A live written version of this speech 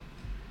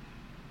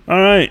All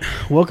right,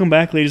 welcome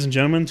back, ladies and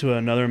gentlemen, to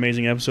another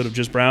amazing episode of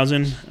Just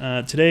Browsing.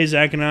 Today,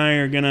 Zach and I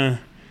are gonna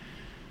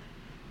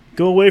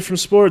go away from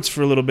sports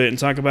for a little bit and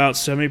talk about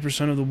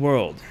 70% of the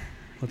world.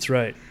 That's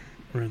right.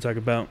 We're gonna talk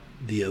about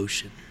the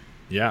ocean,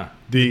 Yeah.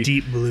 the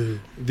deep blue.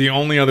 The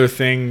only other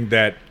thing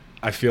that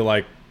I feel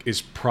like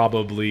is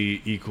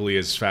probably equally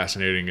as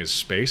fascinating as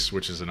space,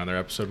 which is another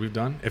episode we've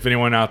done. If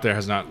anyone out there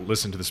has not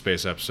listened to the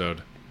space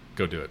episode,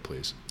 go do it,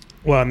 please.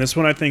 Well, and this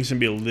one I think is gonna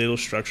be a little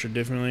structured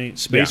differently.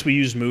 Space, Yeah. we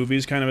use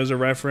movies kind of as a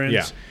reference.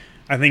 Yeah.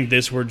 I think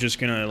this we're just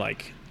gonna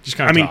Just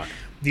kind of talk.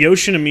 the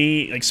ocean to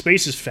me, like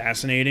space is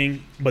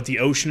fascinating, but the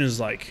ocean is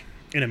like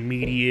an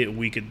immediate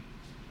we could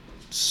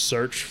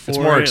search for. It's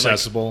more it,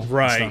 accessible like, and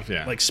right? stuff,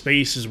 yeah. Like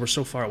space is we're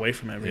so far away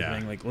from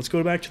everything. Yeah. Like let's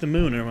go back to the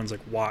moon, and everyone's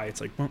like, why?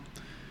 It's like, well,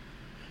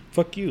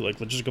 fuck you. Like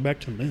let's just go back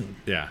to the moon.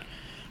 Yeah.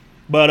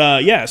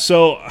 But yeah,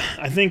 so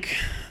I think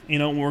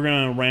we're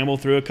gonna ramble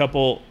through a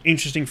couple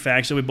interesting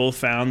facts that we both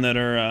found that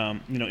are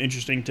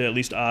interesting to at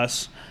least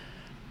us,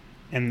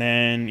 and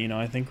then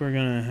I think we're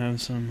gonna have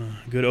some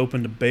good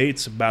open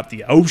debates about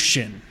the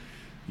ocean.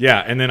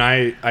 Yeah, and then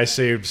I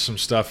saved some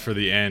stuff for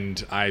the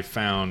end. I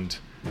found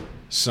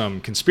some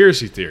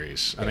conspiracy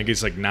theories. I think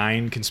it's like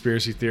 9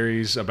 conspiracy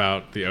theories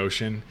about the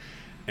ocean.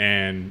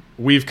 And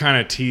we've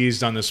kind of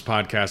teased on this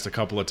podcast a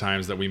couple of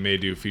times that we may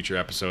do future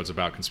episodes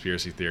about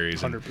conspiracy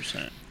theories.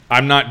 100%.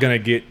 I'm not going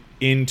to get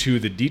into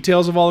the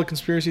details of all the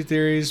conspiracy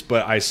theories,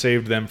 but I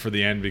saved them for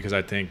the end because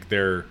I think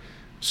they're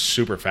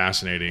super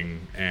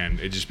fascinating and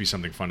it'd just be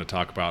something fun to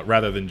talk about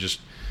rather than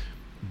just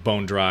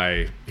bone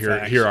dry.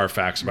 Here are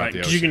facts about Right, the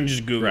 'cause ocean. you can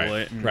just Google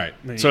right, it and right.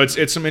 then So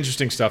it's some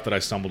interesting stuff that I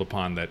stumbled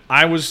upon that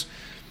I was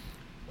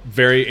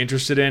very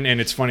interested in, and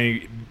it's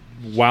funny.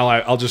 While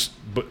I'll just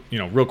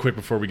real quick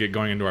before we get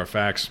going into our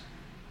facts,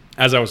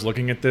 as I was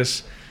looking at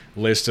this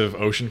list of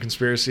ocean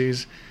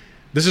conspiracies,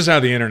 this is how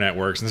the internet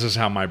works, and this is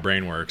how my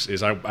brain works.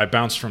 Is I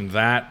bounced from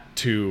that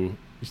to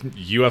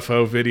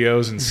UFO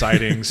videos and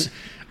sightings,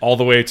 all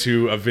the way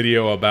to a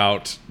video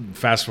about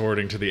fast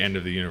forwarding to the end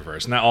of the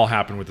universe, and that all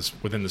happened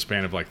within the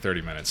span of like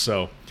 30 minutes.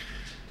 So,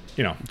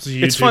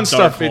 it's fun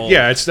stuff.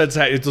 It's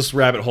just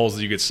rabbit holes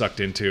that you get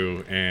sucked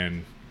into,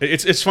 and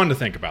it's fun to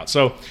think about.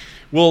 So,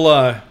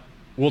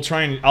 we'll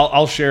try and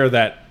I'll share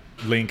that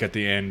link at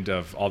the end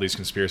of all these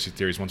conspiracy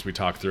theories once we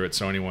talk through it.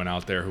 So anyone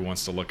out there who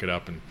wants to look it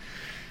up and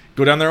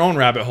go down their own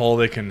rabbit hole,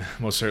 they can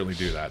most certainly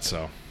do that.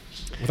 So,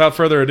 without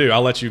further ado,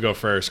 I'll let you go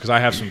first because I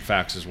have some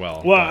facts as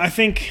well. Well, I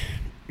think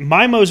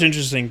my most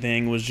interesting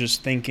thing was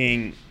just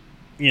thinking,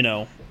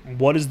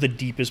 what is the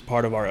deepest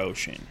part of our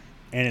ocean?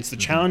 And it's the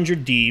Challenger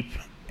Deep.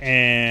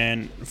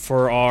 And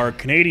for our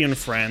Canadian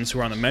friends who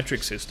are on the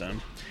metric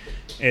system,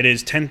 it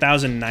is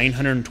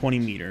 10,920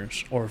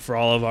 meters. Or for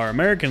all of our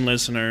American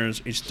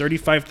listeners, it's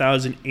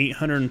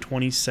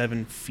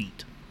 35,827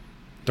 feet.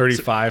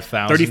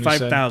 35,000.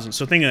 35,000.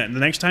 So think of it. The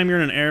next time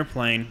you're in an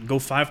airplane, go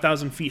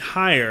 5,000 feet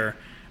higher,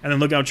 and then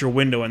look out your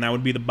window, and that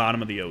would be the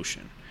bottom of the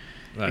ocean.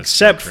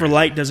 Except for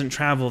light doesn't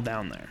travel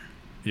down there.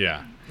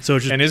 Yeah. So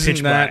it's just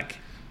pitch black.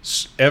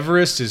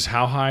 Everest is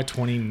how high?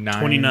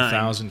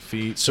 29,000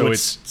 feet. So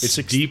it's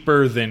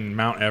deeper than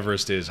Mount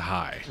Everest is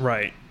high.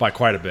 Right. By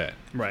quite a bit.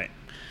 Right.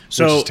 Which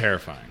is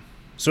terrifying.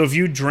 So if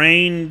you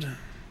drained,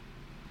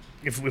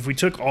 if we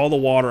took all the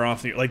water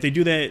off the, like they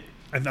do that,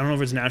 I don't know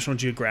if it's National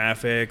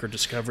Geographic or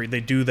Discovery,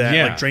 they do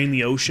that, like drain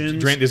the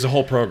oceans. There's a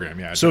whole program,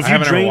 yeah. So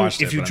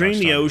if you drain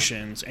the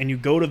oceans and you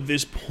go to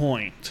this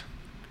point,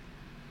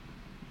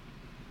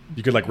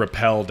 you could like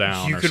rappel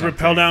down. You could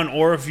rappel down,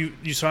 or if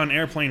you saw an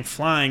airplane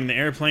flying, the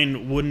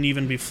airplane wouldn't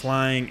even be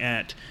flying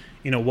at,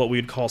 what we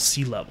would call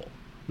sea level.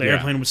 The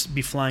airplane would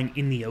be flying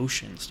in the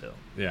ocean still.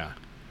 Yeah.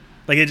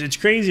 Like it's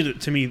crazy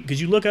to me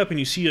because you look up and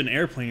you see an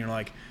airplane, you're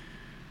like,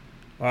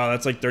 wow,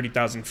 that's like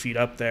 30,000 feet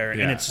up there,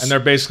 and they're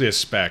basically a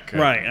speck.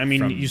 Right. I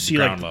mean, you see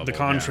like level, the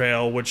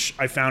contrail, which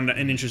I found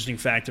an interesting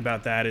fact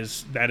about that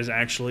is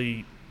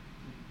actually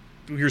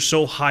you're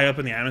so high up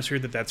in the atmosphere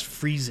that's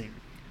freezing.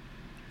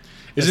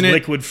 Isn't it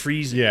liquid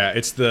freezing? Yeah,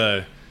 it's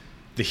the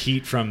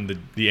heat from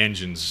the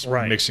engines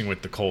mixing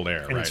with the cold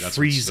air, and right? It's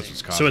freezing. That's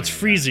what's causing so it's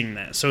freezing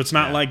that. So it's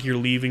not like you're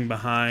leaving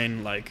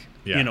behind like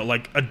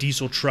like a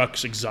diesel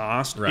truck's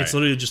exhaust. Right. It's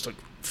literally just like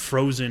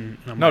frozen.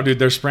 No, dude,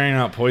 they're spraying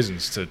out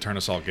poisons to turn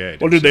us all gay.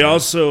 Well, dude, they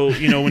also,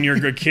 when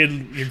you're a kid,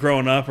 you're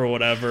growing up or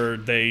whatever,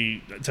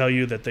 they tell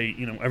you that they,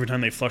 every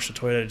time they flush the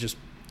toilet, it just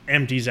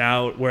empties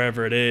out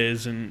wherever it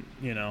is. And,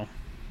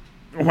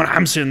 when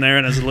I'm sitting there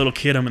and as a little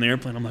kid, I'm in the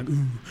airplane, I'm like,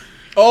 ooh.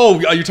 Oh,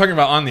 you're talking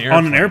about on the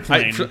airplane. On an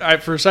airplane.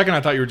 For a second, I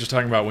thought you were just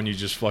talking about when you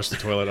just flush the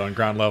toilet on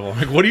ground level.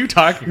 Like, what are you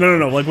talking about?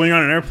 No. Like, when you're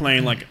on an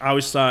airplane, like, I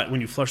always thought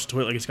when you flush the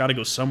toilet, like, it's got to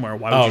go somewhere.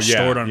 Why would you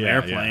store it on an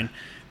airplane?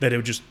 That it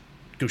would just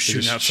go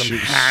shooting out some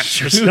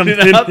hatch or something.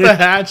 Shooting out the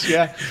hatch,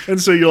 yeah.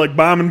 And so you're, like,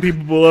 bombing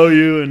people below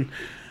you. And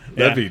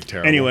that'd be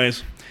terrible.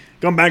 Anyways,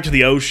 going back to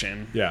the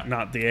ocean, yeah,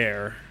 not the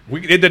air.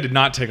 It did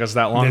not take us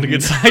that long to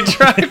get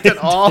sidetracked at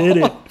all.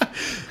 Did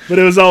but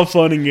it was all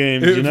fun and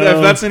games. If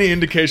that's any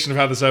indication of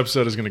how this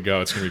episode is going to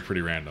go, it's going to be pretty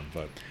random.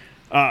 But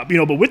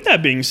but with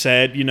that being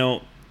said,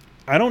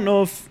 I don't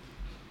know if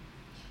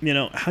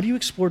how do you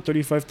explore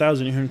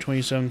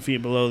 35,827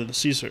 feet below the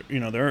sea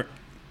surface?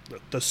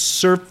 The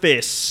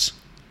surface.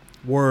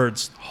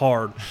 Words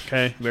hard,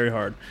 okay, very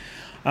hard.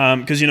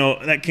 Because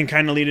that can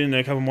kind of lead into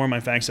a couple more of my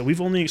facts that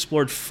we've only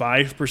explored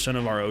 5%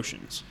 of our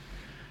oceans.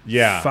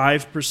 Yeah,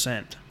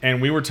 5%.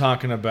 And we were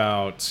talking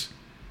about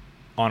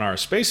on our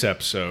space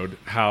episode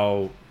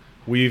how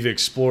we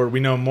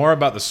know more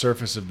about the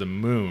surface of the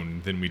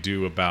moon than we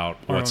do about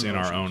what's in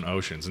our own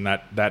oceans, and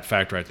that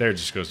fact right there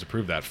just goes to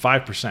prove that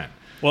 5%.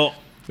 Well,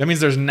 that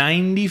means there's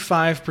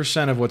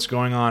 95% of what's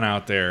going on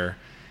out there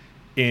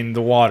in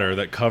the water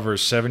that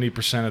covers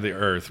 70% of the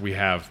Earth. We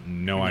have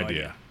no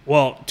idea.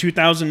 Well,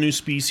 2,000 new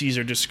species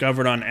are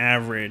discovered on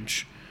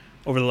average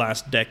over the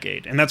last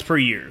decade, and that's per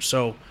year.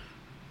 So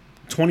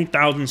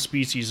 20,000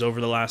 species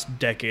over the last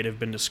decade have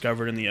been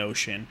discovered in the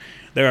ocean.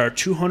 There are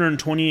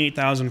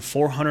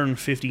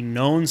 228,450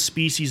 known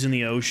species in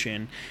the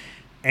ocean,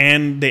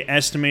 and they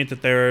estimate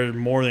that there are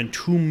more than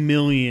 2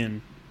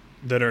 million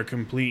that are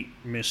complete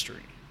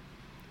mystery.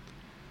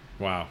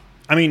 Wow.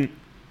 I mean,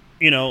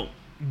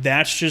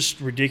 that's just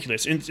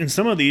ridiculous. In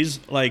some of these,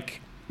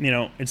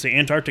 it's the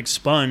Antarctic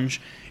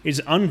sponge. It's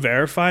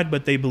unverified,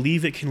 but they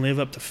believe it can live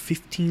up to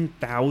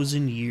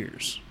 15,000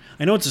 years.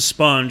 I know it's a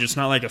sponge. It's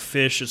not like a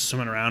fish that's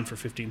swimming around for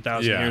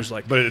 15,000 years.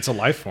 But it's a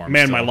life form.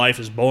 Man, still. my life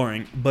is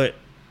boring. But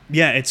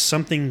yeah, it's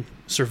something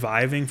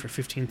surviving for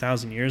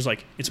 15,000 years.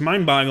 It's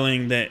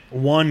mind-boggling that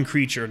one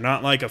creature,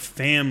 not like a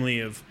family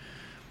of,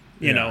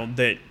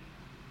 that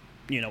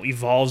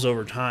evolves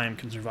over time,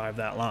 can survive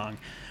that long.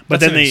 But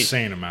that's then an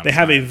insane amount. They of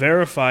have time. a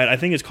verified. I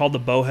think it's called the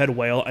bowhead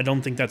whale. I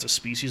don't think that's a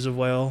species of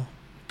whale.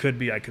 Could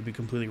be. I could be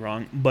completely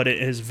wrong. But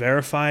it is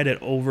verified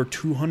at over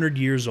 200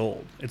 years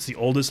old. It's the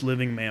oldest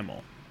living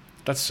mammal.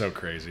 That's so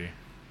crazy.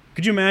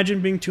 Could you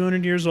imagine being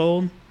 200 years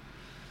old?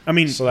 I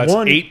mean, so that's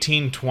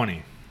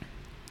 1820.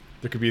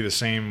 There could be the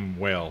same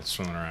whale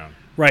swimming around.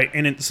 Right,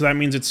 and so that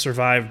means it's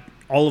survived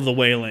all of the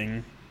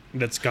whaling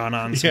that's gone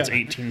on since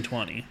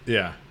 1820.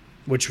 Yeah.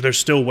 Which they're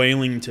still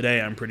whaling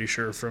today, I'm pretty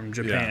sure, from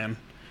Japan.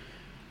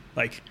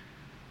 Yeah.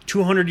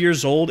 200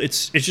 years old,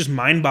 it's just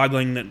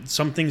mind-boggling that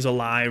something's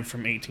alive from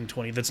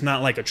 1820 that's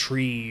not like a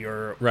tree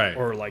or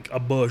like a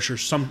bush or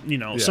some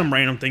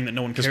random thing that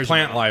no one cares about. Because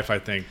plant life, I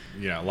think,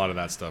 a lot of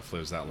that stuff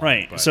lives that long.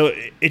 Right. But. So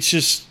it's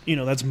just,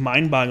 that's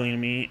mind-boggling to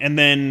me. And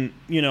then,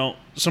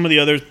 some of the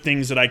other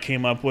things that I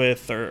came up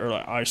with or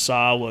I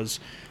saw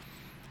was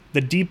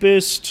the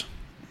deepest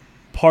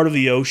part of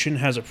the ocean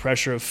has a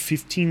pressure of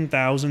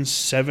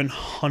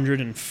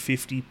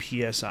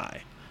 15,750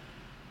 psi.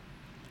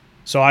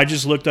 So I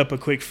just looked up a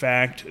quick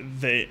fact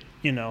that,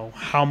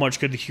 how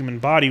much could the human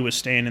body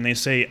withstand, and they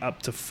say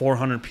up to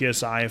 400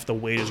 psi if the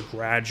weight is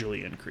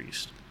gradually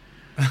increased.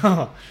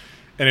 And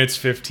it's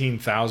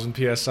 15,000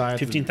 psi?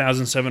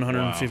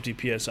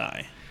 15,750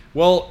 psi.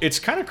 Well, it's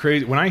kind of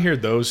crazy. When I hear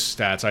those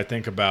stats, I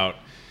think about,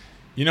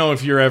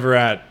 if you're ever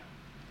at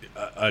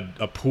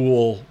a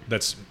pool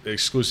that's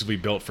exclusively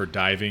built for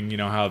diving,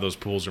 how those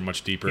pools are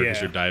much deeper because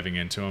you're diving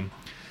into them.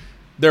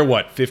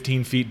 They're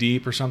 15 feet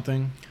deep or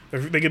something?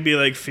 They could be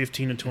like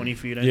 15 to 20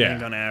 feet, I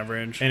think, on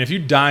average. And if you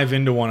dive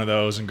into one of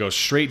those and go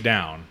straight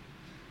down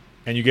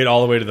and you get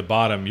all the way to the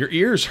bottom, your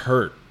ears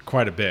hurt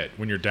quite a bit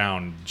when you're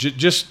down.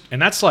 And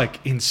that's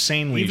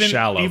insanely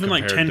shallow. Even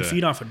 10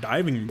 feet off a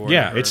diving board.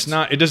 Yeah,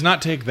 it does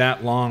not take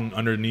that long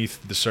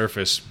underneath the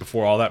surface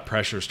before all that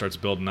pressure starts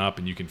building up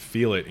and you can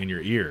feel it in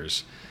your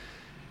ears.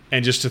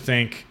 And just to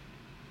think,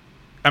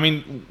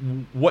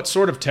 what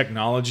sort of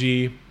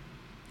technology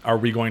are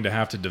we going to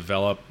have to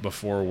develop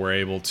before we're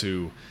able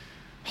to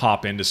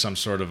hop into some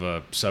sort of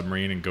a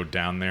submarine and go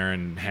down there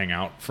and hang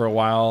out for a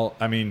while?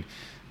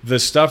 The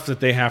stuff that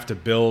they have to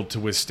build to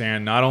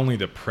withstand not only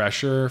the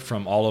pressure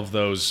from all of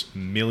those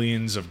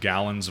millions of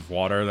gallons of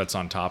water that's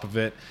on top of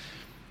it,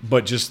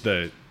 but just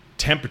the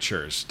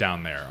temperatures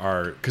down there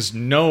are, because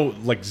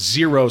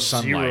zero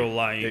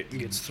sunlight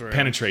gets through,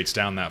 penetrates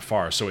down that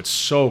far, so it's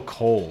so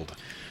cold.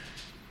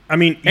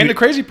 And the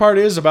crazy part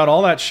is about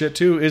all that shit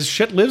too is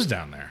shit lives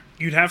down there.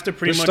 You'd have to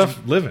pretty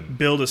much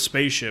build a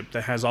spaceship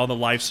that has all the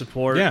life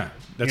support. Yeah,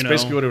 that's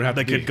basically what it would have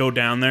to be. That could go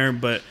down there,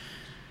 but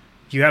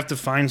you have to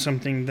find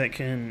something that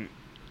can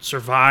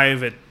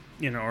survive it,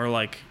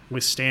 or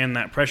withstand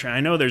that pressure. I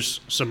know there's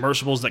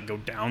submersibles that go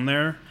down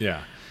there.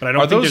 Yeah, but I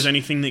don't think there's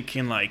anything that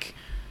can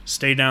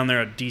stay down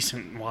there a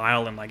decent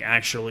while and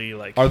actually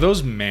Are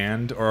those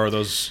manned or are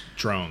those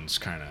drones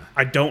kind of?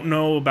 I don't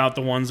know about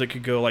the ones that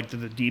could go to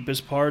the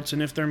deepest parts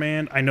and if they're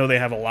manned. I know they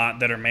have a lot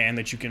that are manned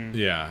that you can.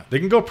 Yeah, they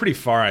can go pretty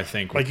far, I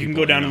think. You can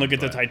go down and look at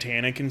the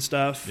Titanic and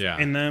stuff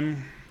in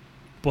them,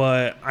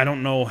 but I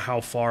don't know how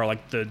far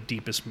the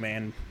deepest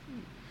manned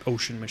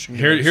ocean mission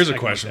goes. Here's a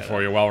question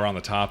for you while we're on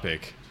the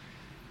topic.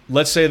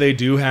 Let's say they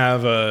do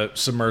have a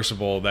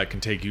submersible that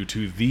can take you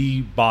to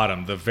the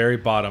very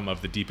bottom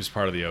of the deepest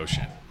part of the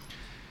ocean.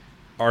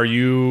 Are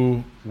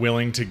you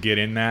willing to get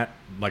in that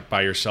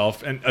by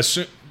yourself? And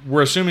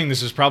we're assuming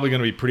this is probably going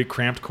to be pretty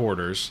cramped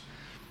quarters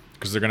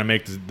because they're going to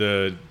make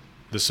the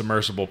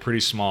submersible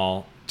pretty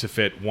small to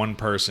fit one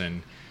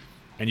person.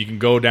 and you can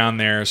go down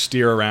there,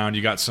 steer around.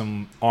 You got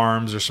some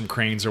arms or some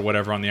cranes or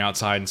whatever on the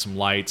outside and some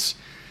lights,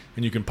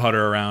 and you can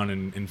putter around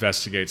and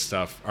investigate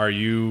stuff. Would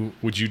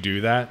you do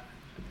that?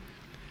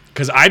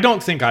 Because I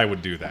don't think I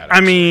would do that. Actually.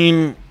 I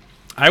mean,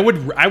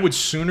 I would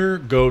sooner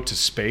go to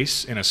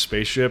space in a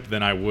spaceship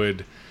than I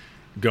would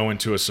go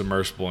into a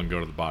submersible and go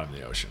to the bottom of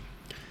the ocean.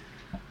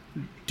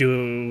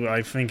 Do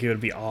I think it would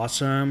be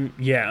awesome?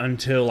 Yeah,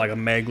 until like a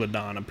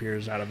megalodon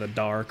appears out of the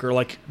dark, or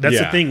like that's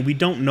the thing, we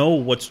don't know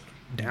what's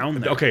down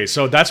there. Okay,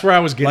 so that's where I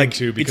was getting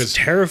to, because it's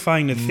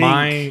terrifying to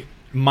think.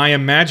 My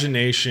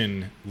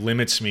imagination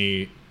limits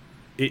me.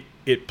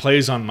 It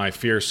plays on my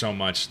fear so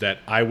much that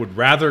I would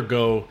rather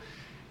go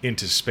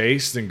into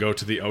space than go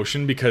to the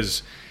ocean,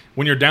 because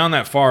when you're down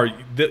that far,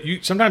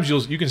 sometimes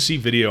you can see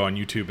video on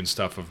YouTube and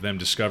stuff of them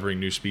discovering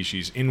new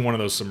species in one of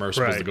those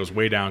submersibles that goes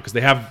way down, because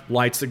they have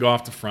lights that go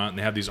off the front and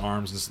they have these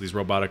arms and these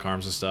robotic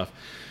arms and stuff.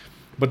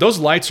 But those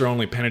lights are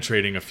only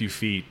penetrating a few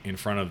feet in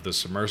front of the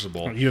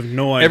submersible. You have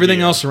no idea.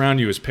 Everything else around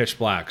you is pitch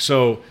black.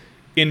 So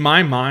in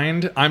my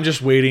mind, I'm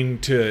just waiting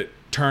to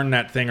turn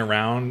that thing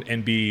around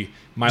and be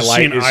my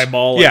light is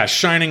eyeball,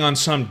 shining on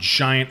some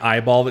giant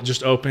eyeball that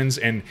just opens,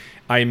 and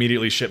I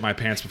immediately shit my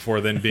pants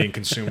before then being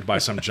consumed by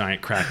some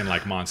giant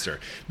kraken-like monster.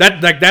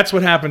 That's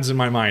what happens in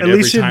my mind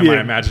every time I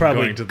imagine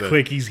going to the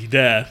quick, easy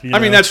death. I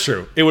mean, that's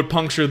true. It would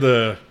puncture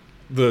the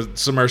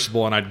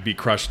submersible, and I'd be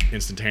crushed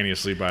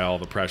instantaneously by all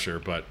the pressure.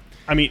 But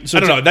I mean, I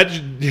don't know.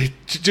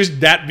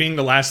 That being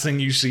the last thing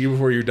you see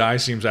before you die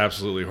seems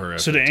absolutely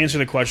horrific. So to answer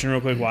the question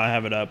real quick while I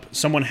have it up,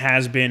 someone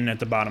has been at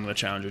the bottom of the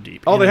Challenger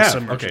Deep. Oh, they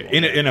have. Okay,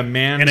 in a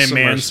man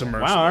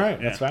submersible. Wow, all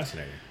right, that's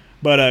fascinating.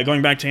 But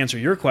going back to answer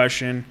your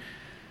question,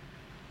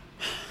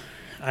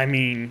 I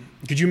mean,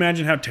 could you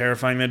imagine how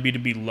terrifying that'd be to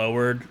be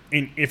lowered?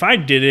 And if I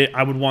did it,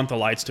 I would want the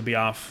lights to be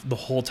off the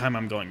whole time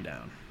I'm going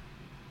down.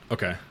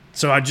 Okay.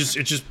 So it's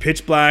just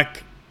pitch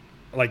black,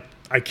 like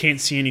I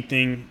can't see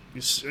anything.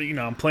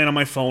 I'm playing on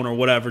my phone or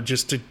whatever,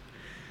 just to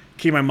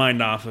keep my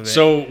mind off of it.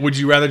 So would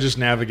you rather just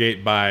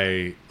navigate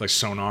by like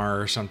sonar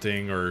or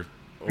something, or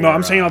no?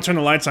 I'm saying I'll turn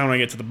the lights on when I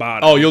get to the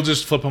bottom. Oh, you'll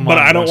just flip them on. But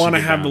I don't want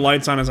to have the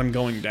lights on as I'm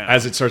going down.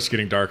 As it starts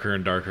getting darker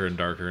and darker and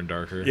darker and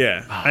darker.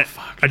 Yeah. Oh,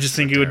 fuck. I just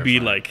think it would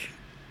be like,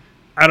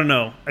 I don't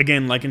know.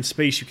 Again, like in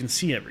space, you can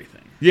see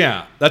everything.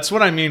 Yeah, that's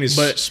what I mean.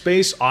 But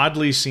space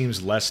oddly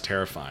seems less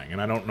terrifying, and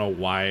I don't know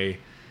why.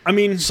 I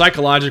mean,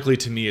 psychologically,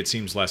 to me, it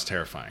seems less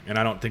terrifying, and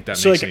I don't think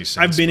that makes any sense.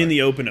 I've been in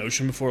the open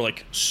ocean before,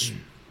 like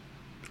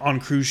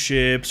on cruise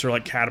ships or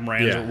like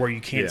catamarans, where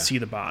you can't see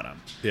the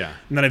bottom. Yeah.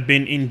 And then I've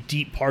been in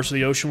deep parts of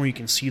the ocean where you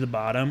can see the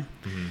bottom.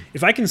 Mm-hmm.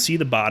 If I can see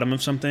the bottom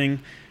of something,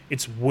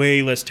 it's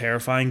way less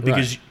terrifying,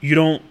 because you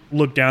don't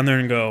look down there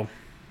and go,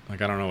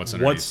 like, I don't know what's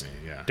underneath me.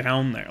 Yeah.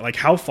 Down there. Like,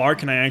 how far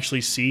can I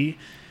actually see?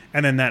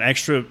 And then that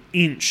extra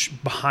inch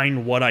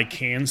behind what I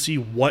can see,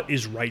 what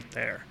is right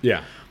there?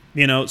 Yeah.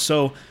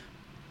 So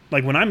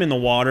like when I'm in the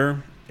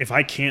water, if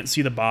I can't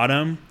see the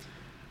bottom,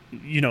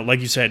 like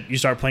you said, you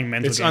start playing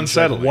mental games. It's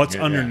unsettling. Like, what's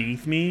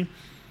underneath me?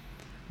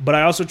 But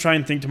I also try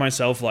and think to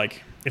myself,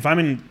 like, if I'm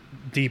in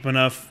deep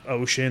enough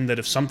ocean that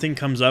if something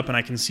comes up and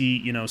I can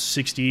see,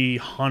 60,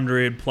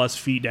 100 plus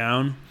feet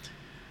down,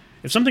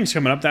 if something's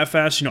coming up that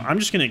fast, I'm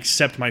just going to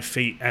accept my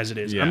fate as it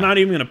is. Yeah. I'm not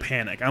even going to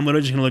panic. I'm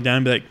literally just going to look down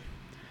and be like,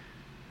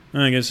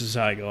 I guess this is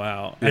how I go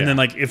out. And then,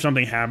 like, if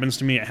something happens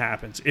to me, it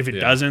happens. If it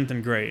doesn't,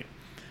 then great.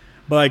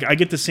 But, like, I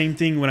get the same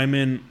thing when I'm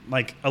in,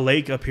 like, a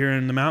lake up here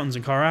in the mountains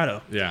in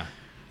Colorado. Yeah.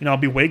 I'll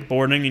be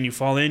wakeboarding and you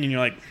fall in and you're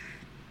like,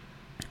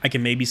 I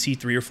can maybe see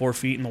 3 or 4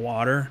 feet in the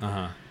water.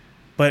 Uh-huh.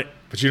 But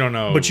you don't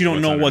know. But you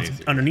don't know what's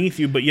underneath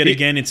you. But yet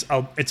again, it's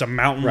a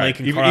mountain lake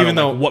in Colorado. Even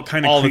though what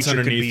kind of all creature that's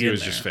underneath could be you in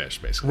is there. just fish,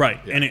 basically. Right.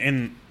 Yeah.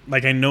 And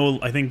like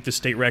I think the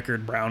state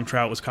record brown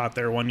trout was caught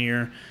there one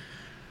year,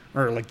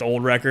 or like the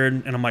old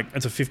record, and I'm like,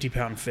 that's a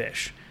 50-pound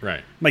fish.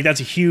 Right. Like, that's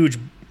a huge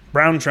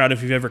brown trout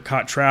if you've ever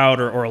caught trout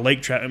or a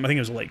lake trout. I think it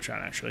was a lake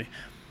trout actually.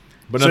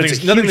 But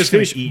nothing that's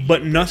going to eat.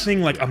 But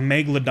nothing like a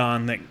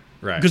megalodon that.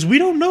 Right. Because we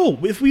don't know.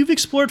 If we've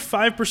explored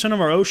 5%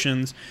 of our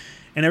oceans,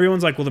 and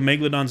everyone's like, well, the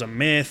megalodon's a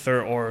myth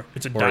or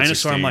it's a dinosaur. It's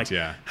extinct, I'm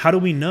like, how do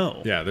we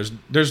know? Yeah,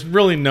 there's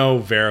really no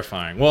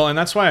verifying. Well, and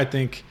that's why I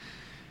think,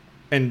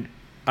 and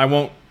I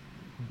won't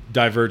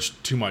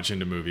diverge too much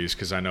into movies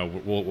because I know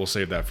we'll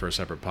save that for a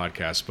separate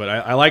podcast. But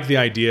I like the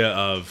idea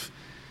of,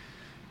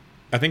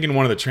 I think in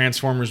one of the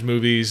Transformers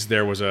movies,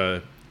 there was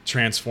a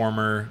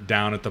transformer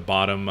down at the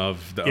bottom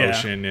of the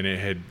ocean, and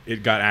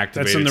it got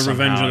activated. That's in the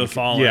somehow. Revenge of the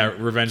Fallen. Yeah,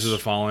 Revenge of the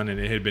Fallen, and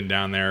it had been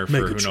down there for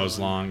who knows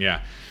long.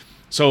 Yeah,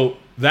 so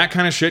that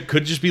kind of shit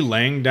could just be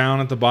laying down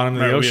at the bottom of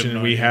the ocean,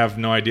 and we have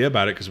no idea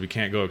about it because we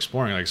can't go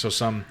exploring. Like,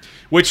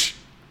 which,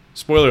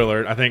 spoiler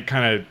alert, I think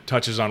kind of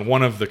touches on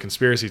one of the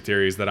conspiracy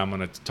theories that I'm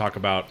going to talk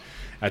about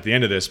at the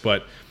end of this,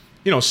 but.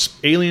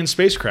 Alien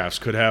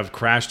spacecrafts could have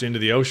crashed into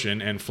the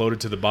ocean and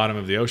floated to the bottom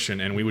of the ocean,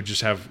 and we would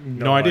just have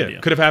no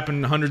idea. Could have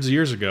happened hundreds of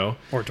years ago.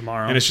 Or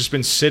tomorrow. And it's just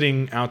been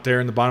sitting out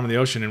there in the bottom of the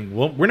ocean, and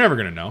we're never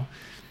going to know.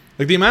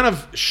 Like the amount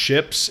of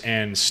ships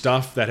and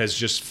stuff that has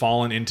just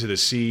fallen into the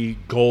sea,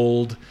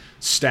 gold,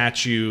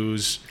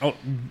 statues, Oh,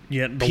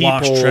 yeah, the people,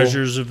 lost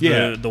treasures of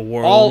the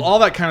world. all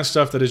that kind of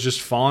stuff that has just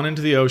fallen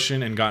into the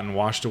ocean and gotten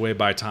washed away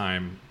by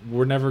time.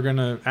 We're never going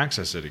to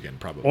access it again,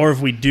 probably. Or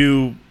if we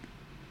do,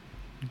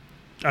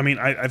 I mean,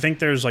 I think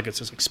there's like, it's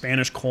like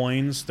Spanish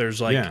coins. There's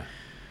like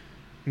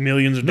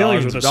millions of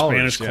dollars worth of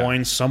Spanish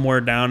coins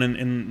somewhere down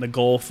in the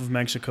Gulf of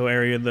Mexico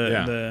area.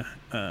 Do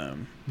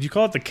you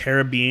call it the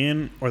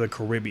Caribbean or the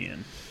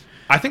Caribbean?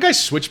 I think I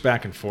switch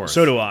back and forth.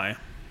 So do I.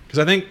 Because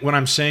I think when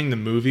I'm saying the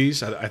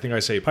movies, I think I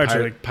say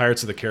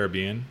Pirates of the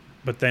Caribbean.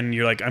 But then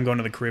you're like, I'm going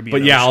to the Caribbean.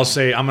 But yeah, I'll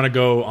say I'm going to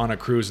go on a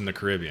cruise in the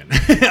Caribbean.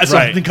 So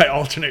I think I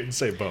alternate and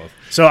say both.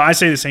 So I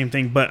say the same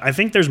thing, but I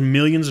think there's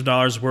millions of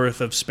dollars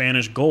worth of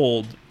Spanish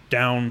gold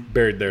down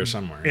buried there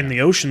somewhere in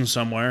the ocean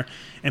somewhere,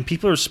 and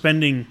people are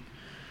spending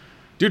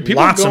people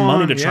lots of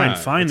money to try and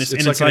find this.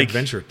 It's and like it's an like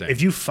adventure thing.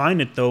 If you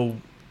find it though,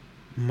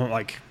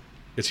 like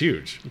it's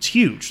huge. It's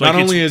huge. Not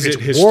only is it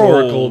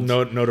historical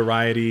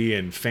notoriety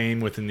and fame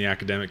within the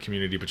academic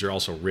community, but you're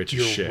also rich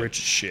as shit. You're rich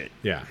as shit.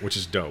 Yeah, which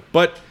is dope.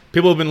 But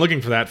people have been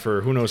looking for that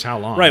for who knows how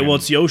long. Right. Well,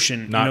 it's the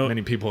ocean. Not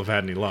many people have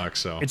had any luck.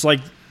 So it's like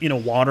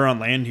water on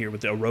land here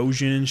with the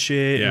erosion and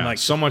shit. Yeah. And like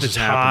so much the is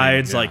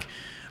tides. happening. Yeah. Like,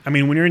 I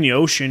mean, when you're in the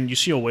ocean, you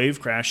see a wave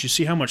crash. You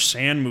see how much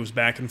sand moves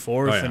back and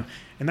forth,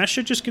 and that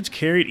shit just gets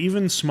carried.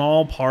 Even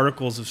small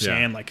particles of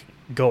sand like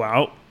go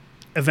out.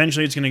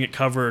 Eventually, it's going to get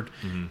covered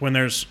when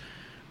there's.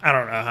 I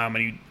don't know how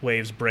many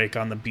waves break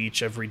on the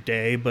beach every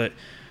day, but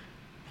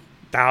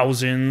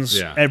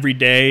thousands every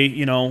day.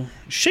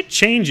 Shit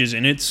changes,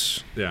 and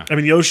it's. Yeah. I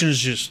mean, the ocean is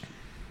just.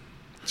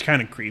 It's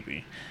kind of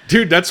creepy,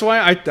 dude. That's why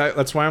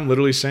I'm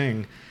literally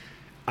saying,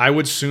 I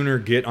would sooner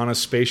get on a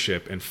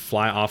spaceship and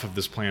fly off of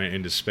this planet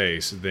into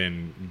space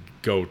than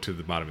go to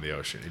the bottom of the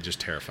ocean. It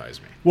just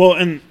terrifies me. Well,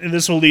 and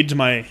this will lead to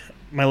my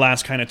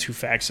last kind of two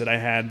facts that I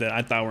had that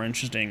I thought were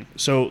interesting.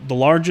 So the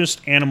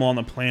largest animal on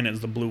the planet is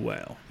the blue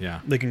whale.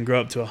 Yeah. They can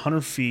grow up to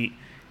 100 feet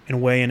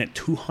and weigh in at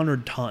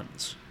 200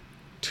 tons.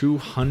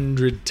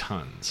 200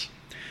 tons.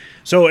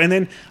 So, and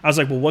then I was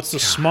like, well, what's the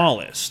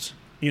smallest?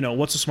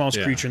 What's the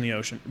smallest creature in the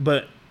ocean?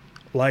 But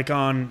like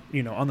on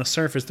the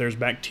surface, there's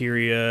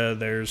bacteria,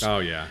 there's... Oh,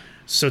 yeah.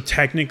 So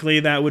technically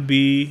that would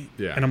be...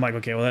 Yeah. And I'm like,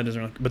 okay, well, that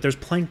doesn't really... But there's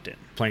plankton.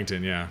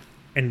 Plankton, yeah.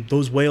 And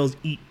those whales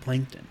eat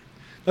plankton.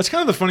 That's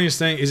kind of the funniest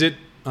thing. Is it?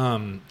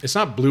 It's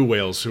not blue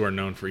whales who are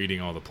known for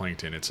eating all the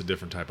plankton. It's a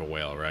different type of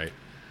whale, right?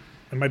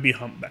 It might be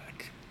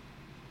humpback.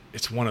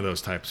 It's one of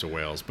those types of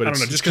whales, but I don't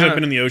know. Just because I've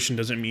been in the ocean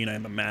doesn't mean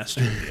I'm a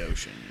master of the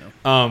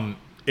ocean.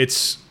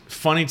 It's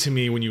funny to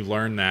me when you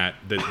learn that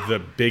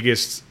the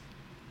biggest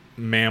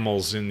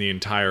mammals in the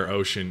entire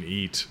ocean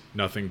eat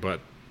nothing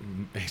but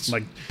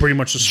like pretty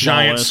much the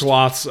giant smallest.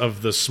 swaths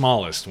of the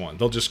smallest one.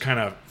 They'll just kind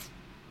of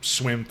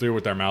swim through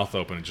with their mouth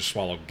open and just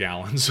swallow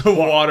gallons of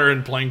water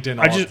and plankton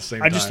all at the same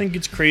time. I just think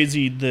it's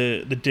crazy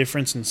the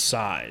difference in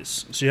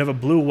size. So you have a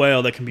blue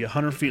whale that can be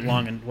 100 feet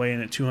long and weigh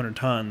in at 200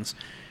 tons,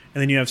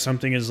 and then you have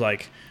something as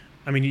like,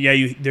 I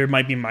mean, there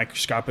might be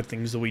microscopic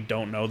things that we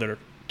don't know that are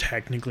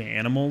technically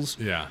animals.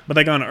 Yeah. But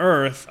like on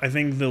Earth, I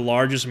think the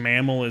largest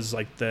mammal is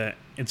like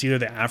it's either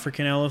the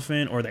African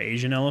elephant or the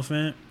Asian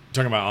elephant. You're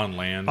talking about on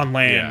land? On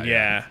land,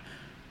 yeah.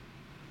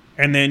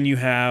 And then you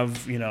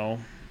have,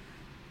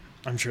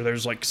 I'm sure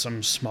there's like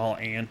some small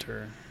ant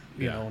or,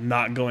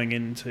 not going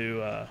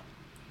into,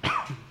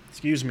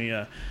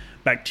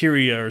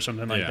 bacteria or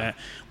something like that.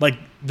 Like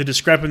the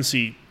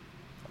discrepancy,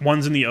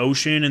 one's in the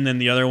ocean and then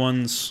the other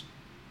one's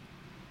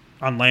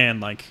on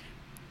land, like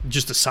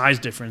just the size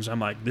difference. I'm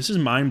like, this is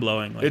mind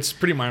blowing. Like, it's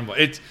pretty mind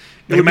blowing.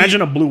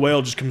 Imagine a blue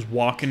whale just comes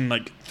walking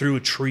like through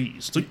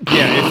trees. Like,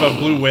 if a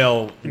blue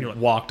whale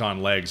walked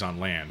on legs on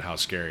land, how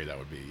scary that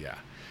would be. Yeah.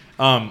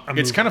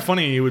 It's kind of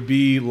funny. It would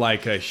be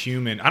like a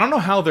human. I don't know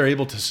how they're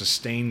able to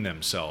sustain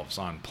themselves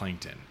on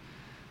plankton,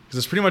 because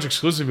it's pretty much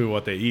exclusively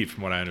what they eat,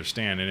 from what I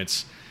understand. And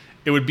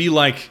it would be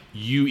like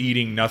you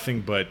eating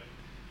nothing but,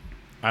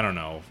 I don't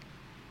know,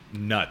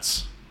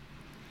 nuts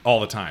all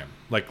the time,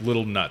 like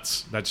little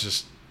nuts. That's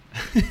just.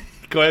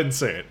 Go ahead and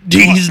say it.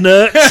 These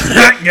nuts.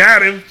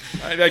 Got him.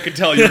 I could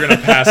tell you were going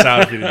to pass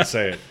out if you didn't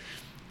say it.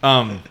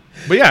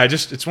 But yeah,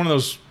 it's one of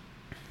those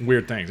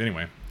weird things.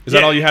 Anyway. Is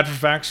that all you had for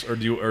facts, or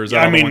is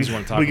that all the ones you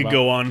want to talk about? We could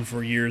go on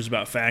for years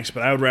about facts,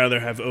 but I would rather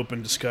have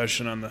open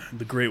discussion on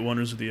the great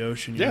wonders of the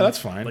ocean. That's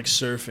fine. Like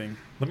surfing.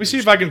 Let me see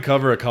if I can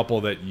cover a couple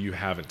that you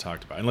haven't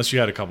talked about, unless you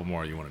had a couple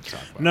more you wanted to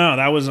talk about. No,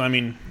 that was,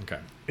 okay.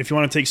 If you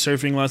want to take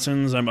surfing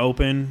lessons, I'm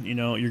open.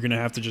 You're going to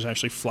have to just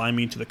actually fly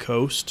me to the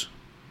coast.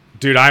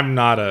 Dude,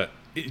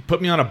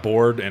 put me on a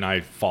board and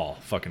I fall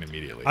fucking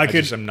immediately.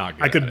 I'm not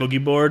good I could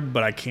boogie board,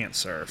 but I can't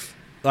surf.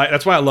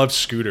 That's why I loved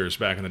scooters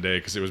back in the day,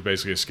 because it was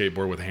basically a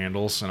skateboard with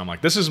handles, and I'm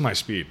like, this is my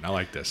speed. I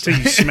like this. So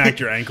you smacked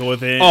your ankle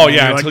with it. Oh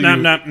yeah, until you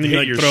and you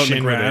hit your throw it in shin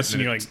the grass,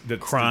 with it, and you're like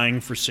crying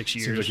for 6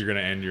 years. Seems like you're gonna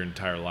end your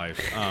entire life.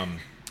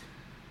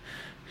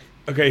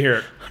 Okay,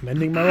 here. I'm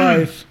ending my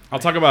life. I'll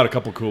talk about a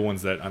couple cool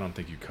ones that I don't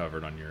think you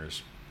covered on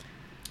yours.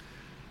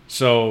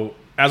 So,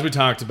 as we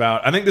talked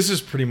about, I think this is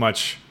pretty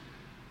much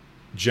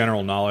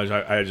general knowledge.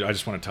 I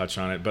just want to touch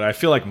on it, but I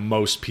feel like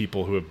most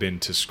people who have been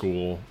to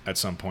school at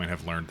some point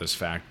have learned this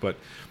fact. But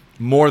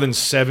more than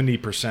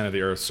 70% of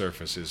the Earth's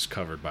surface is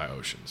covered by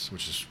oceans,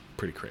 which is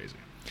pretty crazy.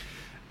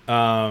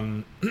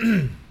 Oh,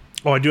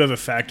 I do have a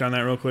fact on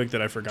that real quick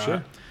that I forgot.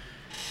 Sure.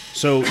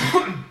 So,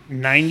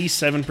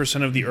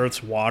 97% of the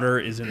Earth's water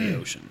is in the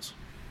oceans.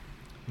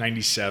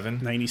 97?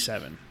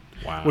 97.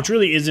 Wow. Which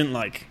really isn't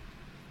like...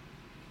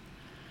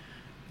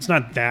 It's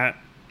not that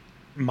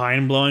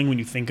mind-blowing when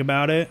you think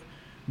about it,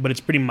 but it's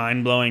pretty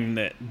mind-blowing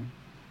that...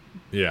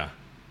 Yeah.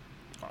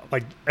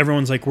 Like,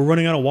 everyone's like, we're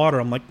running out of water.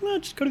 I'm like, no,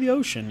 just go to the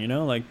ocean, you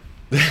know? Like,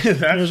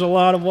 there's a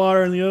lot of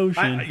water in the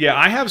ocean.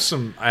 I have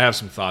some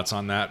thoughts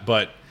on that,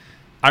 but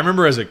I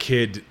remember as a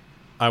kid...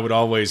 I would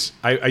always...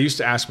 I used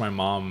to ask my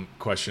mom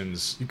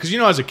questions. Because,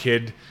 as a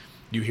kid,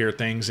 you hear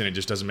things and it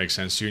just doesn't make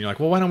sense to you. And you're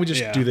like, well, why don't we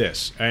just do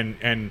this?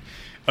 And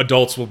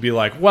adults will be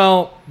like,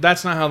 well,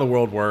 that's not how the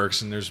world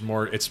works. And it's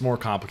more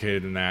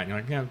complicated than that. And you're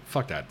like, yeah,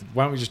 fuck that.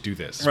 Why don't we just do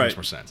this? This makes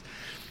more sense.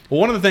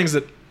 Well, one of the things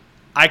that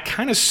I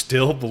kind of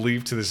still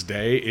believe to this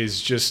day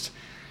is just,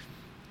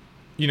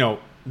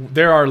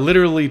 there are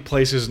literally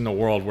places in the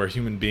world where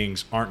human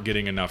beings aren't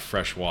getting enough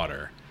fresh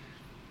water.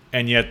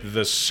 And yet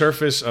the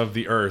surface of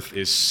the earth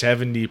is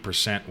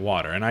 70%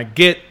 water. And I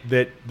get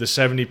that the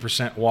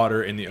 70%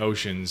 water in the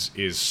oceans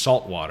is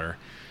salt water,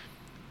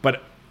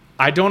 but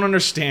I don't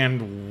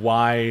understand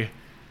why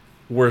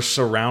we're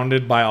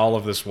surrounded by all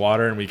of this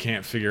water and we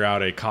can't figure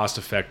out a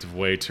cost-effective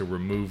way to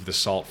remove the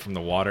salt from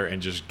the water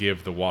and just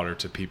give the water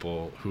to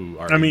people who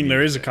are...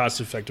 there is a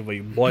cost-effective way.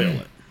 You boil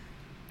it.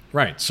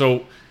 Right.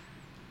 So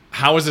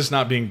how is this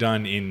not being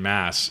done in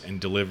mass and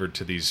delivered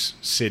to these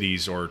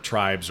cities or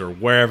tribes or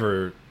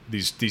wherever...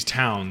 These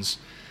towns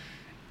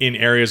in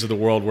areas of the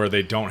world where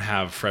they don't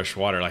have fresh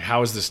water? Like,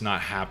 how is this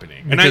not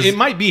happening? And it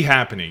might be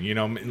happening,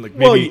 like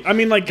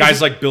maybe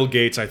guys like Bill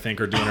Gates, I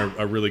think, are doing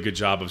a really good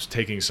job of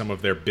taking some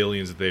of their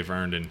billions that they've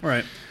earned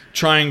and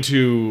trying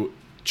to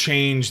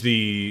change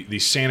the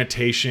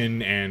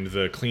sanitation and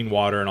the clean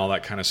water and all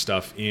that kind of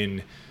stuff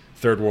in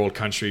third world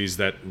countries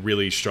that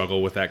really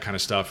struggle with that kind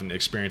of stuff and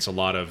experience a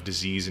lot of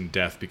disease and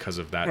death because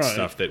of that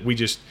stuff that we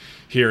just,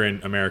 here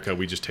in America,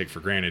 we just take for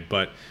granted.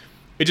 But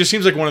it just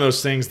seems like one of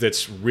those things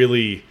that's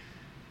really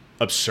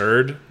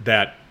absurd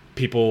that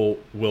people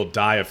will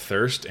die of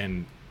thirst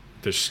and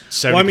there's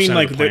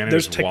 70% of the planet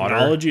there's is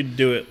technology water. to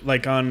do it.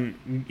 Like on,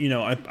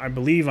 I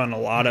believe on a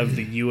lot of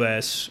the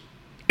U.S.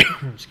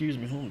 excuse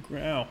me, holy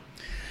cow.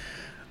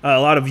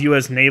 A lot of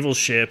U.S. naval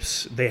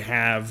ships, they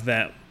have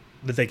that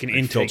they can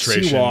intake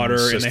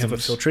seawater and they have a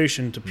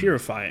filtration to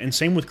purify it. And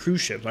same with cruise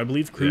ships. I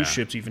believe cruise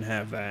ships even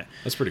have that.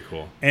 That's pretty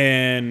cool.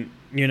 And,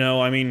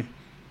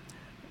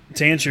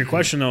 to answer your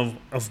question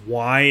of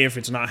why, if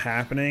it's not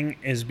happening,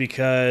 is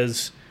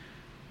because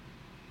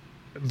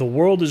the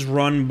world is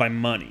run by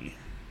money.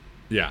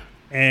 Yeah.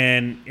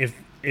 And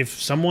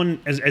if someone,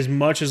 as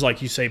much as,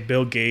 like you say,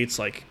 Bill Gates,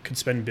 could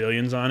spend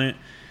billions on it,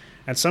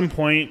 at some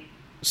point,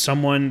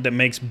 someone that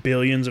makes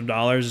billions of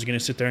dollars is going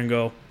to sit there and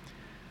go,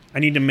 I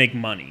need to make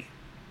money.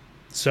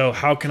 So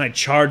how can I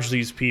charge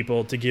these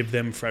people to give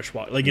them fresh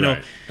water?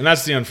 And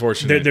that's the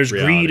unfortunate there's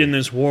reality. Greed in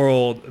this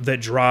world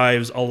that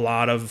drives a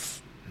lot of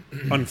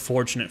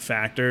unfortunate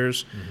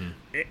factors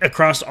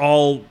across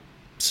all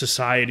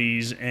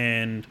societies,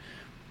 and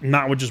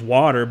not with just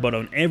water, but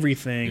on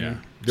everything. Yeah.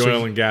 The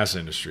oil and gas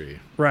industry.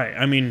 Right.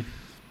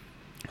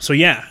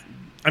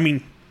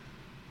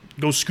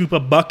 Go scoop a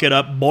bucket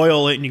up,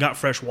 boil it, and you got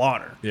fresh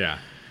water. Yeah.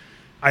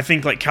 I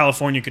think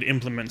California could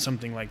implement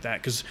something like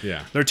that because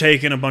they're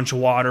taking a bunch of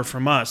water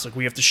from us.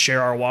 We have to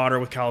share our water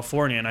with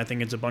California, and I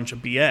think it's a bunch of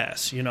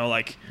BS.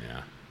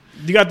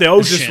 You got the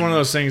ocean. It's just one of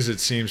those things that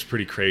seems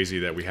pretty crazy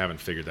that we haven't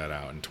figured that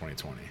out in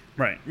 2020.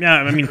 Right.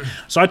 Yeah.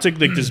 So I took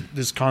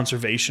this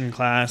conservation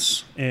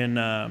class in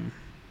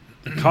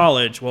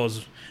college. Well, it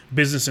was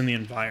business in the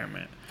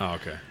environment. Oh,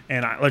 okay.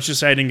 And let's just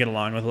say I didn't get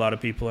along with a lot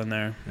of people in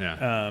there.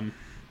 Yeah.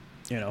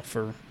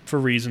 For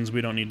reasons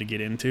we don't need to get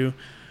into.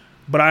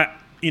 But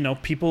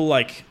people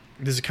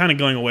this is kind of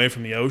going away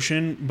from the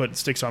ocean, but it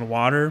sticks on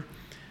water.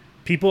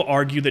 People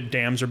argue that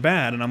dams are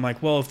bad, and I'm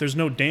like, well, if there's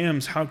no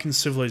dams, how can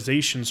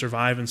civilization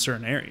survive in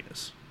certain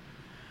areas?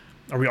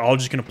 Are we all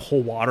just going to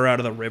pull water out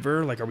of the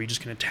river? Are we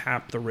just going to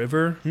tap the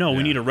river? No,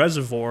 we need a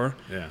reservoir,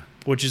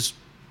 which is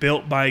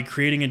built by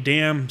creating a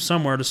dam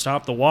somewhere to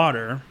stop the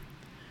water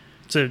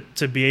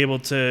to be able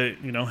to,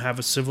 have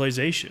a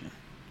civilization.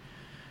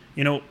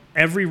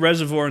 Every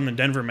reservoir in the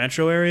Denver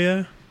metro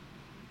area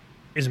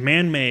is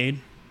man-made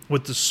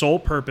with the sole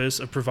purpose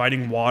of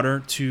providing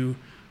water to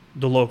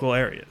the local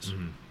areas.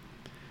 Mm-hmm.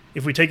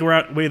 If we take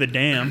away the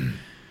dam,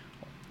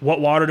 what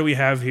water do we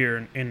have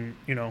here in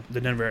the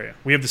Denver area?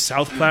 We have the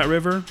South Platte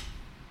River.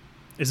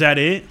 Is that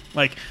it?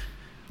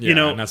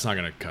 And that's not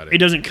going to cut it. It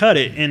doesn't cut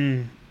it.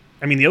 And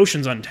the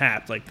ocean's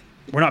untapped.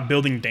 We're not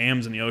building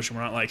dams in the ocean.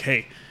 We're not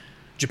hey,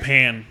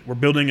 Japan, we're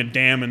building a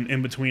dam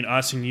in between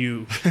us and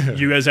you.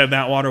 You guys have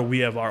that water, we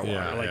have our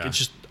water. It's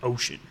just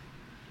ocean.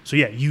 So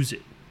use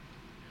it.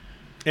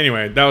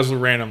 Anyway, that was a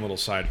random little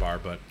sidebar,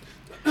 but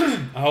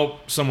I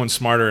hope someone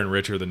smarter and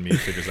richer than me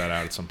figures that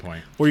out at some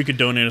point. Or you could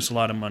donate us a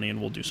lot of money and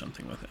we'll do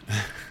something with it.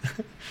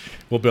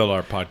 We'll build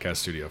our podcast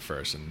studio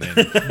first, and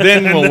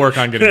then we'll work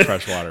on getting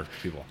fresh water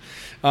for people.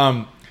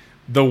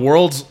 The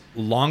world's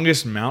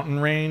longest mountain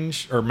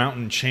range or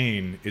mountain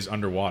chain is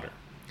underwater.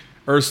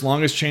 Earth's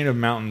longest chain of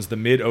mountains, the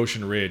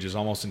mid-ocean ridge, is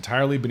almost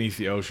entirely beneath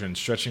the ocean,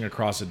 stretching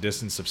across a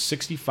distance of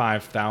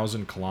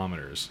 65,000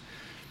 kilometers.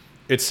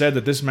 It's said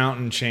that this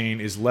mountain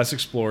chain is less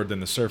explored than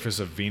the surface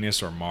of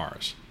Venus or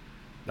Mars.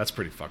 That's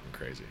pretty fucking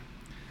crazy.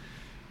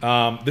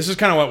 This is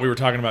kind of what we were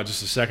talking about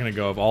just a second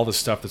ago of all the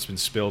stuff that's been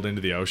spilled into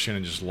the ocean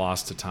and just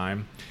lost to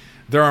time.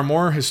 There are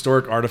more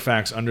historic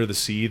artifacts under the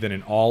sea than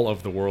in all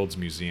of the world's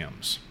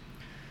museums.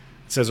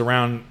 It says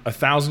around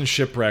 1,000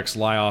 shipwrecks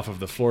lie off of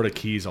the Florida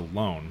Keys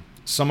alone,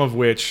 some of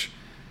which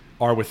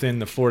are within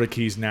the Florida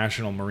Keys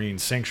National Marine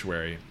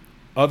Sanctuary.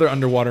 Other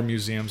underwater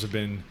museums have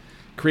been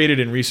created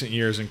in recent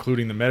years,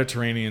 including the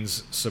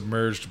Mediterranean's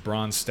submerged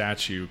bronze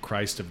statue,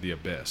 Christ of the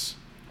Abyss.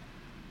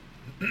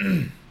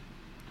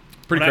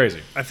 Pretty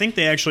crazy. I think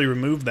they actually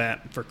removed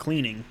that for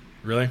cleaning.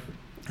 Really?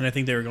 And I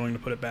think they were going to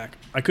put it back.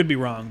 I could be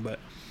wrong, but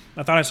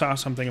I thought I saw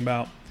something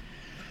about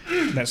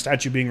that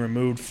statue being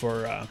removed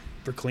for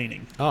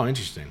cleaning. Oh,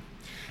 interesting.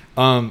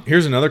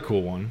 Here's another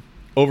cool one.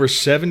 Over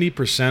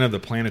 70% of the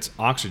planet's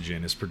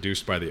oxygen is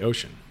produced by the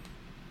ocean.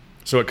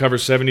 So it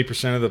covers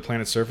 70% of the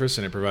planet's surface,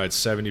 and it provides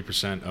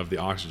 70% of the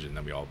oxygen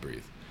that we all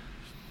breathe.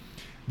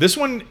 This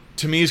one,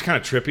 to me, is kind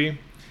of trippy.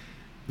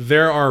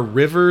 There are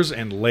rivers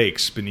and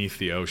lakes beneath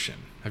the ocean.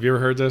 Have you ever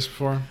heard this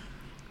before?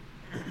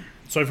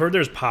 So I've heard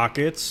there's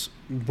pockets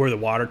where the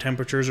water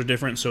temperatures are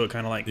different, so it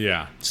kind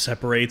of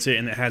separates it,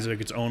 and it has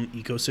its own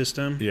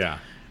ecosystem. Yeah.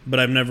 But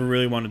I've never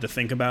really wanted to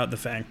think about the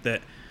fact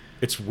that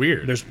it's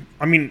weird.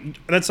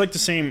 That's like the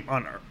same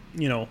on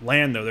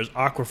land though. There's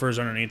aquifers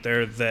underneath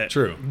there that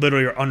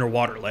literally are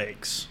underwater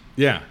lakes.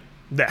 Yeah.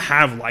 That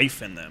have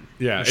life in them.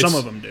 Yeah. Some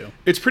of them do.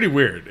 It's pretty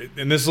weird.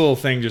 And this little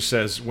thing just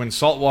says when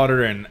salt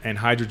water and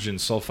hydrogen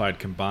sulfide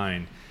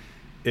combine,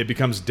 it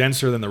becomes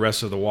denser than the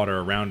rest of the water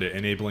around it,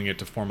 enabling it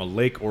to form a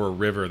lake or a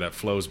river that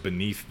flows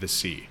beneath the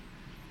sea.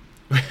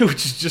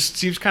 Which just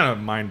seems kind of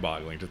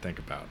mind-boggling to think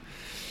about.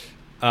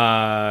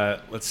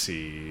 Let's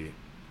see.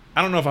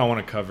 I don't know if I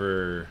want to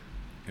cover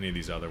any of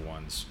these other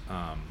ones.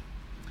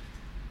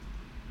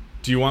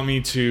 Do you want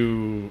me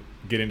to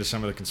get into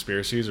some of the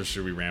conspiracies, or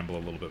should we ramble a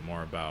little bit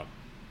more about...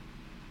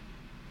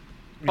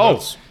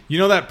 you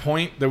know that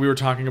point that we were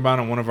talking about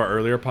on one of our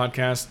earlier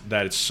podcasts,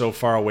 that it's so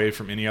far away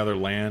from any other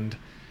land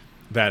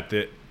that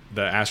the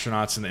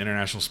astronauts in the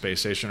International Space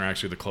Station are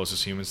actually the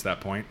closest humans to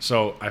that point?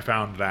 So I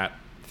found that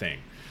thing.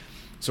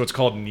 So it's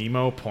called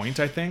Nemo Point,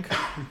 I think.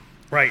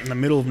 Right, in the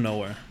middle of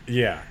nowhere.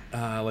 Yeah.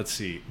 Let's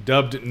see.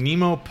 Dubbed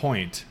Nemo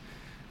Point,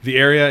 the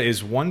area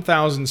is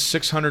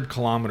 1,600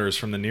 kilometers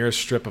from the nearest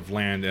strip of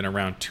land and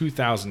around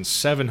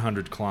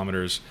 2,700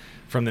 kilometers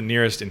from the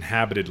nearest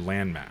inhabited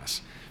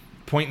landmass.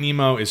 Point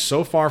Nemo is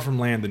so far from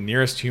land, the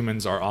nearest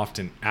humans are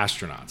often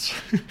astronauts.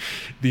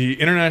 The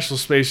International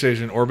Space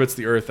Station orbits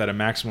the Earth at a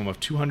maximum of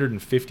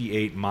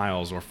 258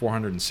 miles or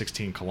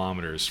 416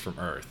 kilometers from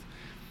Earth.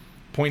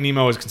 Point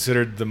Nemo is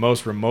considered the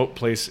most remote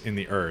place in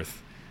the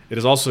Earth. It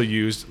is also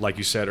used, like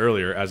you said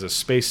earlier, as a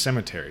space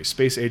cemetery.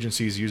 Space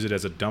agencies use it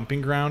as a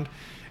dumping ground,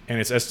 and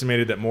it's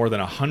estimated that more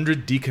than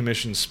 100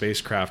 decommissioned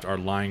spacecraft are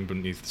lying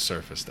beneath the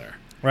surface there.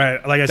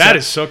 Right. Like I said, that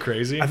is so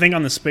crazy. I think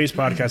on the space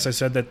podcast, I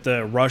said that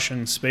the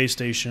Russian space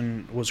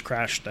station was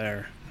crashed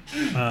there.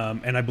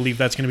 And I believe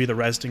that's going to be the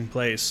resting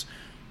place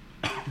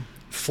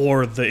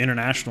for the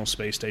International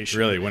Space Station.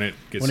 Really? When it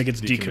gets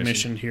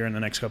decommissioned here in the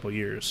next couple of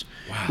years.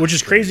 Wow. Which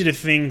is crazy to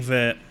think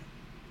that,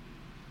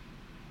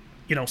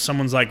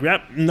 someone's like,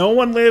 yep, no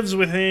one lives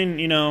within,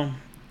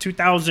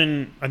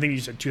 2,000, I think you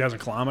said 2,000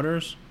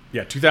 kilometers.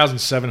 Yeah,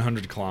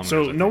 2,700 kilometers.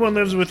 So no one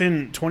lives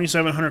within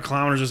 2,700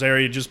 kilometers of this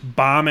area. Just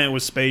bomb it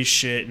with space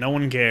shit. No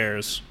one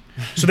cares.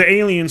 So the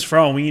aliens, for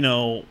all we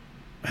know,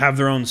 have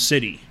their own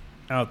city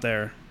out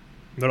there.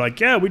 They're like,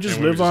 yeah, we just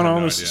live on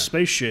all this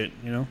space shit,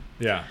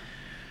 Yeah.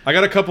 I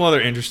got a couple other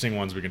interesting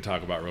ones we can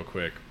talk about real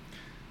quick.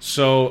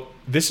 So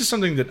this is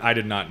something that I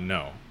did not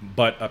know.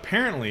 But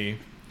apparently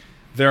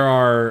there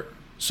are...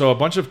 So a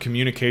bunch of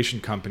communication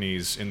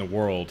companies in the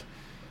world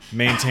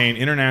maintain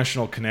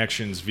international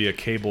connections via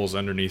cables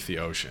underneath the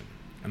ocean.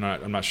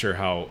 I'm not sure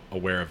how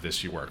aware of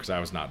this you were, because I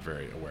was not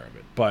very aware of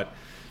it. But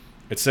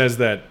it says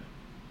that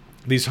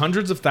these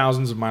hundreds of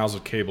thousands of miles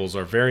of cables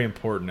are very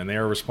important, and they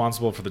are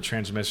responsible for the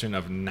transmission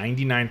of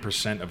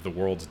 99% of the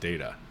world's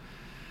data.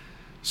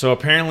 So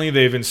apparently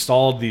they've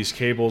installed these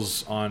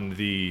cables on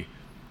the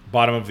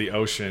bottom of the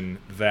ocean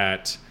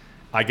that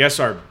I guess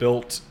are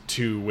built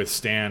to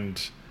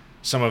withstand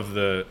some of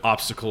the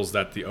obstacles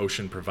that the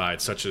ocean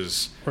provides, such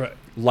as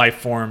life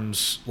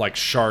forms like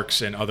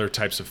sharks and other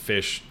types of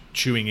fish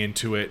chewing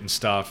into it and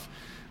stuff,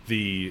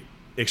 the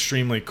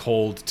extremely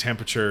cold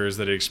temperatures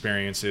that it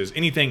experiences,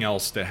 anything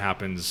else that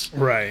happens.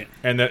 Right.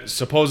 And that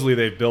supposedly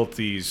they've built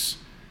these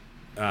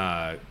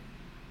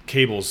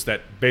cables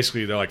that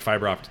basically they're like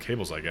fiber optic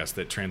cables, I guess,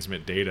 that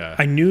transmit data.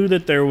 I knew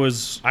that there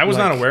was. I was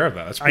not aware of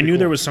that. That's I knew cool.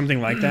 there was something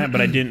like that,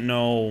 but I didn't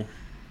know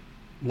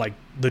like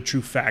the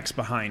true facts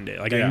behind it.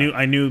 Like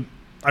I knew.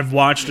 I've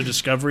watched a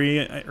Discovery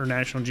or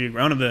National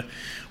Geographic,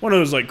 one of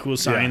those like cool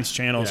science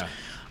channels. Yeah.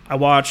 I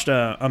watched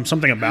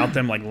something about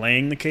them like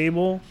laying the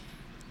cable,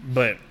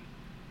 but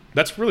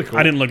that's really cool.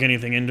 I didn't look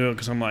anything into it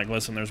because I'm like,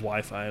 listen, there's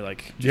Wi-Fi.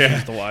 Like, just use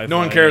the Wi-Fi. No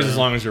one cares as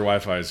long as your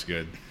Wi-Fi is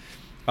good.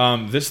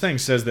 This thing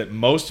says that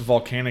most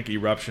volcanic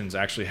eruptions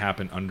actually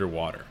happen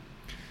underwater.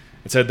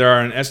 It said there are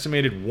an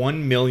estimated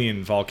 1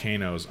 million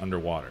volcanoes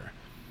underwater.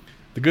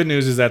 The good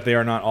news is that they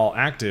are not all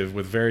active,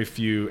 with very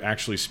few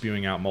actually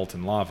spewing out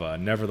molten lava.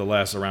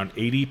 Nevertheless, around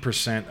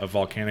 80% of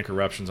volcanic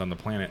eruptions on the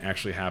planet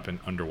actually happen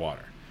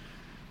underwater.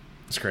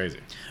 It's crazy.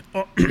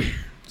 Oh,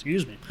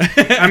 excuse me.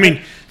 I mean,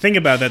 think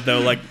about that,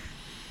 though. Like,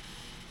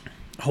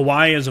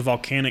 Hawaii is a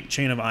volcanic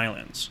chain of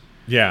islands.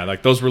 Yeah,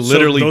 like those were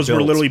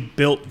literally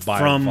built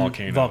from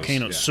volcanoes.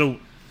 Yeah. So,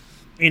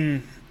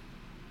 in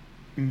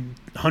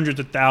hundreds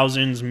of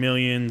thousands,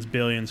 millions,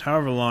 billions,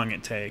 however long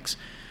it takes,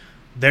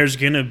 there's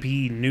going to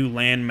be new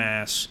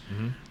landmass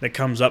that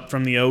comes up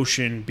from the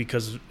ocean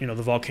because, the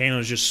volcano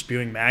is just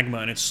spewing magma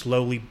and it's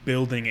slowly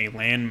building a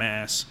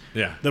landmass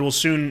that will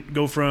soon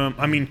go from,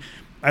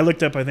 I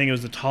looked up, I think it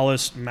was the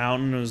tallest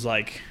mountain. It was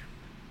like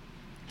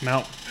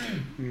Mount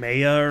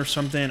Maya or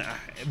something,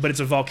 but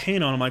it's a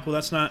volcano. And I'm like, well,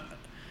 that's not,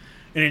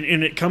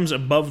 and it comes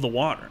above the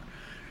water.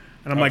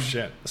 And I'm like,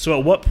 shit. So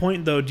at what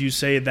point, though, do you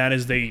say that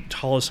is the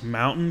tallest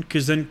mountain?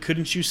 Because then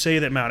couldn't you say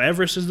that Mount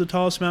Everest is the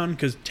tallest mountain?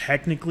 Because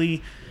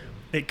technically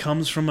it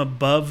comes from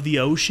above the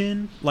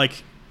ocean,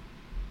 like,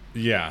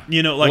 like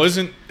well,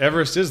 isn't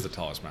Everest is the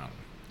tallest mountain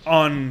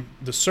on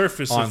the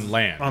surface on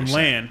land? On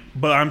land,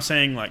 but I'm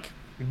saying like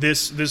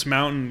this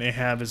mountain they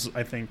have is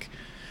I think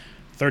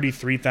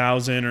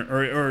 33,000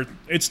 or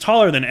it's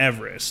taller than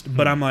Everest,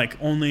 but I'm like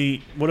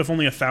what if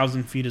only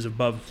 1,000 feet is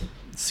above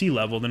sea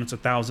level? Then it's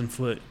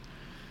 1,000-foot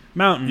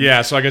mountain.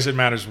 Yeah, so I guess it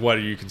matters what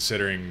are you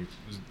considering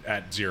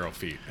at 0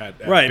 feet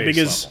at right base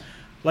because level.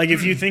 Like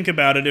if you think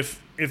about it,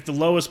 if the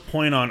lowest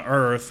point on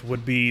Earth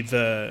would be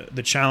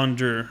the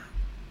Challenger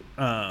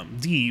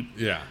Deep,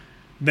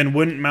 then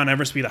wouldn't Mount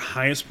Everest be the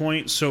highest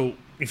point? So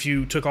if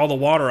you took all the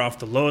water off,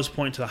 the lowest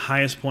point to the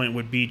highest point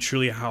would be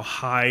truly how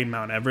high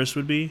Mount Everest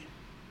would be?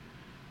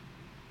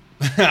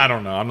 I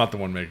don't know. I'm not the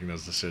one making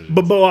those decisions.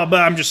 But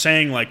I'm just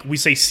saying, like, we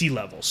say sea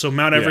level. So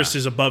Mount Everest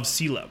is above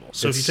sea level.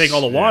 So if you take all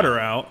the water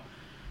out,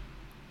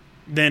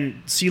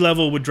 then sea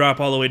level would drop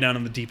all the way down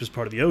in the deepest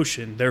part of the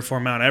ocean. Therefore,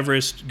 Mount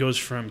Everest goes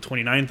from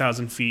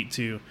 29,000 feet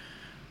to,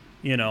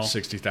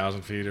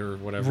 60,000 feet or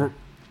whatever.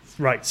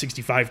 Right,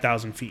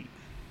 65,000 feet.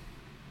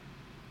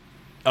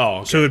 Oh,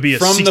 okay. So it would be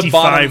from 65,000 the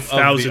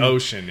bottom of the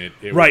ocean.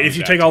 It right, if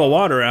you take all the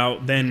water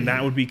out, then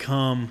that would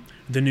become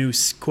the new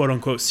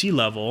quote-unquote sea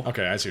level.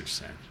 Okay, I see what you're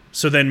saying.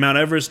 So then Mount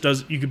Everest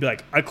you could be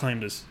like, I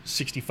climbed a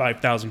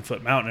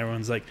 65,000-foot mountain.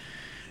 Everyone's like,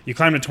 you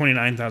climbed a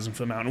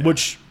 29,000-foot mountain,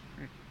 which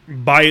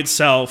by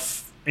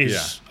itself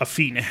is a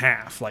feet and a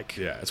half. Like,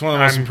 it's one of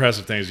the most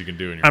impressive things you can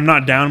do in your I'm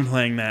not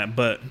downplaying that,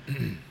 but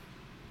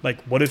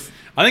like, what if...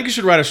 I think you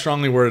should write a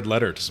strongly worded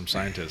letter to some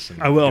scientists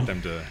and I will. get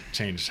them to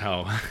change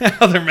how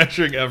they're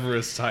measuring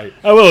Everest's height.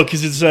 I will,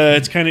 because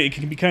it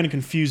can be kind of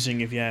confusing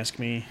if you ask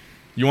me.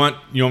 You want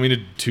me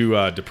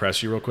to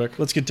depress you real quick?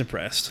 Let's get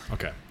depressed.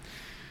 Okay.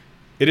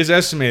 It is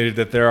estimated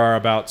that there are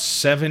about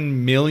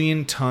 7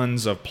 million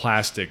tons of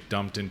plastic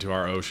dumped into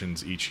our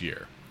oceans each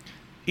year.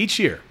 Each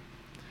year.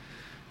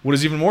 What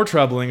is even more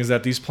troubling is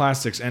that these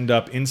plastics end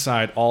up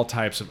inside all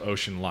types of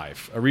ocean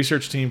life. A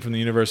research team from the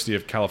University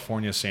of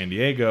California, San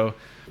Diego,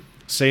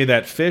 say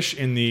that fish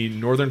in the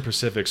northern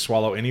Pacific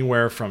swallow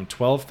anywhere from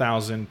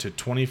 12,000 to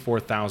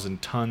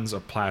 24,000 tons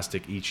of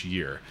plastic each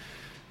year.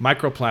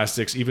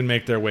 Microplastics even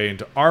make their way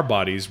into our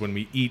bodies when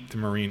we eat the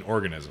marine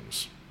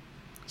organisms.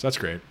 So that's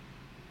great.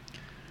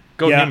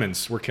 Go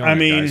humans. We're killing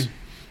it,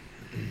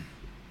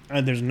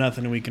 guys. There's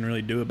nothing we can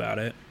really do about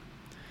it.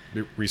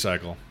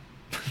 Recycle.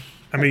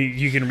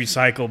 You can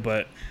recycle,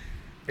 but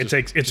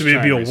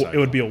it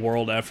would be a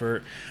world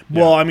effort.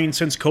 Yeah. Well,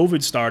 since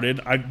COVID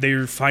started,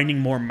 they're finding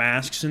more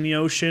masks in the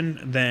ocean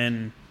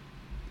than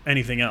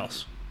anything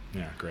else.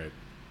 Yeah, great.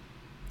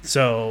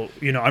 So,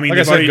 like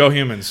I said, go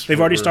humans. They've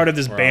already started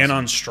this ban awesome.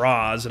 on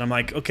straws, and I'm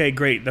like, okay,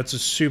 great. That's a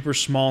super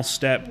small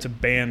step to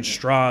ban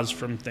straws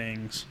from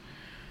things.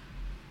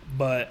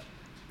 But,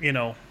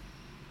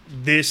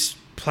 this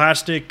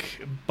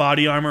plastic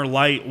body armor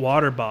light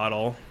water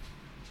bottle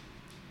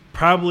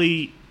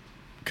probably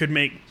could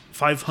make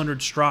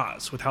 500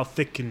 straws with how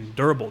thick and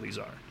durable these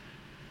are.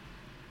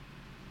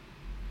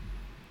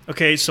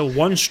 Okay, so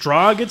one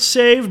straw gets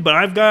saved, but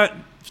I've got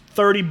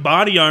 30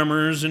 body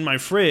armors in my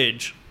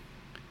fridge.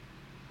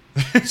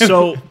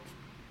 So,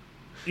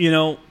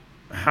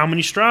 how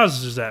many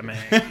straws does that make?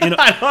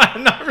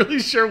 I'm not really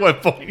sure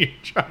what point you're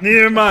trying.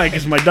 Neither am I,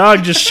 because my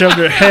dog just shoved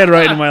her head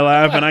right in my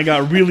lap, and I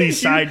got really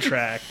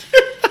sidetracked.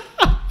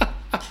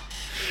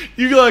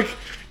 You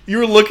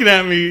were looking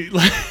at me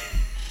like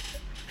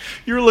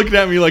You were looking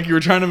at me like you were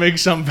trying to make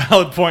some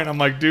valid point. I'm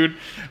like, dude,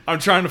 I'm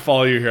trying to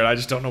follow you here. I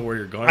just don't know where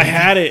you're going. I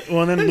had it.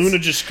 Well, and then Luna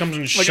just comes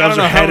and Like, I shoves don't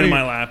know her head how in many-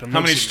 my lap. And How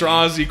looks many at me.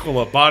 straws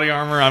equal a body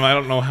armor? I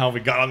don't know how we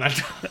got on that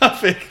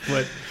topic,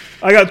 but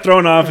I got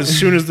thrown off as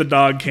soon as the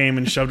dog came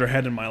and shoved her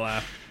head in my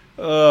lap.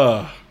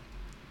 uh.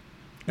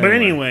 But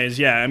anyways,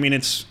 yeah, I mean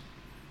it's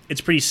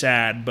pretty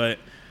sad, but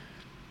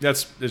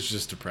it's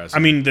just depressing.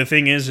 I mean the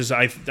thing is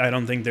I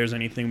don't think there's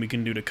anything we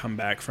can do to come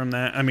back from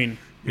that. I mean,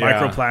 Yeah.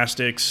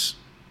 microplastics,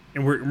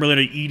 and we're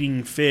literally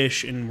eating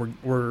fish and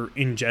we're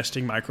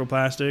ingesting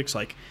microplastics.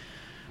 Like,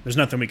 there's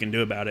nothing we can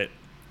do about it.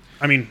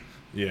 I mean,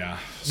 yeah,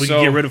 we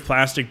can get rid of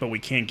plastic, but we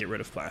can't get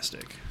rid of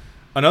plastic.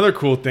 Another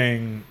cool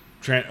thing,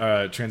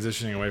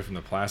 transitioning away from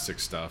the plastic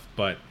stuff,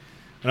 but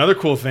another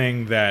cool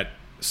thing that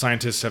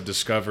scientists have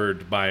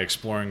discovered by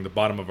exploring the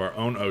bottom of our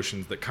own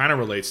oceans that kind of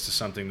relates to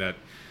something that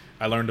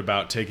I learned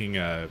about taking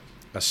a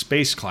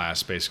space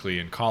class basically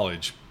in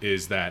college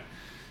is that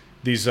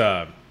these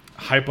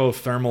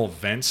hypothermal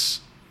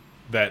vents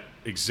that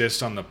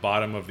exist on the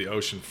bottom of the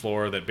ocean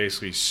floor that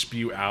basically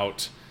spew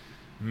out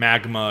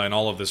magma and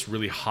all of this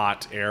really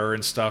hot air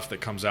and stuff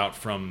that comes out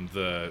from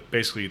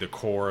basically the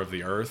core of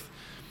the earth.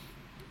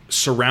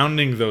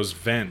 Surrounding those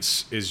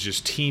vents is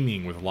just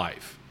teeming with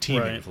life.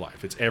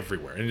 It's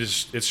everywhere, and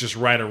it's just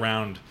right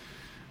around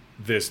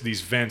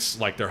these vents,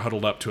 like they're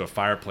huddled up to a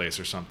fireplace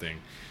or something.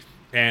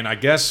 And I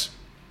guess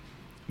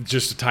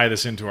just to tie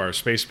this into our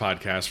space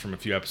podcast from a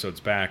few episodes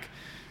back,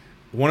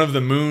 one of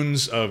the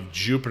moons of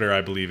Jupiter,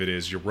 I believe it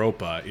is,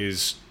 Europa,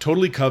 is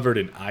totally covered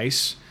in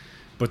ice,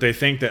 but they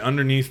think that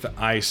underneath the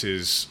ice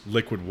is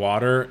liquid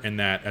water, and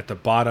that at the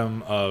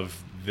bottom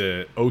of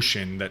the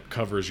ocean that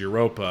covers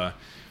Europa,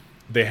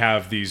 they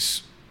have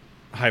these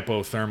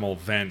hypothermal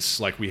vents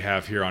like we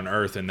have here on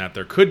Earth, and that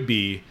there could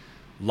be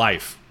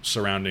life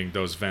surrounding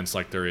those vents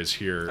like there is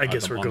here I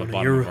guess we're on the going to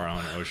bottom of Europe. our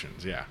own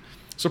oceans. Yeah.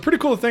 So pretty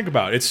cool to think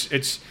about.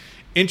 It's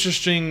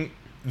interesting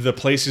the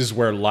places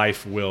where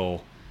life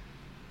will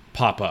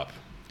pop up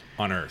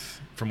on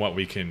Earth from what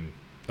we can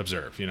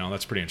observe.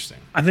 That's pretty interesting.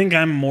 I think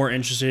I'm more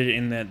interested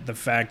in the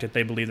fact that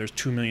they believe there's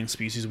 2 million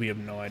species we have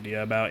no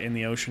idea about in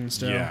the ocean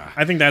still. Yeah.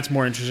 I think that's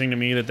more interesting to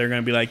me, that they're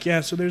going to be like, yeah,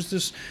 so there's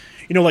this,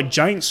 like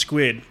giant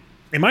squid.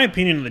 In my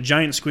opinion, the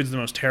giant squid's the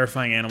most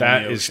terrifying animal in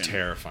That the is ocean.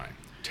 terrifying.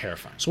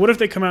 So what if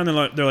they come out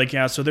and they're like,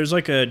 yeah, so there's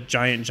like a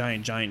giant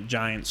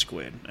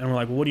squid. And we're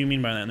like, well, what do you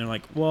mean by that? And they're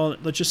like, well,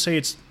 let's just say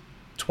it's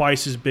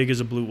twice as big as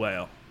a blue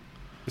whale.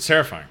 It's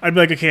terrifying. I'd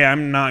be like, okay,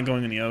 I'm not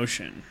going in the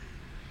ocean.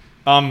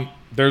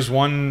 There's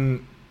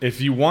one,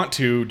 if you want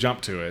to jump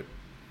to it,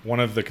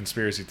 one of the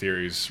conspiracy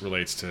theories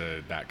relates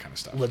to that kind of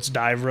stuff. Let's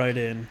dive right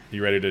in.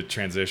 You ready to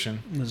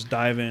transition? Let's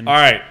dive in. All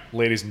right,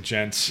 ladies and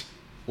gents,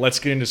 let's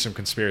get into some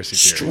conspiracy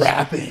theories.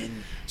 Strap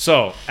in.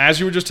 So, as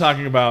you were just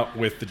talking about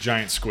with the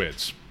giant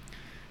squids,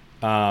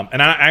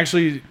 and I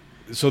actually,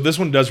 so this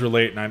one does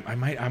relate, and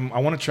I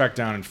want to track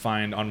down and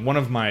find on one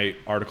of my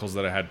articles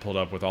that I had pulled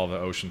up with all the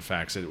ocean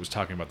facts, it was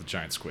talking about the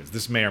giant squids.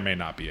 This may or may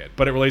not be it,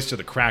 but it relates to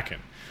the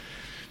Kraken,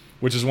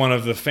 which is one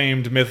of the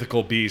famed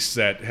mythical beasts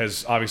that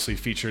has obviously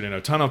featured in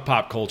a ton of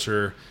pop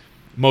culture,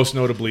 most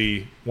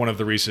notably one of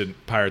the recent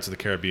Pirates of the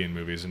Caribbean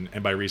movies. And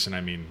by recent,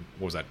 I mean,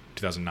 what was that,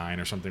 2009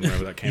 or something,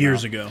 whenever that came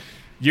out?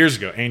 Years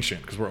ago,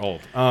 ancient, because we're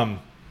old.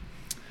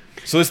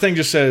 So this thing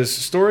just says,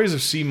 stories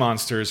of sea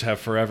monsters have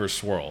forever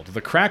swirled.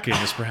 The Kraken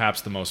is perhaps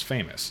the most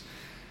famous.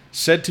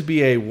 Said to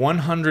be a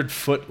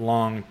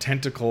 100-foot-long,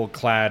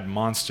 tentacle-clad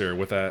monster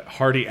with a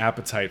hearty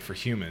appetite for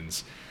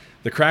humans,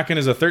 the Kraken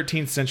is a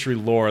 13th century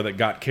lore that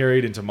got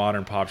carried into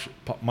modern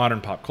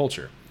pop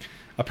culture.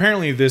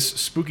 Apparently, this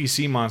spooky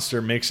sea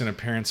monster makes an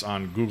appearance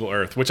on Google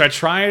Earth, which I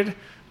tried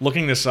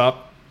looking this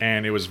up,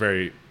 and it was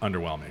very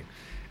underwhelming.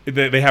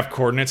 They have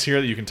coordinates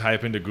here that you can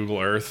type into Google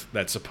Earth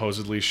that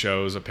supposedly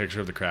shows a picture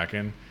of the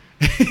Kraken.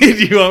 Do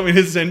you want me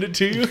to send it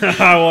to you?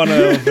 I want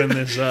to open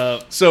this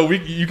up. So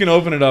you can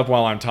open it up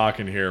while I'm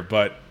talking here,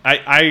 but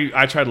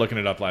I tried looking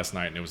it up last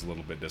night, and it was a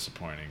little bit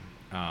disappointing.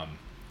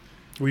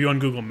 Were you on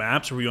Google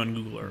Maps or were you on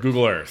Google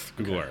Earth?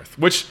 Google Earth,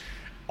 which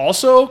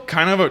also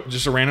kind of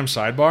just a random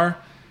sidebar.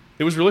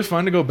 It was really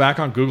fun to go back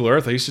on Google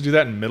Earth. I used to do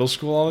that in middle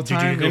school all the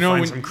time. Did you go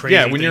find some crazy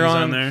when you're things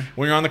on on there?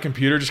 When you're on the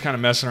computer, just kind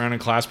of messing around in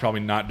class,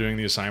 probably not doing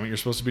the assignment you're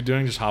supposed to be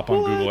doing. Just hop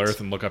on Google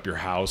Earth and look up your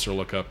house or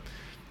look up,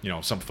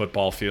 some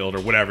football field or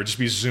whatever. Just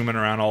be zooming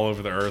around all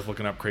over the Earth,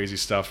 looking up crazy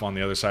stuff on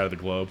the other side of the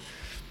globe.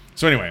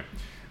 So anyway,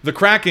 the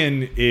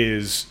Kraken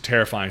is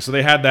terrifying. So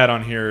they had that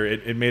on here.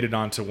 It made it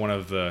onto one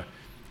of the,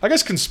 I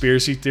guess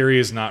conspiracy theory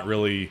is not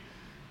really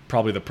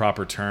probably the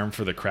proper term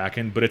for the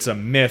Kraken, but it's a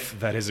myth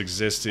that has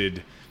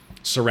existed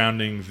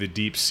surrounding the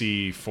deep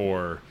sea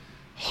for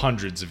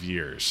hundreds of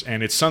years.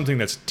 And it's something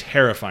that's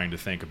terrifying to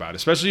think about,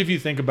 especially if you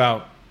think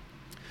about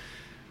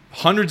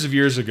hundreds of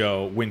years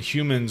ago when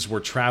humans were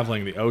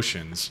traveling the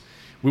oceans.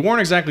 We weren't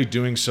exactly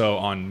doing so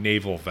on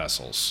naval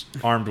vessels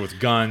armed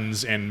with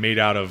guns and made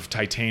out of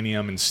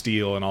titanium and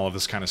steel and all of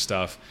this kind of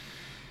stuff.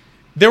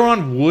 They were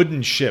on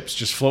wooden ships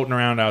just floating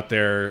around out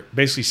there,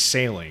 basically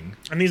sailing.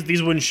 And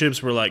these wooden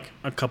ships were like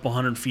a couple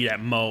 100 feet at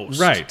most.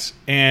 Right.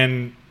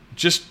 And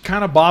just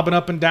kind of bobbing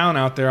up and down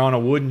out there on a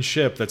wooden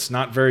ship that's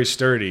not very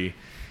sturdy.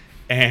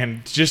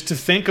 And just to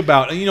think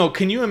about,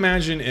 can you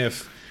imagine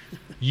if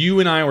you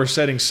and I were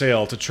setting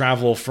sail to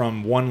travel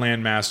from one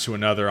landmass to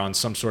another on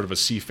some sort of a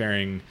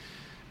seafaring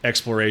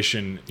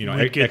exploration,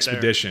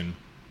 expedition,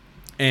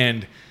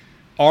 and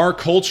our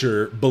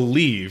culture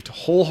believed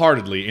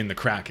wholeheartedly in the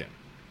Kraken.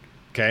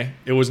 Okay?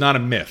 It was not a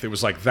myth. It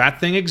was like, that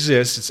thing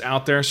exists. It's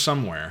out there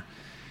somewhere.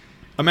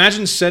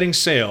 Imagine setting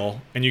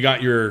sail and you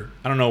got your,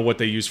 I don't know what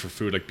they use for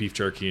food, like beef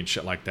jerky and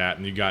shit like that,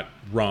 and you got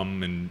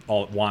rum and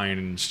all wine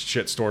and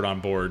shit stored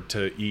on board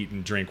to eat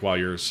and drink while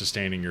you're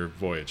sustaining your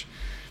voyage.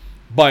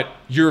 But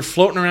you're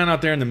floating around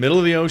out there in the middle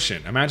of the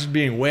ocean. Imagine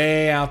being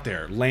way out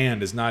there.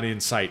 Land is not in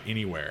sight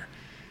anywhere.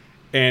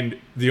 And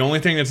the only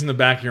thing that's in the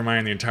back of your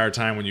mind the entire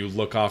time when you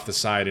look off the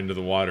side into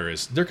the water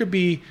is there could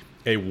be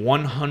a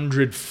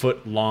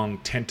 100-foot-long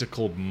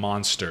tentacled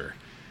monster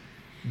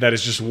that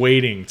is just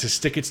waiting to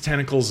stick its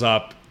tentacles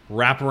up,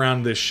 wrap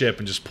around this ship,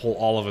 and just pull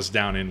all of us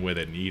down in with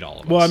it and eat all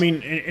of us. Well, I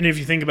mean, and if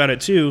you think about it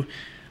too,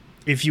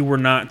 if you were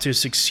not to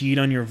succeed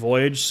on your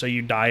voyage, so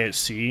you die at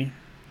sea,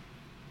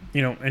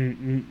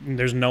 and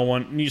there's no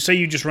one, you say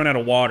you just run out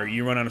of water,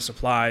 you run out of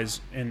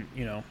supplies, and,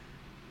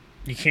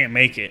 you can't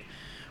make it.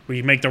 Or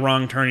you make the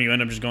wrong turn and you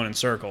end up just going in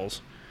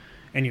circles,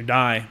 and you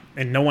die,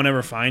 and no one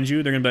ever finds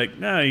you, they're going to be like,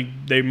 no,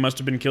 they must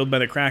have been killed by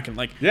the Kraken.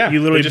 Like, you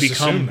literally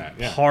become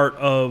part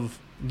of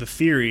the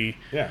theory,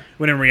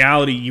 when in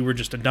reality you were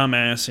just a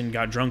dumbass and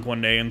got drunk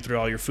one day and threw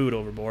all your food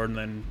overboard and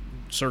then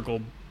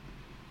circled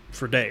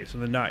for days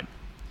and then died.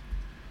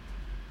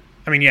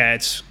 I mean,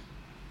 it's,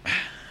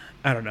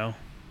 I don't know.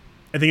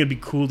 I think it'd be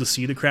cool to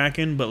see the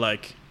Kraken, but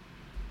like,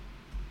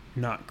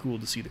 not cool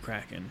to see the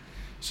Kraken.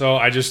 So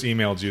I just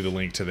emailed you the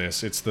link to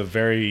this. It's the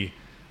very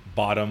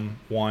bottom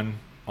one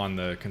on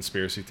the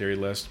conspiracy theory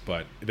list,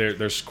 but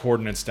there's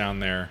coordinates down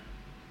there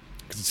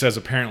because it says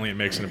apparently it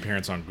makes an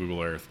appearance on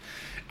Google Earth.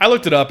 I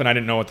looked it up and I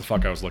didn't know what the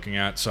fuck I was looking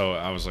at, so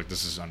I was like,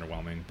 this is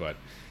underwhelming, but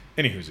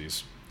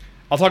anywhoosies.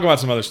 I'll talk about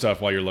some other stuff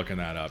while you're looking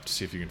that up to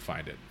see if you can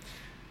find it.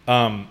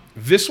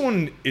 This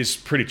one is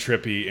pretty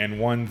trippy and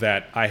one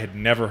that I had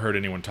never heard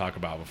anyone talk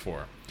about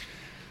before.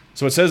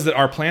 So it says that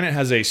our planet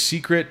has a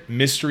secret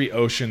mystery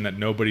ocean that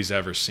nobody's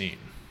ever seen.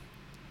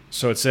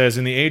 So it says,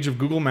 in the age of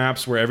Google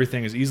Maps where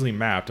everything is easily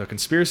mapped, a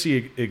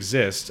conspiracy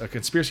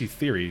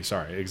theory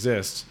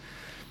exists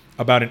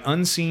about an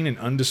unseen and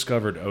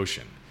undiscovered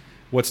ocean.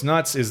 What's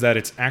nuts is that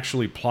it's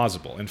actually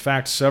plausible. In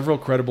fact, several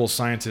credible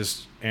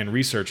scientists and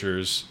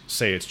researchers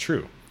say it's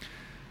true.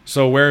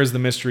 So where is the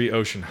mystery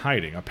ocean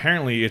hiding?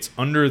 Apparently, it's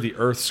under the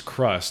Earth's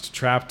crust,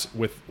 trapped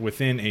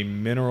within a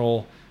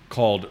mineral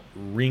called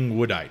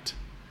ringwoodite.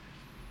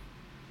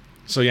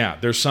 So yeah,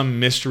 there's some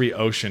mystery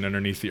ocean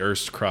underneath the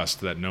Earth's crust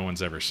that no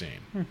one's ever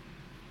seen.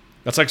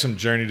 That's like some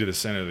Journey to the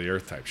Center of the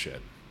Earth type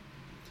shit.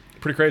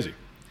 Pretty crazy.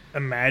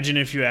 Imagine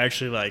if you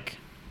actually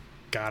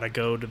gotta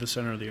go to the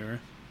center of the Earth.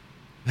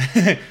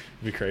 It'd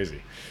be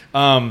crazy.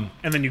 And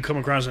then you come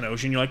across an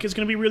ocean, you're like, it's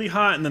gonna be really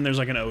hot, and then there's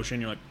an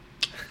ocean, you're like,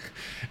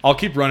 I'll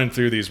keep running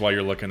through these while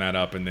you're looking that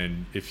up, and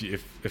then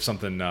if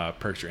something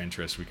perks your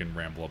interest, we can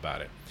ramble about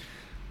it.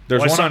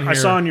 There's one on here. I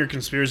saw in your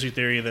conspiracy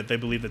theory that they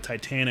believe the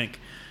Titanic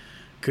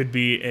could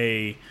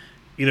be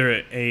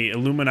either a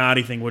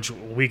Illuminati thing, which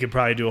we could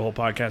probably do a whole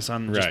podcast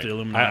on, just the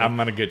Illuminati. I'm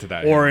going to get to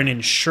that. Or an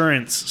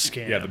insurance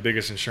scam. Yeah, the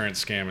biggest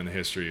insurance scam in the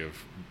history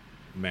of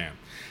man.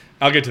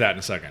 I'll get to that in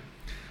a second.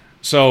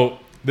 So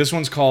this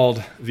one's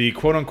called the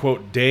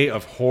quote-unquote Day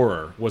of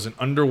Horror was an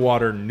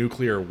underwater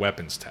nuclear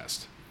weapons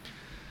test.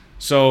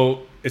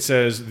 So it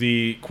says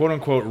the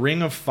quote-unquote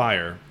Ring of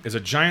Fire is a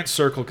giant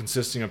circle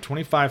consisting of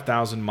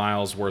 25,000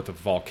 miles worth of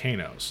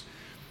volcanoes.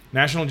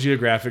 National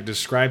Geographic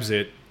describes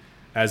it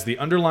as the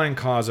underlying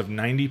cause of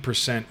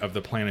 90% of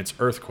the planet's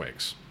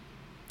earthquakes.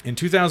 In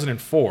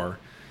 2004,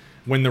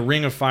 when the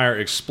Ring of Fire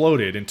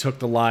exploded and took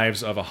the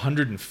lives of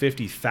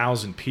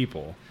 150,000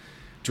 people,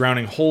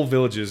 drowning whole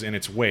villages in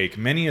its wake,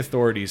 many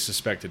authorities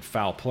suspected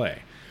foul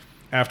play.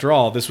 After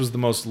all, this was the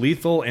most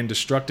lethal and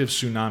destructive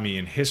tsunami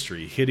in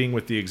history, hitting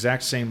with the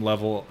exact same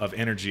level of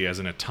energy as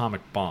an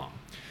atomic bomb.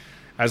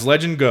 As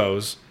legend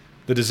goes,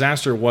 the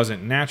disaster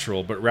wasn't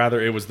natural, but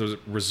rather it was the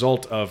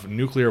result of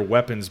nuclear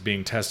weapons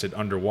being tested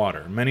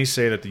underwater. Many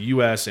say that the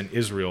U.S. and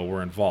Israel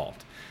were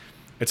involved.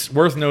 It's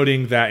worth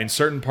noting that in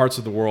certain parts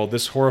of the world,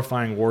 this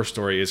horrifying war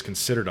story is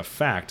considered a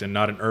fact and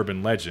not an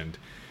urban legend.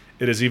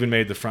 It has even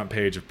made the front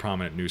page of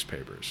prominent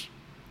newspapers.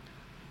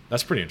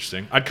 That's pretty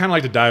interesting. I'd kind of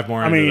like to dive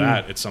more into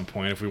that at some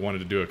point if we wanted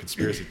to do a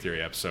conspiracy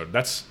theory episode.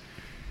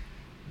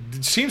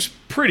 It seems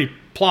pretty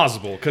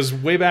plausible because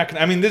way back,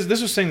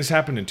 this was saying this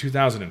happened in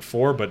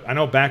 2004, but I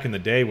know back in the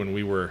day when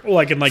we were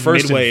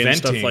first Midway and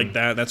stuff like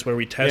that, that's where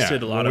we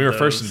tested a lot of those. When we were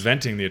first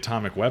inventing the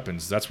atomic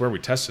weapons, that's where we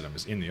tested them,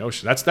 is in the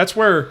ocean. That's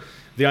where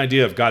the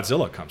idea of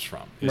Godzilla comes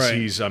from.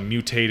 He's a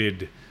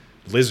mutated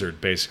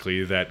lizard,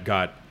 basically, that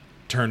got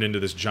turned into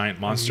this giant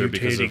monster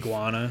because of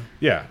iguana.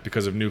 Yeah,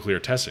 because of nuclear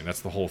testing.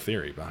 That's the whole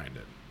theory behind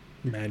it.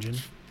 Imagine.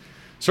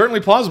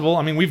 Certainly plausible.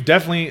 I mean, we've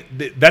definitely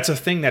that's a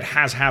thing that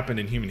has happened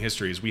in human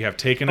history. Is we have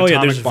taken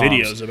atomic there's bombs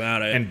videos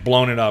about it and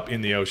blown it up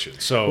in the ocean.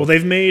 So well,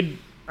 they've made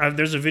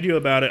there's a video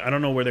about it. I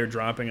don't know where they're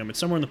dropping them. It's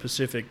somewhere in the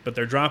Pacific, but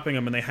they're dropping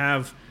them, and they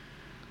have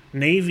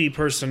Navy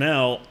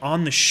personnel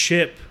on the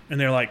ship, and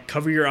they're like,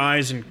 cover your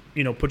eyes and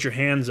put your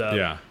hands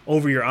up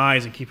over your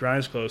eyes and keep your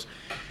eyes closed.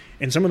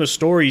 And some of the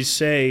stories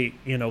say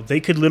they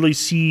could literally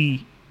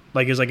see.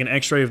 Like it's like an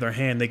X-ray of their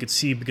hand, they could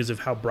see because of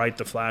how bright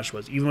the flash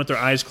was. Even with their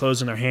eyes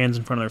closed and their hands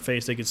in front of their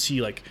face, they could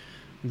see like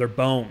their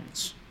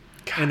bones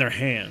in their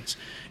hands.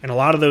 And a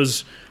lot of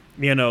those,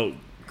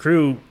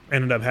 crew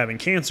ended up having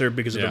cancer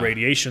because of the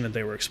radiation that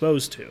they were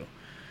exposed to.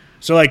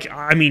 So, like,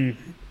 I mean,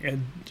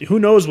 who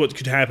knows what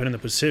could happen in the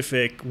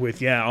Pacific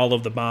with all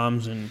of the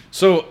bombs and.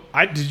 So,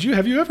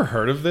 have you ever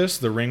heard of this?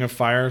 The Ring of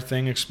Fire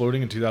thing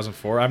exploding in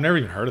 2004? I've never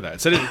even heard of that.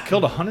 It said it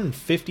killed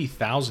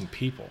 150,000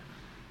 people.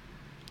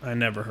 I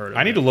never heard of it.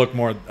 I need to look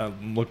more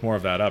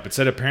of that up. It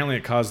said apparently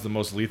it caused the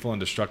most lethal and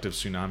destructive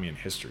tsunami in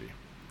history.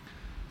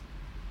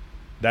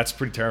 That's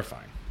pretty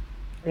terrifying.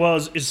 Well,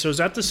 is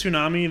that the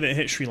tsunami that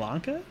hit Sri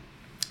Lanka?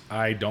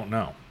 I don't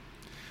know.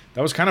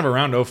 That was kind of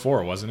around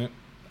 2004, wasn't it?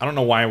 I don't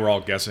know why we're all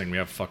guessing. We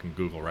have fucking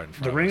Google right in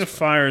front of us. The Ring of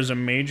Fire is a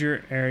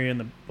major area in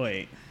the...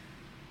 Wait.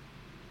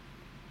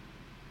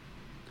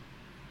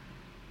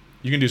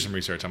 You can do some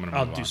research.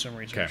 I'll do some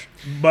research. Okay.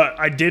 But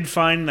I did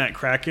find that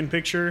Kraken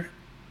picture,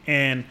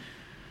 and...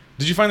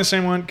 Did you find the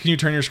same one? Can you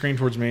turn your screen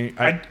towards me?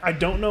 I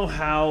don't know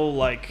how,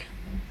 like...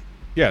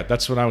 Yeah,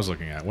 that's what I was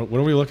looking at. What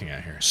are we looking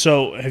at here?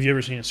 So, have you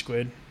ever seen a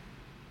squid?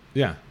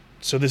 Yeah.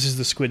 So this is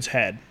the squid's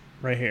head,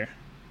 right here.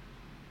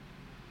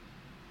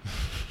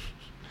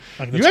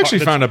 Like, you actually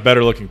found a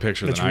better looking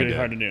picture than I did. That's really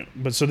hard to do.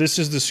 But so this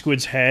is the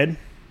squid's head,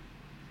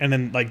 and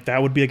then like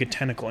that would be like a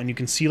tentacle, and you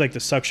can see like the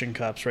suction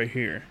cups right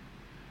here.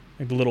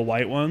 Like the little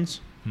white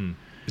ones.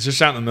 It's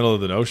just out in the middle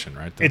of the ocean,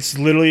 right there. It's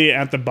literally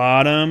at the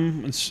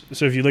bottom.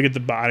 So if you look at the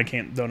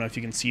bottom, don't know if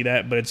you can see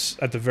that, but it's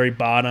at the very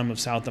bottom of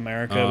South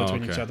America,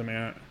 between South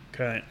America.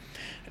 Okay.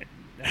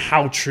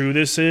 How true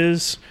this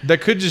is?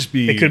 That could just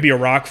be... It could be a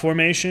rock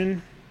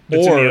formation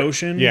that's in the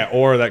ocean. Yeah,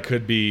 or that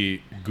could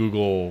be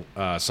Google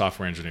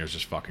software engineers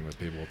just fucking with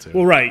people, too.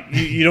 Well, right.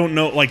 You don't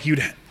know, like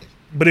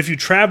but if you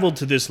traveled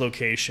to this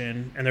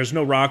location and there's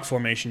no rock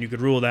formation, you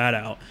could rule that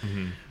out.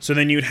 Mm-hmm. So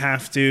then you'd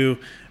have to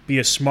be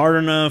a smart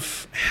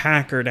enough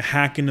hacker to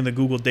hack into the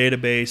Google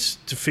database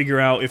to figure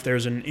out if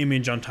there's an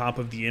image on top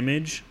of the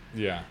image.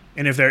 Yeah.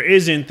 And if there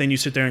isn't, then you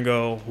sit there and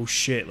go, oh,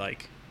 shit,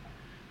 like...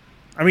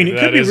 I mean, it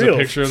could be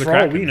real. For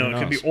all we know, it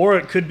could be, or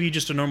it could be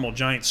just a normal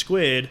giant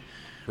squid.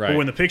 Right. But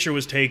when the picture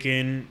was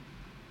taken,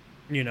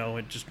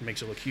 it just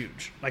makes it look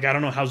huge. Like, I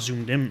don't know how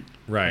zoomed in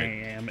I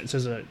am. It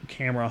says a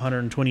camera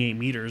 128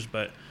 meters,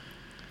 but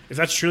if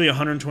that's truly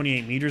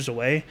 128 meters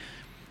away,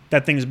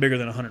 that thing's bigger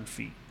than 100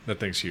 feet.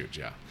 That thing's huge,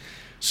 yeah.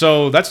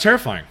 So that's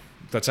terrifying.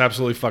 That's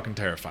absolutely fucking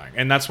terrifying.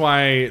 And that's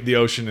why the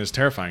ocean is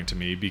terrifying to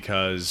me,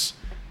 because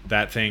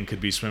that thing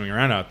could be swimming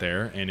around out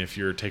there, and if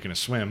you're taking a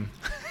swim...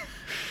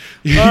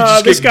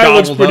 this guy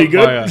looks pretty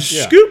good.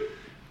 Scoop.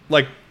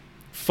 Like,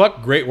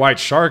 fuck great white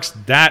sharks.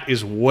 That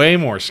is way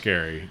more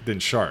scary than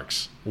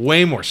sharks.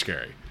 Way more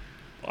scary.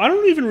 I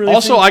don't even really.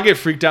 Also, I get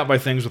freaked out by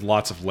things with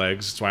lots of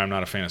legs. That's why I'm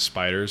not a fan of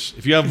spiders.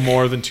 If you have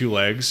more than 2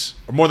 legs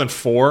or more than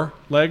 4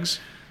 legs,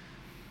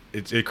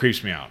 it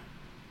creeps me out.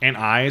 And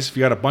eyes. If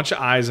you got a bunch of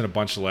eyes and a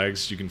bunch of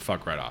legs, you can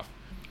fuck right off.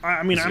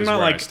 I mean, I'm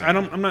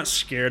not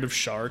scared of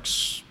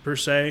sharks per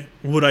se.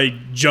 Would I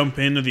jump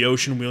into the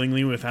ocean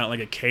willingly without like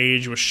a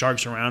cage with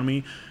sharks around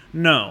me?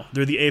 No,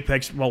 they're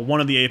one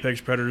of the apex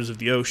predators of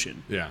the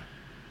ocean. Yeah.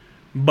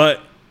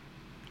 But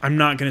I'm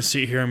not going to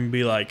sit here and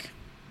be like,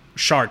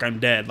 shark, I'm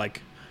dead.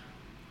 Like,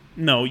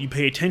 no, you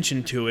pay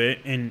attention to it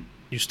and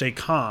you stay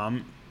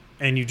calm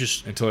and you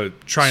just until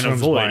it try and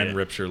avoid by it and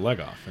rips your leg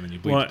off and then you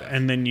bleed to death.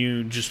 And then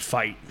you just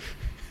fight.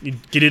 You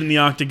get it in the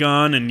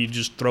octagon and you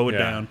just throw it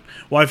down.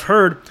 Well, I've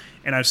heard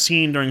and I've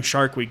seen during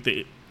Shark Week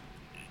that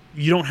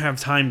you don't have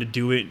time to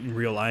do it in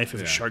real life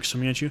if a shark's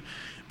swimming at you,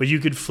 but you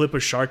could flip a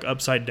shark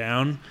upside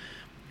down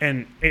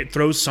and it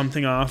throws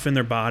something off in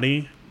their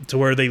body to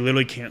where they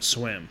literally can't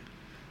swim.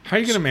 How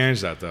are you going to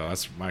manage that, though?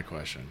 That's my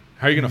question.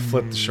 How are you going to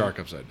flip the shark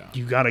upside down?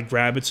 You got to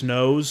grab its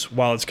nose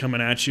while it's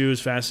coming at you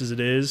as fast as it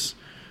is.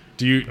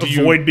 Do you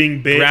avoid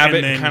being bit? Grab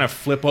it and kind of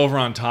flip over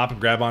on top and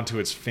grab onto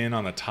its fin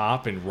on the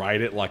top and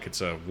ride it like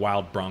it's a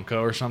wild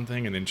bronco or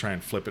something, and then try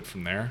and flip it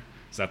from there?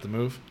 Is that the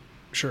move?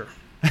 Sure.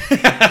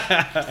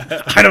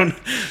 I don't.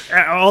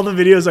 All the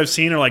videos I've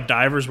seen are like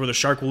divers where the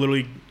shark will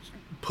literally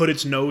put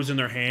its nose in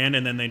their hand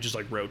and then they just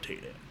like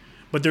rotate it.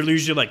 But they're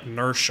usually like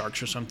nurse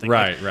sharks or something.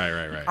 Right.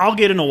 I'll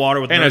get in the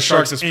water with nurse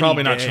sharks. And a shark that's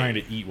probably not trying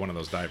to eat one of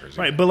those divers.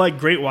 Right, but like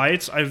great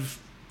whites, I've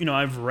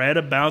read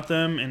about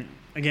them, and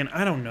again,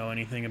 I don't know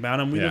anything about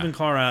them. We live in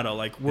Colorado,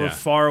 like we're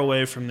far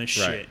away from this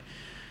shit.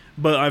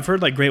 But I've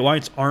heard like great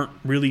whites aren't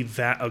really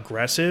that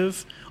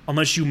aggressive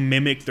unless you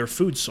mimic their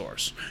food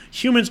source.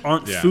 Humans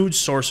aren't food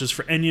sources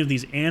for any of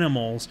these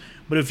animals,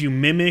 but if you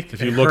mimic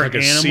if you look like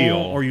an animal seal,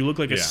 or you look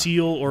like a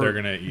seal, or they're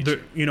gonna eat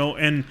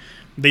and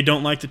they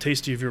don't like the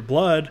taste of your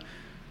blood.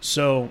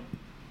 So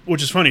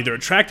which is funny. They're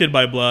attracted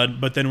by blood,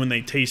 but then when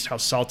they taste how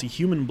salty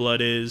human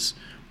blood is,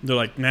 they're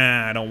like,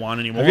 nah, I don't want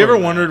any more. Have you ever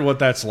of that. wondered what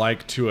that's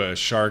like to a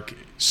shark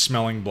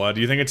smelling blood?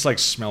 Do you think it's like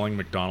smelling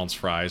McDonald's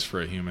fries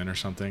for a human or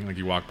something? Like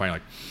you walk by,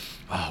 like,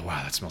 oh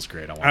wow, that smells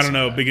great. I don't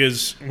know,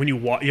 because when you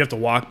walk, you have to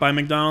walk by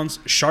McDonald's.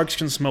 Sharks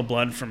can smell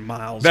blood from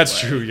miles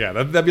That's away. true. Yeah,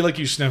 that'd be like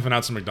you sniffing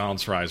out some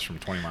McDonald's fries from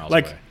 20 miles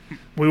Like, away.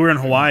 we were in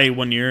Hawaii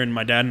one year, and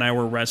my dad and I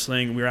were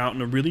wrestling. We were out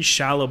in a really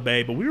shallow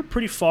bay, but we were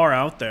pretty far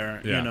out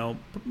there. Yeah. You know,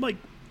 like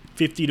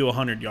 50 to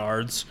 100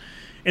 yards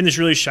in this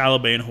really shallow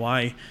bay in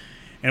Hawaii.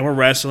 And we're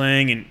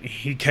wrestling, and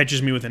he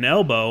catches me with an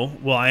elbow.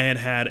 Well, I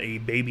had a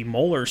baby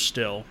molar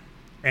still,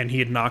 and he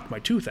had knocked my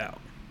tooth out.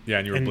 Yeah,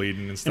 and you were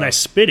bleeding and stuff. And I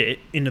spit it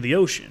into the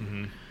ocean.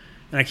 Mm-hmm.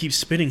 And I keep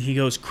spitting. He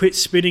goes, quit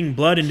spitting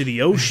blood into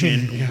the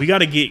ocean. Yeah. We got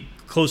to get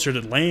closer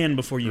to land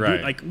before you do Right.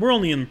 it. Like, we're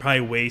only in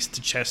probably waist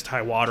to chest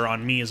high water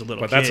on me as a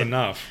little But kid. that's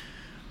enough.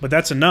 But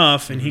that's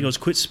enough. And Mm-hmm. he goes,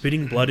 quit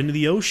spitting blood into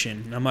the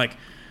ocean. And I'm like,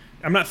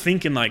 I'm not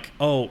thinking like,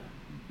 oh,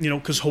 you know,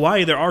 because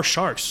Hawaii, there are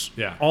sharks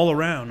Yeah. all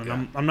around. And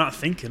Yeah. I'm not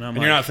thinking. And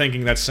you're not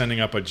thinking that's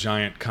sending up a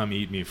giant "come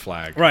eat me"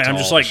 flag. Right, to I'm all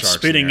just the like sharks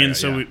spitting the in, area.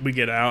 so Yeah. we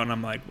get out, and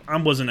I'm like, I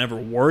wasn't ever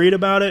worried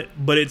about it,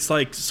 but it's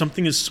like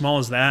something as small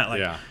as that.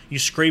 Like, Yeah. you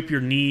scrape your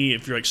knee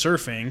if you're like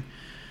surfing,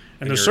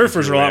 and the if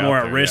surfers you're are a lot way more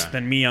out at there, risk yeah.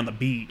 than me on the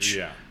beach,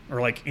 Yeah.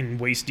 or like in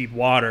waist deep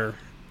water.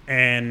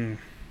 And,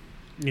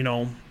 you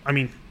know, I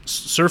mean,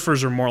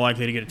 surfers are more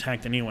likely to get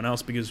attacked than anyone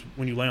else, because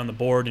when you lay on the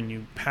board and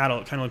you paddle,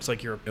 it kind of looks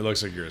like you're It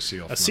looks like you're a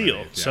seal. a from seal.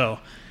 underneath, yeah. So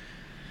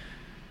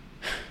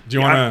do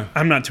you want to?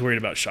 I'm not too worried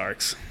about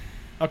sharks.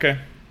 Okay.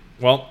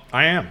 Well,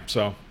 I am.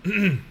 So,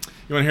 you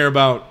want to hear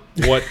about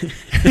what?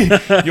 You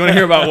want to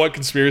hear about what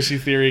conspiracy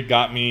theory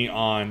got me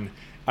on?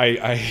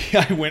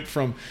 I went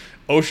from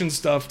ocean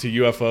stuff to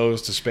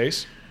UFOs to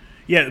space.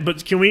 Yeah,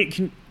 but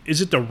is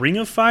it the Ring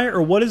of Fire,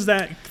 or what is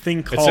that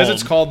thing called? It says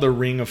it's called the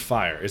Ring of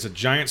Fire. It's a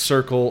giant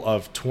circle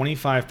of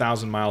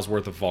 25,000 miles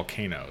worth of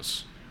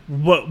volcanoes.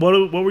 What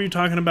were you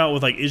talking about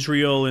with like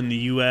Israel and the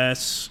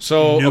U.S.?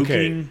 So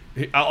nuking?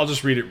 okay, I'll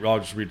just read it. I'll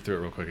just read through it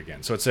real quick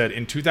again. So it said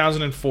in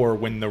 2004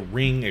 when the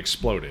ring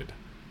exploded,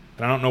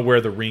 and I don't know where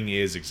the ring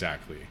is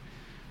exactly.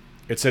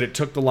 It said it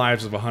took the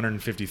lives of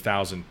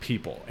 150,000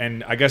 people,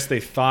 and I guess they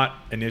thought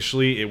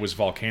initially it was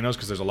volcanoes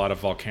because there's a lot of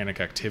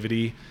volcanic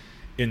activity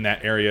in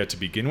that area to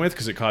begin with,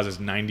 because it causes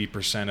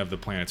 90% of the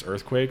planet's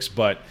earthquakes.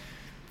 But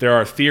there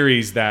are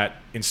theories that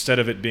instead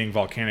of it being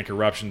volcanic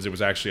eruptions, it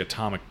was actually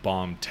atomic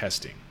bomb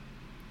testing.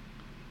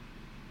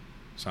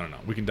 So I don't know.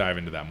 We can dive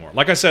into that more.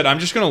 Like I said, I'm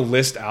just going to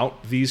list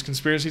out these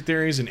conspiracy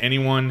theories, and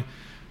anyone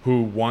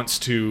who wants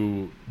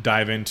to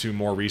dive into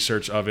more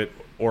research of it,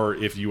 or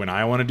if you and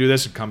I want to do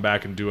this and come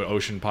back and do an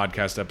Ocean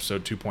Podcast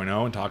episode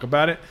 2.0 and talk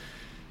about it,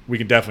 we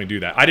can definitely do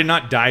that. I did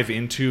not dive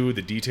into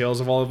the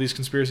details of all of these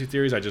conspiracy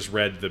theories. I just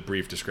read the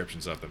brief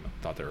descriptions of them and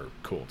thought they were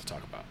cool to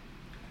talk about.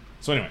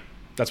 So anyway,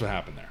 that's what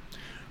happened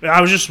there. I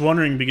was just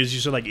wondering because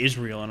you said like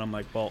Israel, and I'm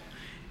like, well,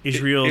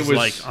 Israel's was-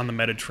 like on the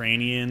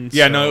Mediterranean.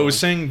 Yeah, so- no, it was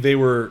saying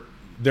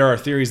there are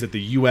theories that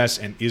the U.S.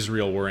 and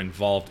Israel were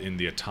involved in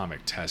the atomic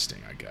testing,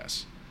 I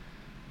guess.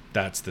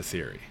 That's the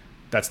theory.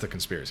 That's the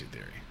conspiracy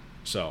theory.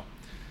 So,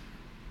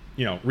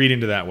 you know, read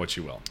into that what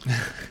you will.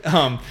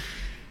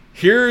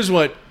 Here's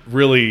what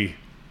really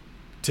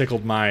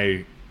tickled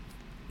my,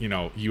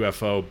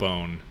 UFO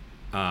bone.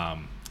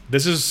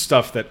 This is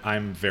stuff that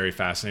I'm very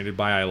fascinated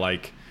by. I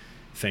like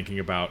thinking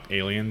about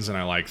aliens, and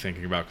I like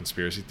thinking about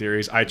conspiracy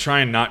theories. I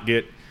try and not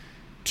get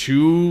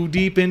too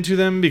deep into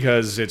them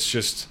because it's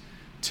just,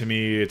 to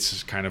me,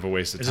 it's kind of a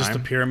waste of Is time. this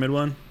the pyramid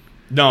one?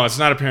 No, it's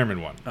not a pyramid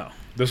one. Oh.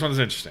 This one's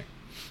interesting.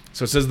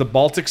 So it says the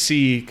Baltic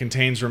Sea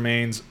contains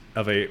remains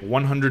of a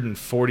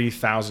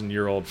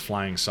 140,000-year-old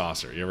flying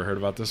saucer. You ever heard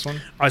about this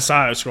one? I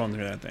saw it. I was scrolling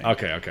through that thing.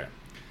 Okay. It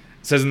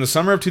says in the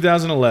summer of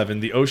 2011,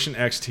 the Ocean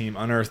X team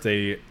unearthed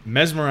a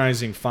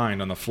mesmerizing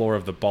find on the floor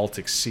of the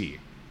Baltic Sea.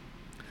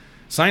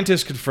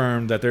 Scientists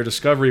confirmed that their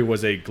discovery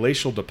was a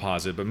glacial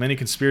deposit, but many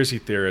conspiracy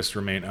theorists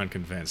remain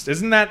unconvinced.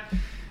 Isn't that...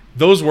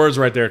 Those words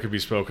right there could be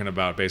spoken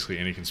about basically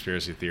any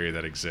conspiracy theory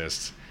that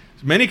exists.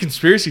 Many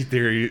conspiracy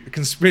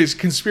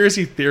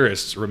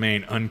theorists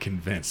remain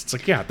unconvinced. It's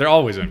like, yeah, they're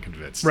always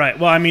unconvinced. Right.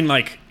 Well, I mean,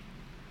 like,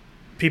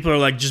 people are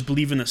like, just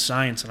believe in the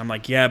science, and I'm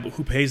like, yeah, but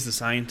who pays the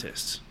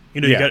scientists?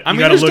 You know, Yeah. you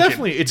got. there's look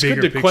definitely... At It's good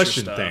bigger to picture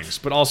question stuff. things,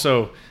 but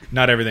also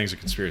not everything's a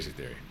conspiracy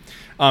theory.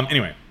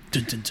 Anyway...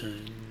 Dun, dun,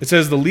 dun. It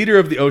says the leader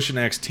of the Ocean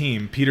X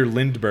team, Peter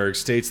Lindbergh,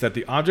 states that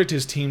the object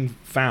his team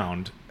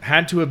found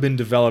had to have been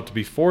developed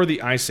before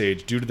the Ice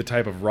Age due to the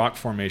type of rock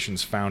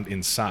formations found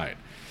inside.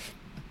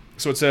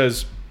 So it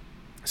says,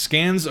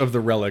 scans of the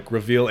relic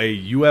reveal a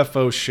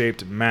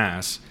UFO-shaped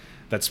mass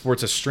that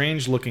sports a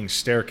strange-looking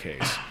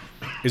staircase.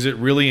 Is it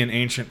really an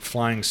ancient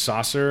flying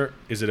saucer?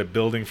 Is it a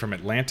building from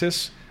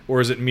Atlantis?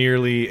 Or is it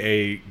merely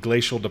a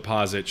glacial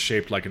deposit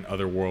shaped like an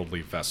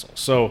otherworldly vessel?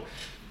 So...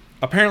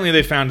 apparently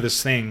they found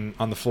this thing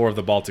on the floor of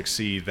the Baltic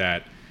Sea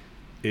that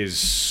is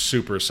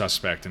super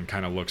suspect and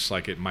kind of looks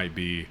like it might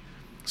be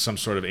some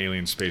sort of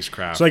alien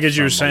spacecraft So, like as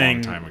you were from a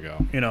long saying, time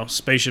ago.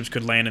 spaceships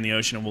could land in the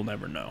ocean and we'll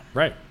never know.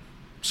 Right.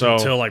 So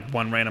until like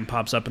one random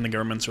pops up and the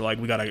governments are like,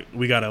 we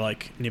gotta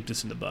like nip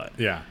this in the butt.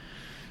 Yeah.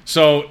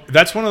 So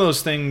that's one of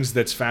those things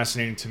that's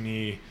fascinating to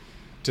me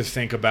to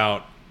think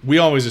about. We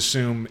always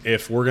assume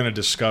if we're going to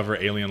discover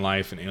alien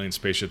life and alien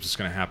spaceships, it's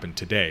going to happen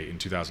today in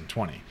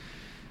 2020.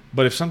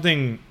 But if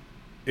something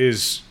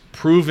is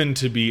proven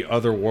to be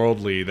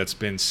otherworldly that's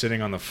been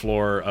sitting on the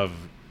floor of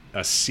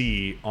a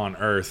sea on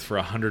Earth for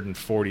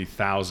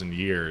 140,000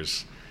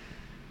 years,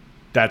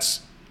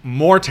 that's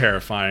more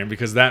terrifying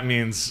because that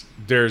means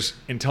there's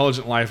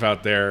intelligent life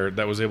out there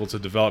that was able to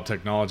develop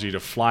technology to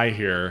fly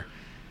here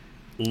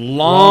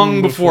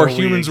long before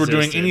humans were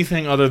doing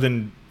anything other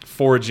than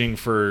foraging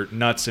for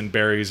nuts and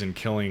berries and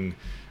killing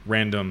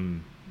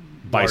random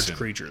bison. Large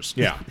creatures.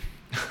 Yeah.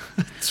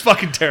 It's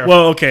fucking terrible.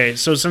 Well, okay,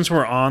 so since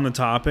we're on the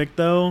topic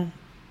though,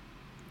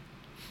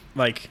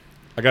 like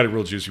I got a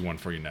real juicy one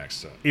for you next.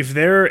 So. if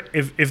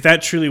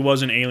that truly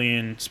was an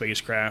alien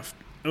spacecraft,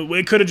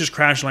 it could have just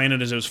crash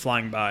landed as it was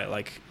flying by.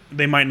 Like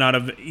they might not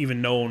have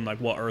even known like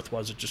what Earth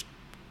was. It just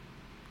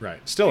Right.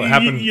 Still, it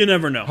happened. You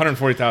never know.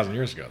 140,000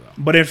 years ago, though.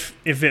 But if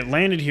it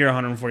landed here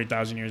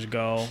 140,000 years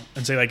ago,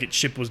 and say like its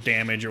ship was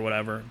damaged or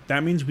whatever,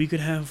 that means we could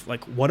have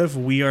like, what if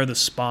we are the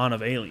spawn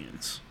of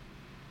aliens?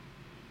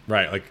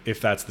 Right. Like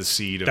if that's the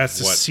seed of That's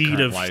the what seed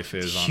current of life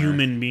is on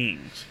human Earth.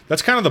 beings.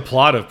 That's kind of the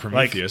plot of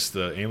Prometheus,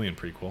 the Alien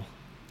prequel.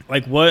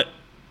 Like what?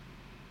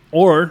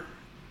 Or,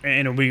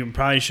 and we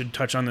probably should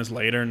touch on this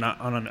later, not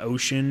on an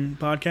ocean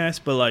podcast,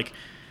 but like.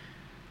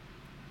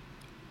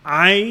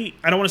 I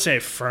don't want to say I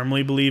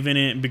firmly believe in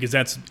it because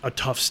that's a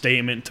tough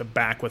statement to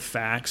back with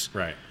facts.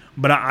 Right.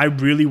 But I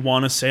really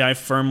want to say I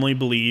firmly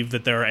believe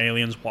that there are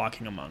aliens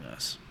walking among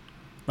us.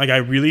 Like I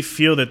really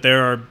feel that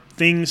there are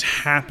things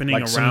happening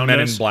like around some Men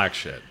us. in Black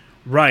shit.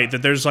 Right.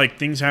 That there's like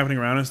things happening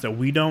around us that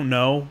we don't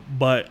know,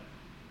 but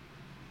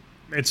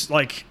it's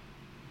like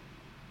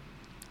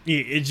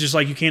it's just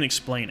like you can't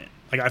explain it.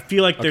 Like I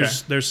feel like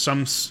there's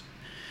some.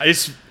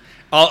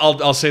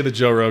 I'll say the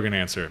Joe Rogan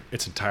answer.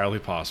 It's entirely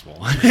possible.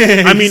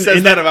 I mean, he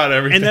says that about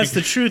everything. And that's the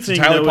true thing.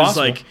 Entirely though,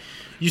 possible. is like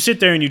you sit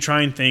there and you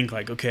try and think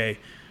like, okay,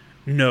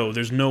 no,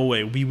 there's no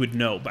way we would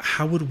know. But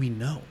how would we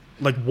know?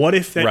 Like, what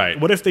if that? Right.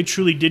 What if they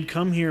truly did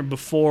come here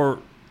before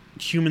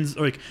humans?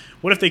 Like,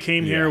 what if they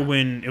came here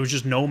when it was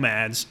just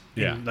nomads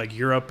in like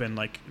Europe and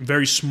like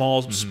very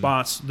small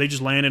spots? They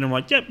just landed and were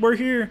like, yep, we're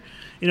here.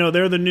 You know,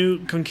 they're the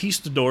new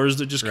conquistadors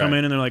that just come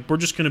in and they're like, we're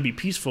just going to be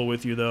peaceful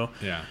with you though.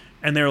 Yeah.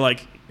 And they're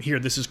like, here,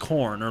 this is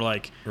corn, or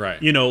like,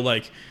 right. you know,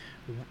 like,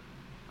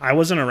 I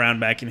wasn't around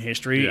back in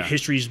history. Yeah.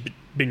 History's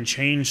been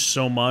changed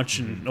so much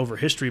and over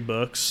history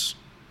books.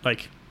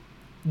 Like,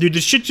 dude,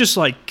 this shit just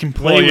like can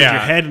play with your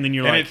head, and then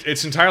you're like,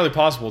 it's entirely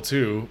possible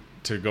too.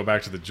 To go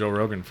back to the Joe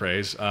Rogan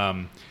phrase,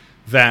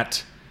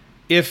 that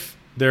if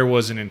there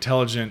was an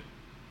intelligent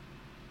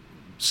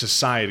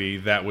society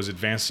that was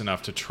advanced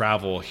enough to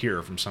travel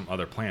here from some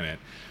other planet,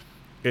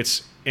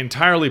 it's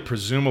entirely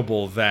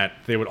presumable that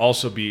they would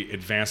also be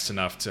advanced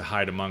enough to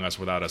hide among us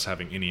without us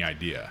having any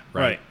idea,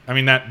 right? I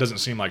mean, that doesn't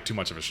seem like too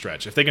much of a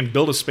stretch. If they can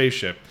build a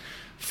spaceship,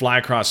 fly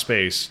across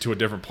space to a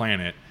different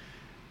planet,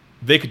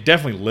 they could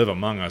definitely live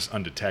among us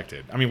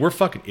undetected. I mean, we're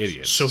fucking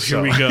idiots. So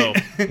here we go.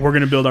 We're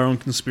going to build our own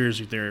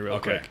conspiracy theory real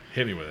quick.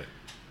 Hit me with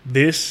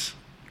it.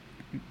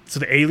 So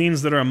the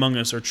aliens that are among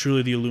us are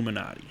truly the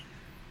Illuminati,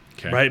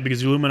 right?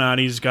 Because the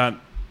Illuminati's got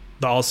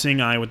the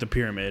all-seeing eye with the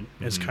pyramid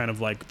as kind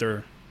of like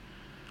their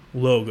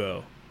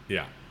logo.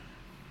 Yeah.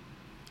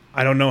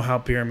 I don't know how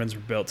pyramids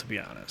were built, to be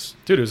honest.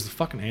 Dude, it was the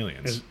fucking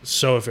aliens.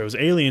 So if it was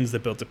aliens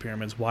that built the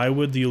pyramids, why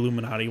would the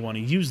Illuminati want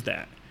to use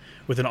that?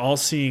 With an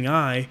all-seeing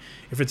eye,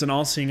 if it's an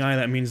all-seeing eye,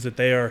 that means that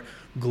they are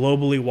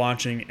globally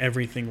watching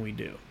everything we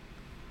do.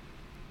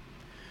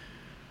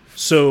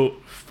 So...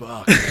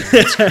 Fuck, man,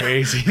 that's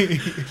crazy.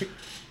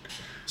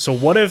 So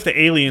what if the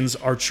aliens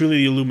are truly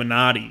the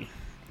Illuminati,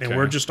 and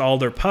we're just all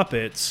their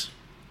puppets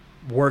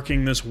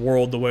working this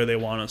world the way they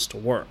want us to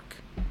work?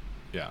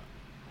 Yeah.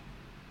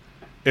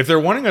 If they're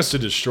wanting us to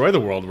destroy the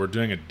world, we're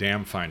doing a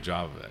damn fine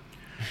job of it.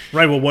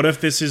 Right, well, what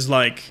if this is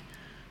like,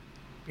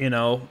 you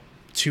know,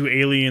 two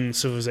alien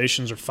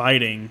civilizations are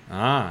fighting?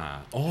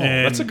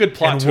 That's a good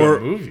plot to a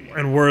movie.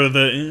 And we're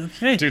the...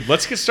 Hey. Dude,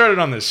 let's get started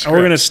on this script. And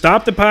we're going to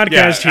stop the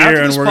podcast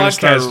here, and we're going to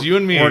start you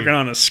and me working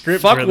on a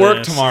script fuck for work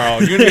this. tomorrow.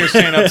 You and me are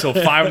staying up till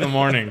 5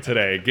 a.m.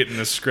 today getting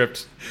this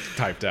script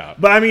typed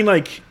out. But I mean,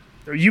 like,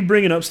 you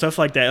bringing up stuff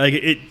like that, like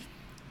it...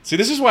 See,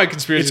 this is why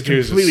conspiracy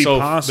theories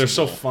are they're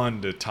so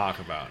fun to talk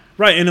about.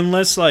 Right, and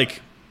unless,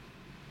 like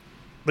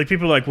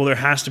people are like, well, there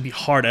has to be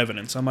hard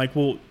evidence. I'm like,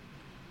 well,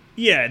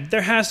 yeah,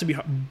 there has to be,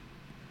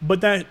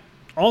 but that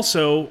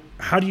also,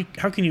 how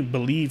can you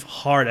believe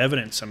hard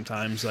evidence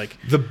sometimes? Like,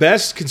 the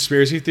best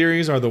conspiracy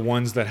theories are the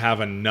ones that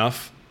have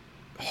enough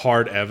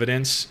hard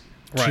evidence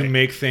to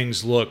make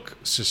things look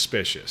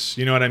suspicious.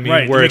 You know what I mean?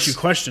 Right, where it makes you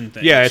question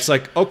things. Yeah, it's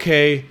like,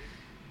 okay,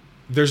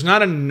 there's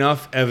not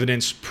enough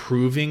evidence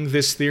proving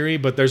this theory,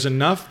 but there's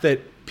enough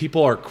that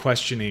people are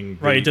questioning.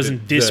 It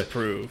doesn't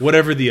disprove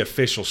whatever the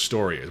official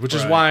story is, which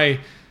is why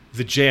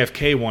the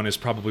JFK one is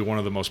probably one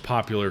of the most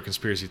popular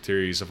conspiracy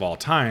theories of all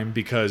time,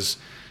 because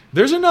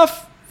there's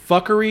enough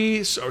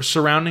fuckery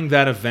surrounding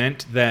that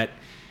event that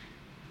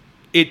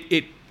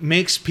it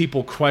makes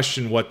people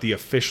question what the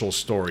official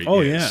story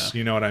is. Yeah.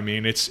 You know what I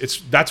mean?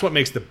 It's that's what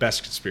makes the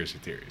best conspiracy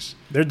theories.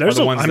 There's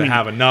the ones that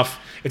have enough.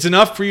 It's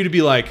enough for you to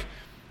be like,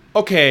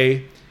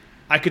 okay,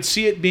 I could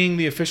see it being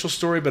the official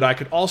story, but I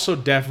could also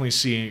definitely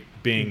see it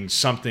being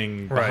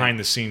something behind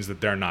the scenes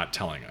that they're not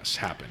telling us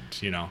happened.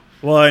 You know?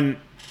 Well,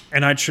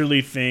 and I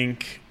truly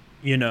think,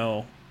 you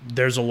know,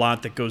 there's a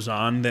lot that goes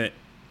on that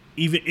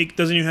even it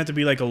doesn't even have to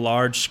be like a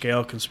large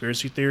scale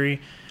conspiracy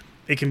theory.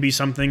 It can be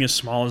something as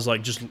small as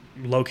like just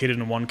located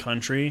in one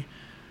country,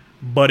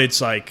 but it's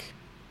like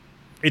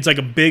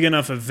a big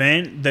enough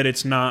event that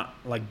it's not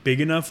like big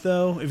enough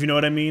though, if you know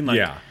what I mean. Like,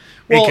 yeah.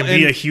 Well, it can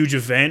be a huge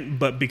event,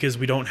 but because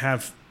we don't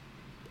have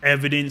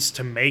evidence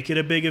to make it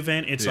a big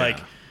event, it's like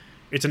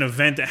it's an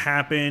event that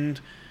happened.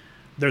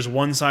 There's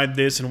one side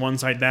this and one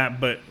side that,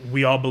 but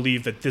we all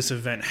believe that this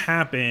event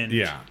happened.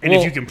 Yeah. And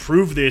if you can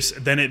prove this,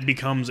 then it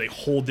becomes a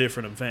whole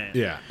different event.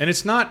 Yeah. And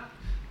it's not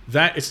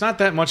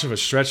that much of a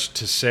stretch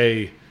to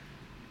say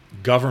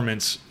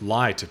governments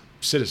lie to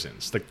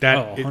citizens. Like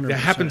that, that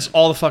happens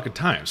all the fucking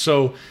time.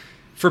 So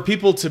for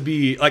people to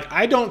be like,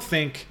 I don't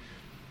think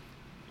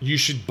you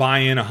should buy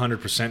in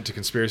 100% to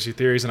conspiracy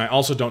theories, and I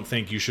also don't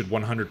think you should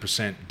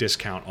 100%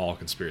 discount all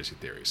conspiracy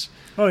theories.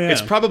 Oh, yeah.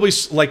 It's probably,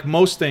 like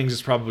most things,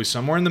 it's probably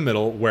somewhere in the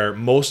middle where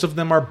most of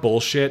them are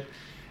bullshit,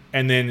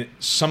 and then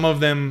some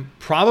of them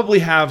probably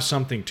have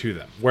something to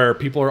them, where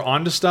people are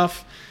onto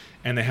stuff,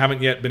 and they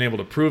haven't yet been able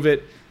to prove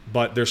it,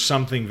 but there's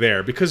something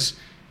there. Because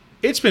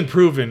it's been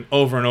proven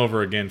over and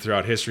over again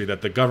throughout history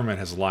that the government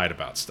has lied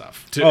about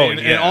stuff.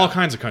 In all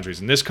kinds of countries.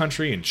 In this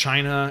country, in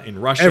China, in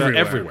Russia,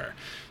 everywhere.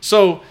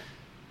 So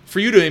for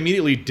you to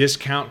immediately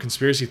discount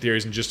conspiracy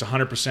theories and just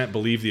 100%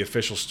 believe the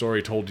official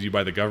story told to you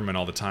by the government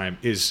all the time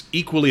is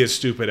equally as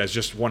stupid as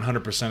just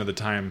 100% of the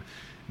time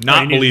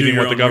not believing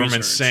what the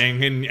government's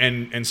saying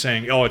and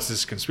saying, oh, it's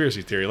this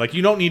conspiracy theory. Like,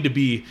 you don't need to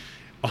be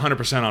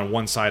 100% on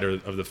one side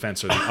of the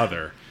fence or the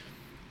other.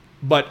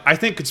 But I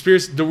think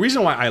the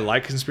reason why I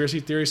like conspiracy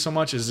theories so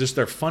much is just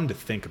they're fun to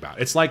think about.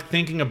 It's like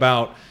thinking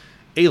about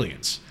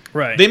aliens.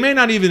 Right. They may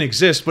not even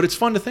exist, but it's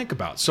fun to think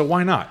about. So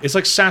why not? It's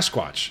like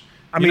Sasquatch.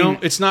 I mean,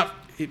 it's not.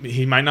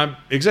 He might not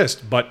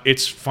exist, but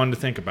it's fun to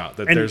think about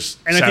that there's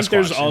Sasquatch I think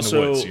there's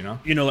also, in the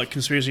woods, like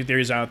conspiracy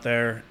theories out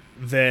there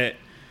that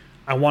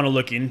I want to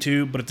look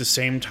into, but at the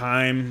same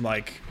time,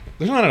 like,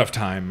 there's not enough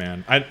time,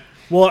 man. And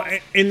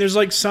there's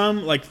like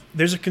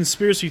there's a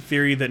conspiracy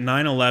theory that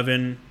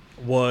 9/11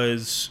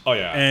 was. Oh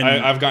yeah, and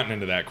I've gotten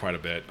into that quite a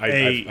bit.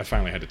 I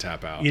finally had to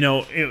tap out.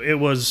 It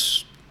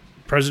was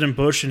President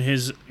Bush and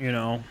his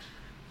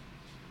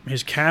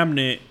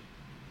cabinet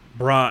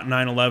brought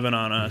 9/11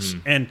 on us.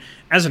 And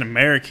as an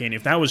American,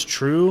 if that was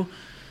true,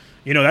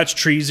 that's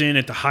treason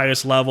at the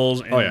highest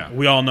levels. And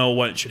we all know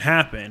what should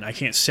happen. I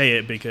can't say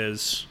it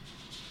because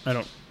I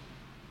don't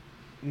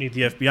need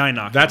the FBI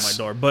knocking on my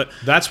door. But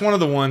that's one of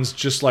the ones,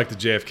 just like the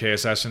JFK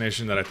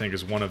assassination, that I think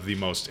is one of the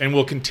most, and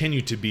will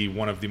continue to be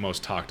one of the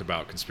most talked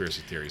about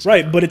conspiracy theories.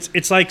 Right, but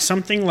it's like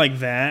something like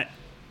that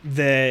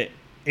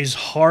is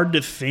hard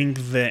to think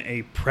that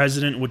a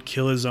president would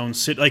kill his own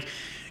city. Like,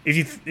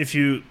 if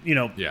you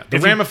the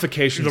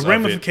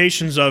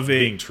ramifications of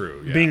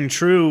it being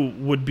true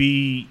would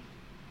be,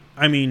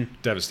 I mean,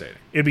 devastating.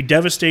 It'd be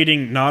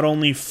devastating not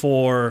only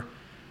for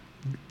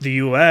the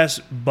U.S.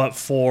 but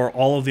for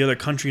all of the other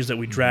countries that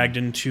we dragged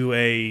into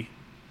a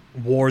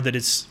war that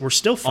we're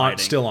still fighting,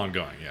 still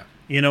ongoing.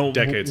 Yeah,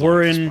 decades.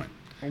 We're in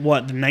the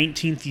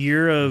 19th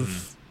year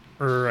of,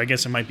 or I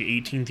guess it might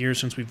be 18th year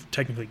since we've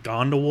technically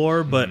gone to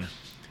war, but.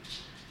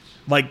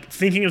 Like,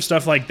 thinking of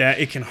stuff like that,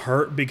 it can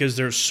hurt because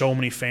there's so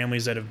many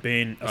families that have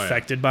been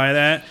affected by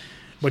that.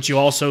 But you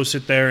also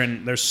sit there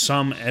and there's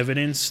some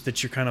evidence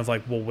that you're kind of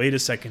like, well, wait a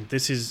second,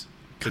 this is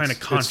kind of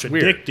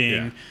contradicting.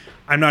 Yeah.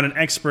 I'm not an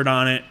expert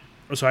on it,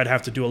 so I'd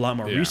have to do a lot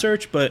more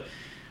research. But,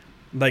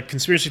 like,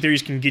 conspiracy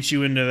theories can get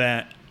you into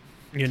that,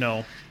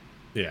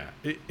 Yeah.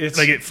 It's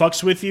like, it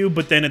fucks with you,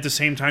 but then at the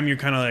same time, you're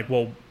kind of like,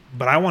 well,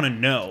 but I want to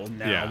know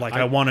now. Yeah, like,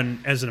 I want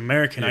to, as an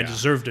American, I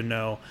deserve to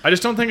know. I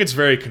just don't think it's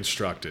very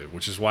constructive,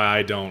 which is why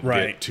I don't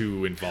get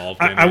too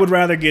involved in it. I would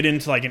rather get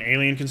into, like, an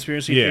alien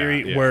conspiracy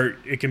theory where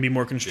it can be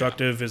more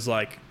constructive is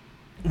like,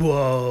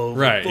 whoa.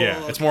 Right,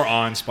 yeah. It's more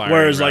awe-inspiring.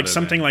 Whereas, like,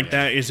 something like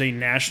that is a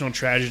national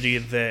tragedy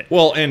that...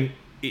 Well, and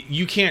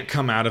you can't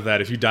come out of that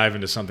if you dive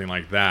into something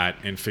like that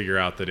and figure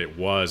out that it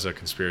was a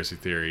conspiracy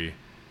theory.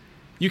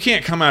 You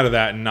can't come out of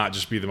that and not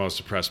just be the most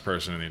depressed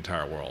person in the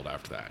entire world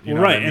after that. You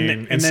know what I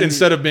mean? And then,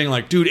 instead of being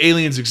like, dude,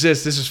 aliens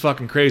exist, this is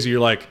fucking crazy, you're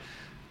like,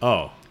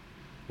 oh,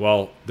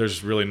 well,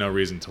 there's really no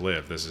reason to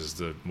live. This is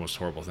the most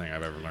horrible thing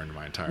I've ever learned in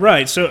my entire life.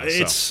 Right, so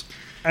it's...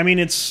 I mean,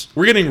 it's...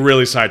 We're getting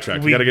really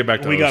sidetracked. We got to get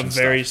back to ocean stuff. We got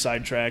very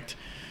sidetracked.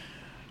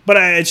 But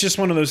it's just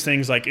one of those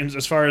things, like,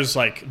 as far as,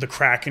 like, the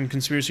Kraken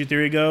conspiracy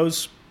theory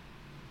goes,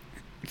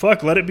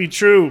 fuck, let it be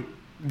true.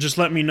 Just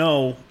let me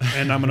know,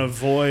 and I'm going to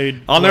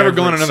avoid... I'll never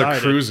go on another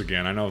cruise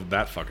again. I know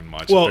that fucking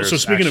much. Well, so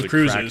speaking of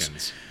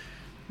cruises,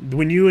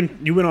 When you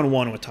went on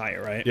one with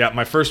Taya, right? Yeah,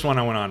 my first one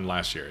I went on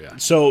last year, yeah.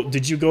 So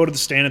did you go to the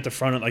stand at the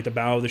front of like the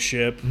bow of the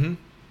ship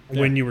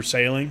when you were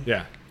sailing?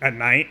 Yeah. At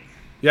night?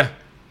 Yeah.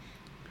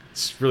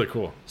 It's really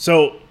cool.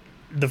 So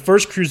the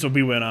first cruise that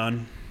we went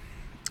on,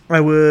 I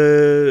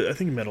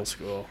think middle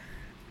school.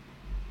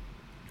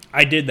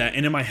 I did that,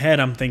 and in my head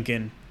I'm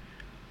thinking,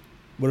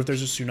 what if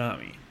there's a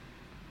tsunami?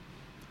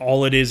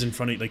 All it is in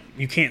front of you, like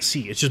you can't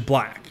see, it's just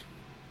black.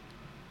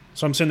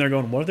 So I'm sitting there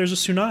going, what if there's a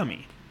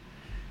tsunami?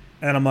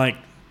 And I'm like,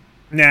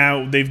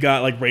 now they've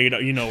got like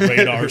radar,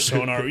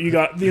 sonar. You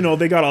got,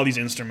 they got all these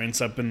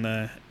instruments up in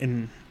the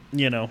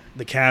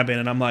cabin,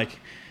 and I'm like,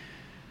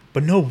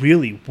 but no,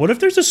 really, what if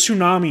there's a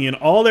tsunami and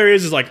all there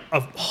is like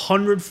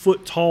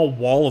 100-foot tall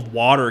wall of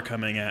water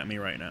coming at me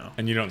right now,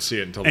 and you don't see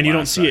it until and the you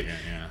don't last see second, it.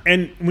 Yeah.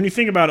 And when you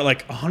think about it,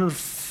 like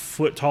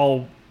 100-foot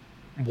tall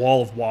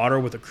wall of water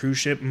with a cruise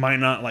ship might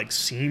not like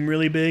seem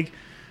really big.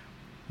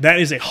 That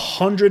is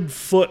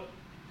 100-foot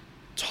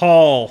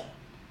tall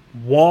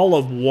wall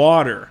of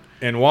water.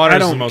 And water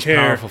is the most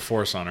powerful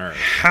force on Earth.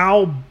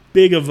 How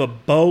big of a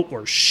boat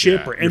or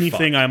ship or you're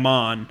anything fucked. I'm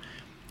on,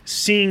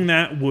 seeing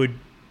that would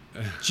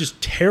just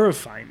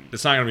terrify me.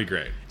 It's not going to be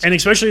great. And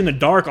especially in the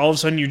dark, all of a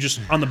sudden you're just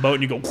on the boat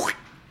and you go,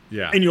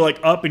 Yeah. and you're like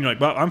up and you're like,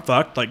 well, I'm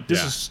fucked. Like, this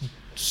Yeah. is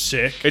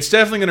sick. It's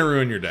definitely going to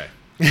ruin your day.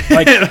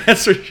 Like,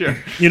 That's for sure.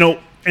 and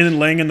then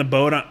laying in the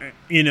boat,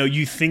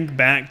 you think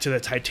back to the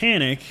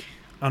Titanic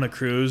on a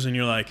cruise and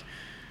you're like,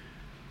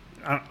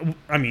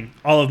 I mean,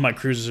 all of my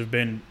cruises have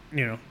been,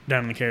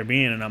 down in the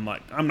Caribbean, and I'm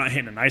like, I'm not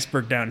hitting an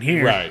iceberg down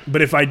here. Right.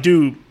 But if I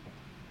do,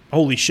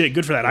 holy shit,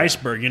 good for that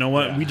iceberg. You know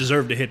what? Yeah. We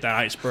deserve to hit that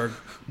iceberg.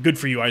 Good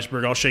for you,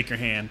 iceberg. I'll shake your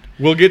hand.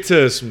 We'll get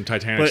to some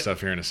Titanic But- stuff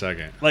here in a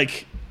second.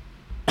 Like,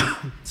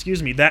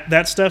 excuse me,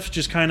 that stuff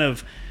just kind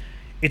of,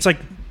 it's like,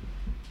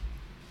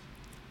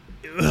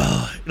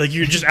 like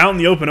you're just out in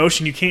the open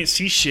ocean, you can't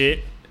see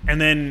shit, and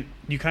then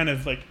you kind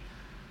of like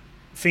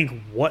think,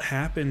 what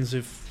happens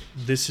if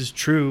this is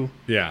true?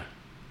 Yeah.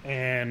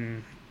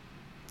 And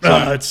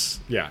So- it's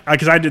Yeah.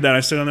 because I did that. I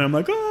sit on there, I'm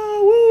like,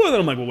 oh, woo, and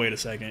then I'm like, well, wait a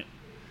second.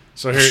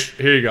 So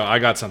here you go. I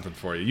got something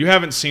for you. You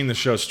haven't seen the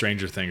show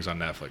Stranger Things on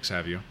Netflix,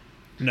 have you?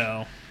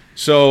 No.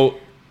 So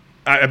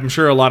I'm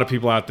sure a lot of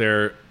people out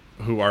there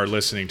who are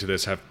listening to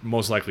this have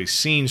most likely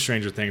seen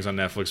Stranger Things on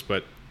Netflix,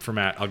 but for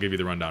Matt, I'll give you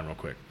the rundown real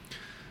quick.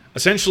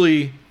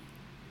 Essentially,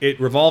 it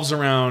revolves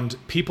around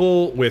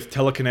people with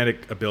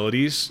telekinetic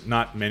abilities,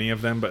 not many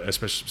of them, but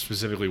especially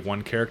specifically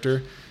one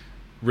character,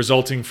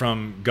 resulting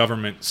from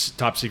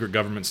top secret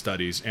government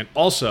studies. And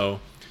also,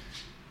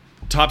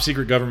 top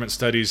secret government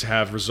studies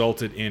have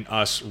resulted in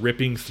us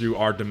ripping through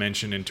our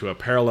dimension into a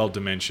parallel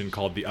dimension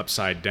called the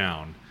Upside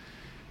Down.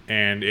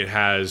 And it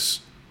has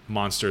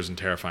monsters and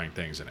terrifying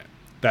things in it.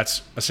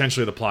 That's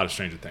essentially the plot of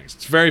Stranger Things.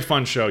 It's a very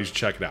fun show. You should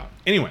check it out.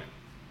 Anyway,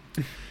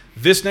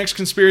 this next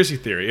conspiracy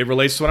theory, it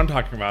relates to what I'm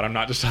talking about. I'm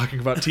not just talking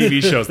about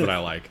TV shows that I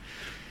like.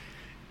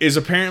 Is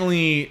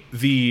apparently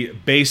the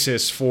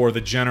basis for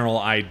the general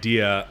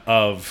idea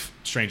of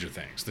Stranger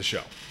Things, the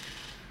show.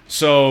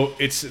 So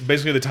it's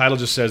basically, the title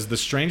just says, the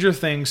Stranger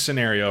Things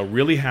scenario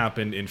really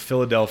happened in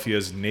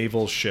Philadelphia's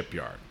naval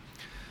shipyard.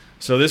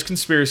 So this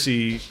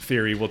conspiracy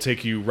theory will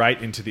take you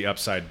right into the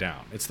Upside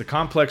Down. It's the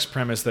complex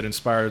premise that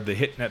inspired the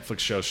hit Netflix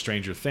show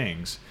Stranger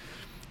Things.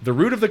 The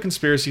root of the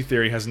conspiracy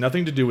theory has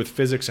nothing to do with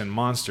physics and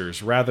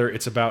monsters. Rather,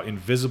 it's about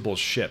invisible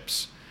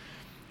ships.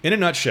 In a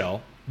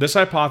nutshell, this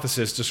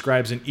hypothesis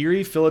describes an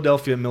eerie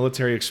Philadelphia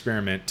military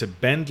experiment to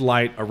bend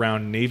light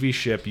around Navy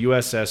ship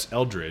USS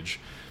Eldridge,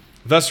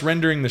 thus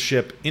rendering the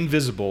ship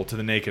invisible to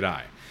the naked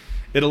eye.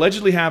 It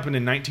allegedly happened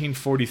in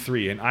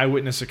 1943, and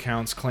eyewitness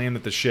accounts claim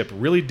that the ship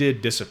really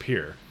did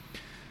disappear.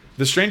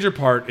 The stranger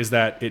part is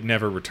that it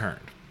never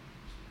returned.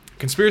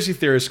 Conspiracy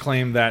theorists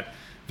claim that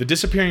the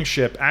disappearing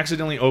ship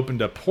accidentally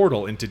opened a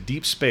portal into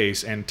deep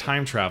space and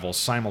time travel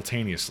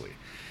simultaneously.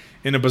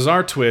 In a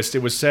bizarre twist,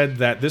 it was said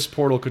that this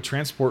portal could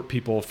transport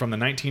people from the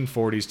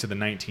 1940s to the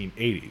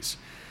 1980s.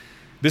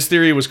 This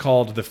theory was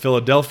called the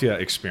Philadelphia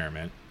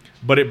experiment,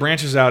 but it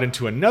branches out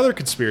into another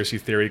conspiracy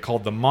theory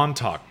called the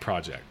Montauk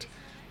Project.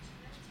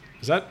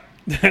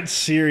 That's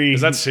Siri.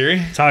 Is that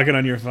Siri? Talking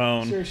on your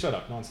phone? Siri, shut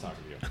up. No one's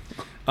talking to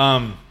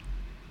you.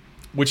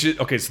 Which is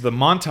okay. So the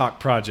Montauk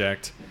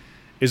Project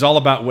is all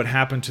about what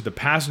happened to the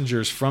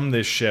passengers from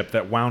this ship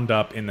that wound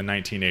up in the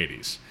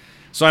 1980s.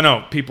 So I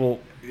know people,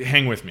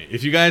 hang with me.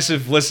 If you guys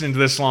have listened to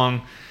this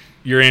long,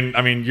 you're in.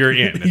 I mean, you're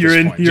in. At You're this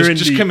in- point. you're in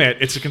just deep. commit.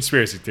 It's a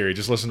conspiracy theory.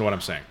 Just listen to what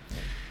I'm saying.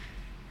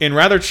 In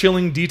rather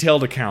chilling,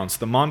 detailed accounts,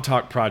 the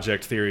Montauk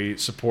Project theory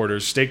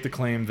supporters stake the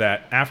claim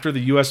that after the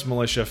U.S.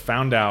 militia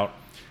found out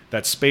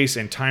that space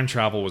and time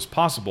travel was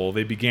possible,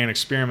 they began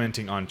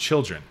experimenting on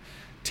children,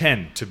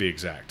 10 to be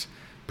exact.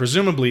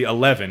 Presumably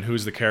 11, who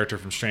is the character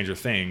from Stranger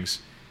Things,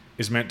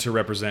 is meant to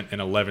represent an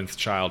 11th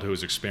child who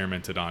was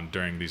experimented on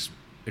during these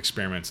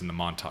experiments in the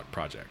Montauk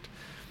Project.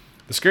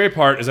 The scary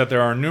part is that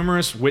there are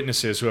numerous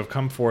witnesses who have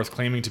come forth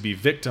claiming to be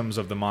victims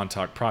of the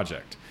Montauk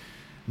Project.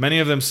 Many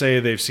of them say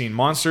they've seen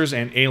monsters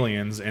and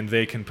aliens, and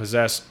they can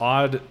possess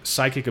odd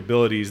psychic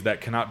abilities that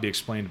cannot be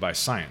explained by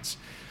science.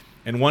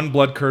 In one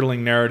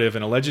blood-curdling narrative,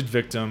 an alleged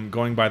victim,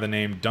 going by the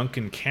name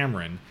Duncan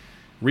Cameron,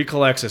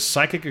 recollects a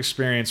psychic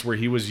experience where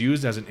he was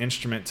used as an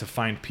instrument to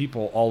find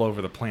people all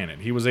over the planet.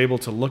 He was able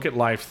to look at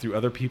life through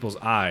other people's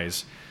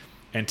eyes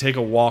and take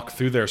a walk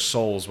through their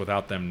souls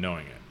without them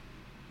knowing it.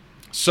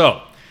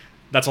 So,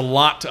 that's a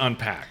lot to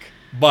unpack,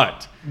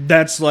 but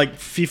That's like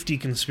 50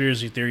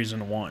 conspiracy theories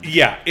in one.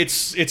 yeah, it's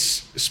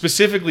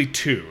specifically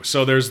two.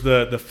 So there's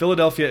the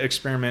Philadelphia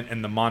experiment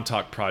and the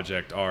Montauk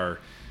Project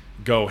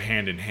go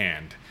hand in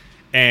hand,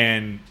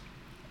 and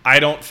I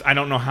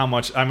don't know how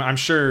much. I'm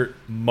sure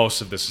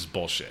most of this is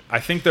bullshit. I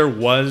think there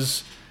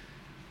was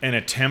an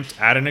attempt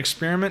at an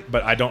experiment,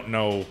 but I don't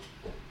know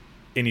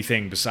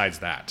anything besides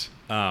that.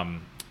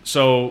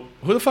 So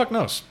who the fuck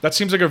knows? That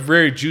seems like a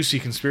very juicy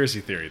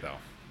conspiracy theory, though.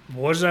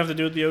 What does that have to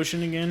do with the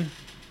ocean again?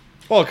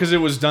 Well, because it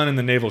was done in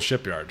the naval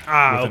shipyard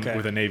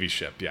with a Navy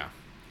ship, yeah.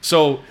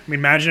 So, I mean,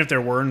 imagine if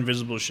there were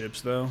invisible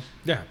ships, though.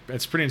 yeah,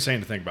 it's pretty insane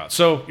to think about.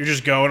 So, You're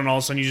just going, and all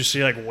of a sudden you just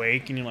see, like,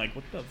 wake, and you're like,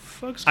 what the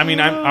fuck's I going mean,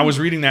 on? I was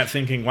reading that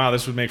thinking, wow,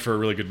 this would make for a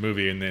really good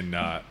movie, and then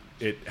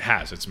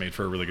it's made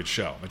for a really good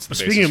show. It's the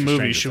Speaking basis of for movies,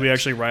 Stranger should we Things.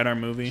 actually write our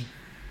movie?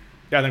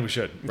 Yeah, I think we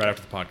should, right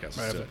after the podcast. Right Let's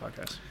after do the it.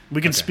 podcast.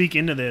 We can Okay. speak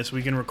into this.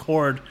 We can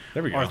record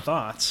There we our go.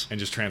 thoughts. And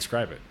just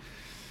transcribe it.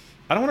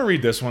 I don't want to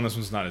read this one. This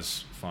one's not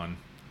as fun.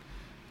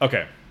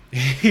 Okay.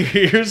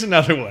 Here's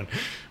another one.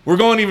 We're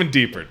going even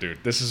deeper, dude.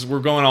 We're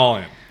going all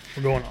in.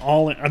 We're going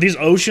all in. Are these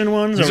ocean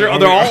ones? They're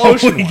or all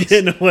ocean we ones.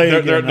 getting away They're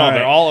again?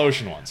 they're all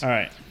ocean ones. All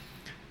right.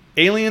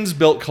 Aliens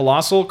built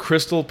colossal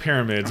crystal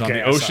pyramids on Okay,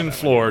 the I saw ocean that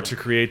floor one. to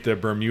create the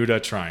Bermuda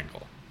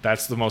Triangle.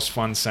 That's the most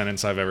fun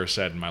sentence I've ever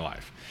said in my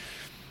life.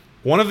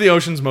 One of the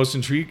ocean's most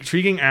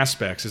intriguing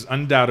aspects is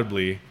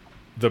undoubtedly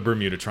the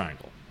Bermuda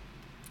Triangle.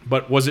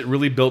 But was it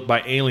really built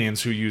by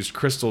aliens who used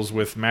crystals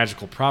with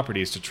magical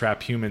properties to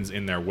trap humans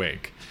in their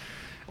wake?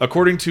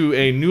 According to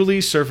a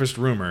newly surfaced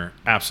rumor,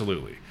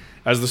 absolutely.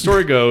 As the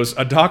story goes,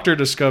 a doctor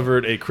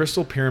discovered a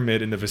crystal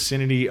pyramid in the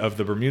vicinity of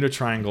the Bermuda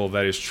Triangle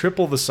that is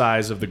triple the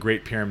size of the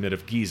Great Pyramid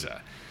of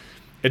Giza.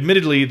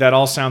 Admittedly, that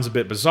all sounds a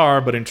bit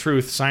bizarre, but in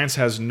truth, science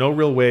has no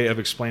real way of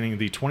explaining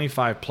the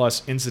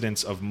 25-plus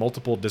incidents of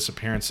multiple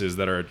disappearances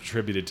that are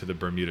attributed to the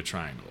Bermuda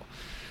Triangle.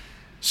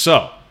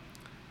 So,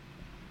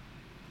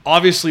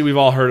 obviously we've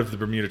all heard of the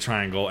Bermuda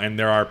Triangle, and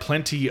there are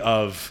plenty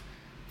of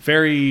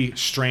very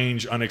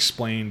strange,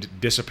 unexplained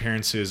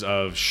disappearances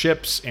of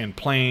ships and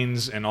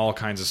planes and all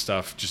kinds of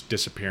stuff just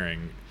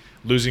disappearing,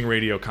 losing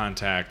radio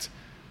contact,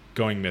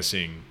 going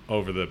missing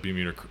over the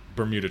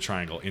Bermuda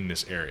Triangle in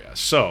this area.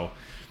 So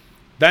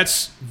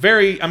that's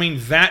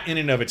that in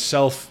and of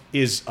itself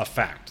is a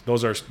fact.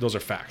 Those are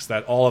facts.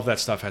 That all of that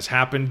stuff has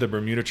happened. The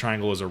Bermuda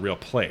Triangle is a real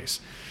place.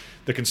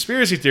 The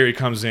conspiracy theory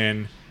comes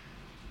in,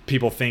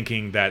 people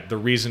thinking that the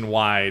reason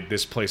why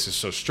this place is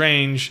so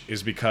strange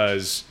is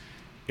because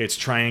it's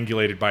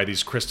triangulated by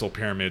these crystal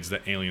pyramids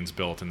that aliens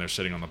built, and they're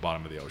sitting on the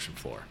bottom of the ocean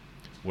floor.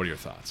 What are your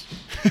thoughts?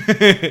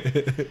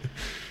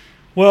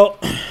 Well,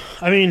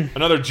 I mean,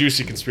 Another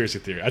juicy conspiracy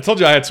theory. I told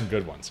you I had some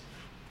good ones.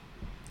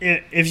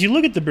 if you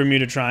look at the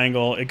Bermuda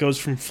Triangle, it goes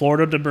from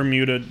Florida to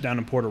Bermuda down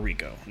to Puerto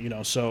Rico.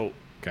 So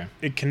Okay.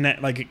 it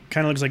connect like it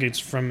kind of looks like it's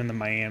from in the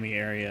Miami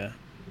area.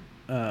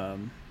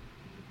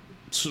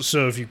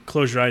 So if you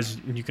close your eyes,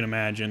 you can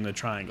imagine the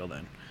triangle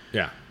then.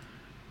 Yeah.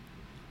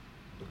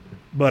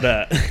 But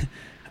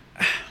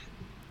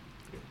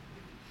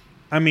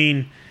I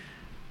mean,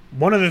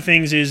 one of the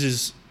things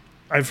is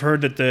I've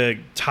heard that the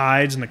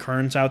tides and the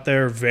currents out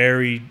there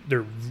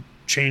they're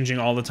changing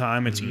all the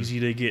time. It's easy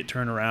to get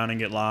turned around and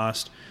get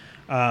lost.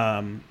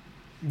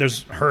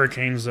 There's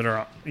hurricanes that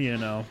are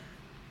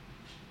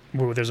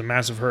where there's a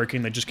massive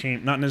hurricane that just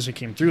not necessarily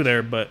came through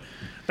there, but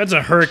that's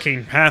a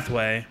hurricane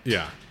pathway.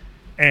 Yeah.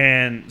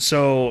 And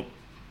so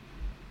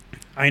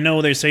I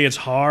know they say it's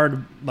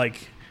hard,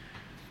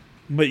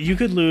 but you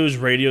could lose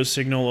radio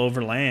signal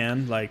over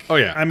land. Oh,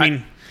 yeah. I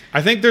mean,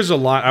 I think there's a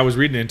lot. I was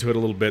reading into it a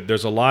little bit.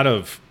 There's a lot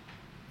of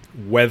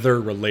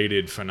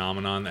weather-related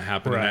phenomenon that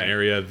happen in that Right.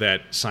 area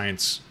that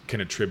science can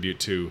attribute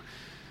to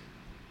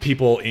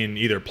people in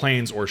either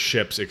planes or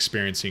ships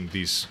experiencing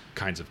these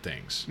kinds of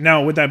things.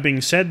 now with that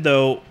being said,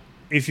 though,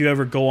 if you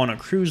ever go on a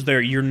cruise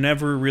there, you're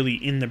never really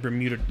in the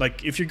Bermuda.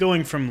 Like if you're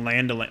going from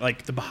land to land,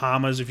 like the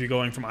Bahamas, if you're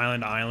going from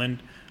island to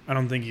island, I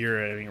don't think you're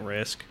at any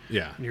risk.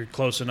 Yeah. You're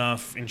close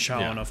enough in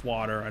shallow Yeah. enough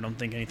water. I don't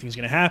think anything's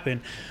going to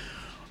happen.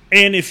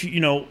 And if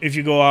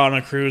you go out on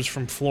a cruise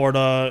from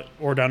Florida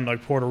or down to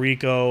like Puerto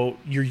Rico,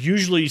 you're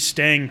usually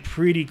staying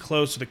pretty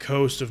close to the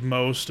coast of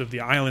most of the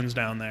islands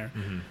down there.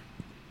 Mm-hmm.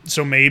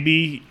 So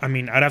maybe,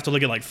 I'd have to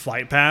look at like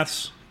flight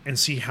paths and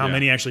see how Yeah.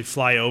 many actually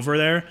fly over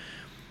there.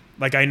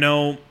 Like I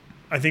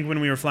think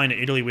when we were flying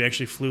to Italy, we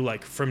actually flew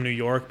like from New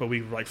York, but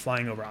we were like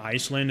flying over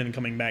Iceland and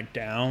coming back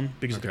down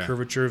because of the Okay.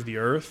 curvature of the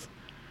Earth.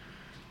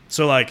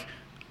 So like,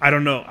 I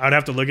don't know. I'd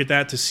have to look at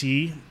that to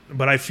see.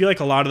 But I feel like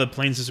a lot of the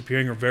planes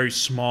disappearing are very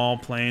small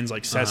planes,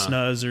 like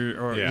Cessnas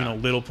or Yeah.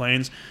 little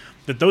planes.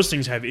 That those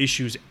things have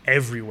issues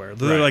everywhere.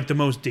 They're Right. like the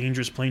most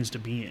dangerous planes to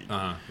be in.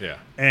 Yeah.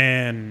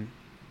 And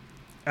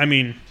I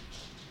mean,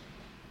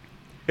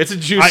 It's a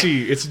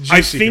juicy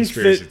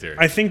conspiracy theory.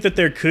 I think that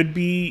there could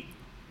be,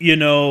 you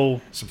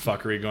know, Some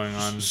fuckery going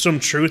on. some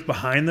truth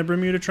behind the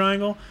Bermuda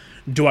Triangle.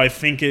 Do I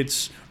think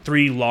it's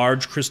 3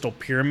 large crystal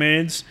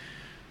pyramids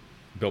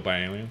Built by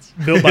aliens?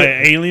 built by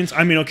aliens?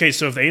 I mean, okay,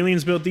 so if the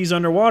aliens built these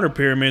underwater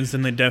pyramids,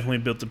 then they definitely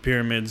built the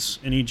pyramids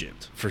in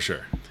Egypt. For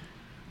sure.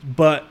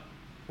 But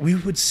we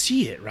would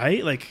see it,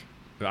 right? Like,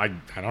 I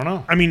don't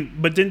know. I mean,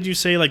 but didn't you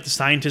say like the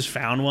scientists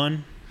found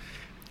one?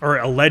 Or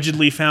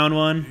allegedly found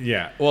one?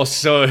 Yeah. Well,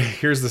 so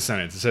here's the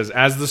sentence. It says,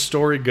 as the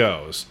story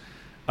goes,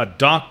 a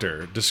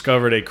doctor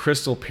discovered a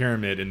crystal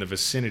pyramid in the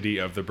vicinity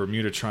of the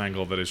Bermuda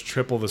Triangle that is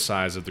triple the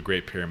size of the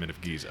Great Pyramid of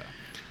Giza.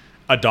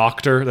 A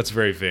doctor? That's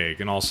very vague.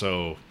 And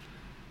also,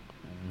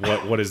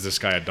 what is this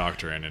guy a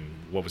doctor in, and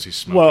what was he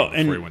smoking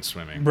before he went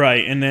swimming?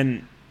 Right, and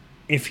then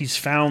if he's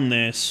found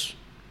this,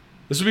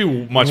 This would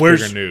be much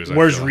bigger news.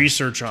 Where's I feel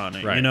research on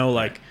it? Right, You know,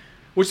 right. like,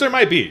 Which there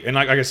might be. And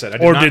like I said,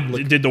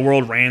 did the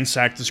world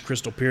ransack this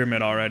crystal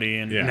pyramid already,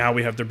 and Yeah. now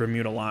we have the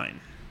Bermuda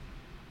line?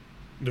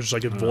 There's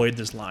like avoid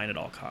this line at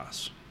all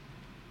costs.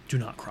 Do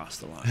not cross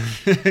the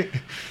line.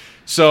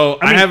 So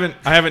I mean-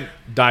 I haven't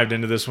dived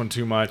into this one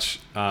too much.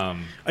 I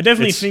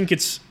definitely It's think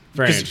it's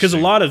very because a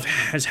interesting. lot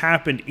has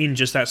happened in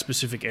just that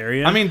specific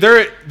area. I mean,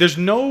 there's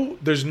no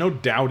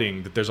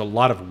doubting that there's a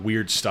lot of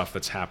weird stuff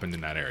that's happened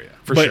in that area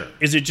for but sure.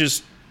 is it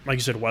just like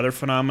you said, weather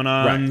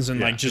phenomenons and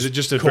yeah. like just, Is it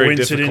just a very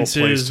difficult place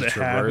coincidences to that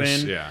traverse?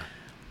 happen? Yeah,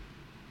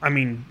 I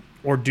mean,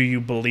 or do you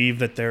believe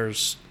that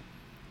there's?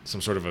 some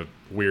sort of a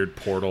weird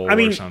portal I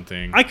mean, or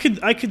something. I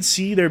could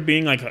see there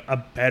being like a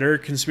better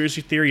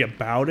conspiracy theory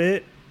about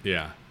it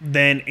yeah,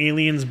 than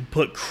aliens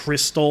put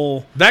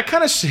crystal that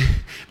kind of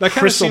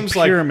seems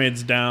like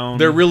pyramids down.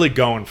 they're really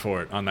going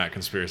for it on that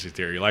conspiracy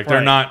theory. Like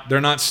they're Right.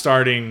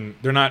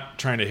 not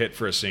trying to hit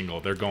for a single.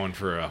 They're going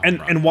for a home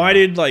run. and why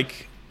did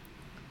like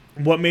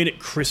what made it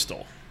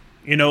crystal?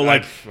 You know,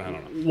 like I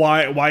don't know.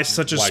 why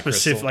such a Why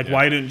specific? crystal? like Yeah.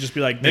 why didn't it just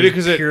be like Maybe there's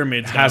because it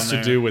pyramids has down to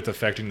there? do with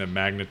affecting the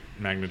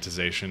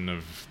magnetization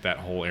of that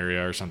whole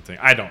area or something.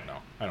 I don't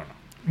know.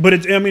 But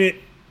it's I mean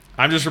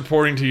I'm just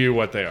reporting to you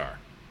what they are.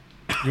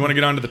 You want to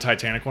get on to the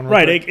Titanic one real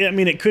right. quick? I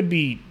mean, it could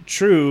be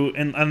true,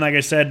 and like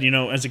I said, you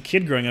know, as a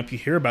kid growing up, you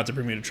hear about the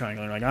Bermuda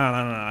Triangle, and you're like,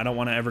 oh, no, I don't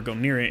want to ever go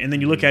near it. And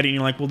then you look at it, and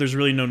you're like, well, there's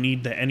really no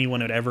need that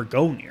anyone would ever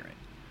go near it.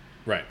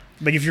 Right.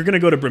 Like, if you're going to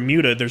go to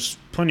Bermuda, there's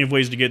plenty of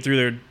ways to get through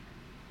there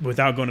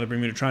without going to the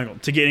Bermuda Triangle.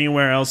 To get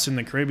anywhere else in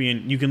the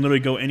Caribbean, you can literally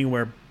go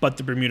anywhere but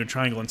the Bermuda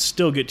Triangle and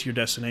still get to your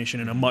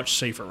destination in a much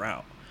safer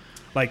route.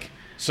 Like,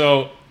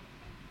 So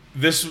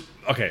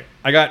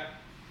I got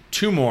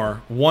 2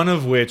 more, one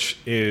of which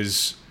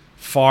is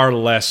far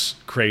less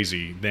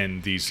crazy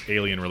than these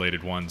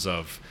alien-related ones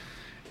of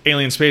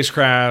alien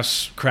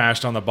spacecrafts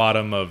crashed on the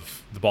bottom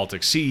of the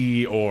Baltic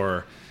Sea,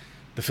 or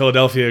the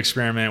Philadelphia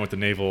experiment with the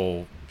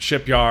naval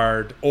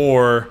shipyard,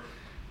 or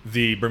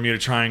the Bermuda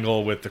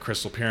Triangle with the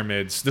crystal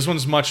pyramids. This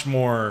one's much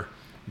more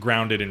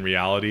grounded in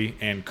reality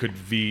and could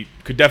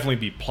definitely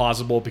be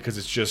plausible because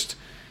it's just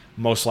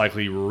most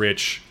likely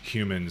rich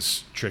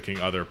humans tricking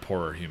other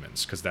poorer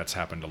humans, because that's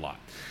happened a lot.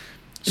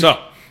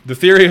 So the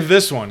theory of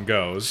this one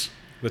goes: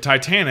 the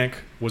Titanic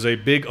was a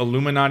big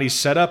Illuminati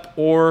setup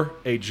or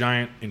a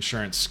giant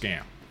insurance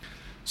scam.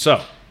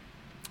 So,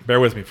 bear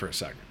with me for a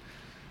second.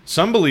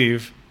 Some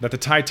believe that the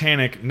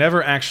Titanic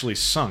never actually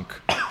sunk,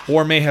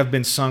 or may have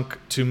been sunk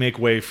to make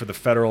way for the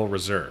Federal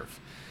Reserve.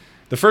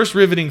 The first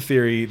riveting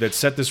theory that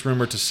set this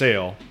rumor to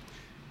sail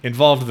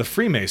involved the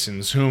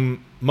Freemasons,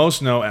 whom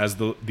most know as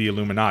the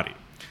Illuminati.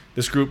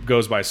 This group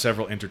goes by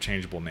several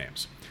interchangeable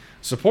names.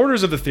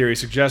 Supporters of the theory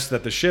suggest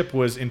that the ship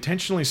was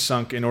intentionally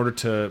sunk in order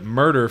to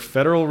murder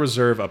Federal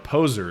Reserve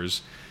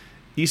opposers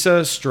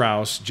Isa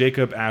Strauss,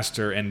 Jacob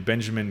Astor, and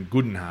Benjamin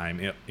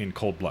Guggenheim in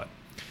cold blood.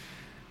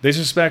 They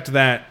suspect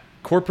that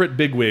corporate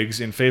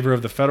bigwigs in favor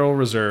of the Federal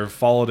Reserve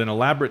followed an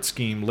elaborate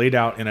scheme laid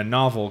out in a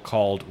novel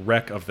called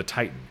Wreck of the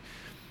Titan.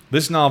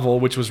 This novel,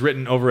 which was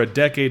written over a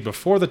decade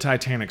before the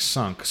Titanic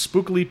sunk,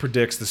 spookily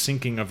predicts the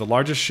sinking of the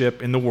largest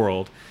ship in the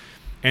world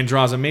and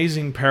draws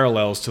amazing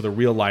parallels to the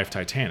real-life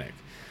Titanic.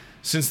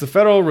 Since the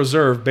Federal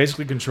Reserve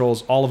basically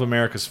controls all of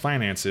America's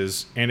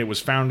finances, and it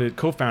was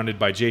co-founded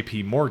by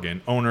J.P.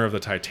 Morgan, owner of the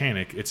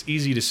Titanic, it's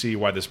easy to see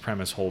why this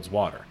premise holds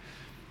water.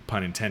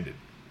 Pun intended.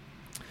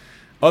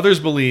 Others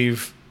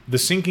believe the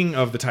sinking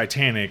of the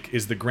Titanic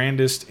is the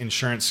grandest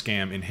insurance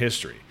scam in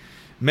history.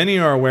 Many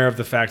are aware of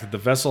the fact that the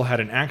vessel had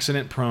an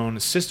accident-prone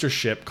sister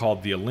ship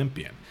called the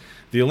Olympian.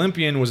 The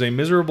Olympian was a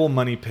miserable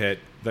money pit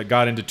that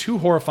got into 2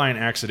 horrifying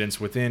accidents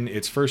within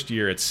its first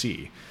year at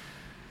sea.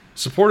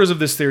 Supporters of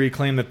this theory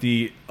claim that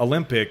the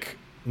Olympic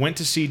went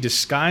to sea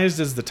disguised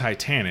as the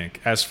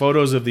Titanic, as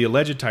photos of the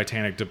alleged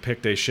Titanic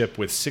depict a ship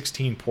with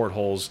 16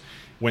 portholes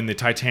when the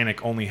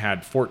Titanic only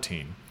had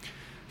 14.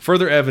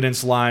 Further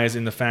evidence lies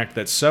in the fact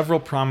that several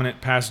prominent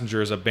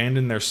passengers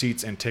abandoned their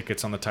seats and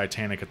tickets on the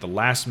Titanic at the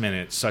last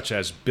minute, such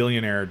as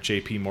billionaire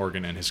J.P.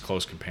 Morgan and his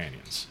close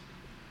companions.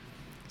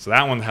 So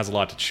that one has a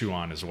lot to chew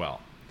on as well.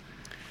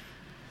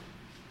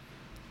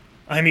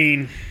 I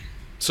mean,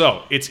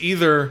 So it's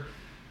either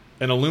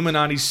an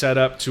Illuminati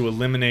setup to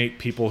eliminate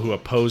people who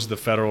oppose the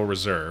Federal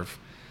Reserve,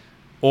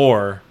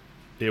 or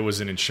it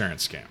was an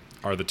insurance scam,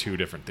 are the two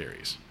different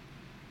theories.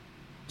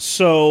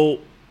 So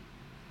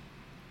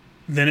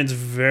then it's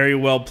very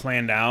well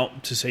planned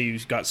out to say you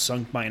got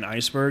sunk by an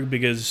iceberg,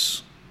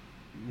 because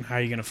how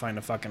are you going to find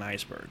a fucking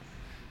iceberg?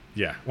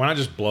 Yeah, why not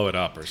just blow it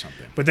up or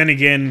something? But then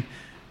again,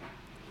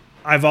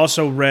 I've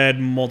also read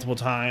multiple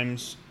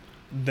times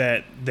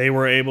that they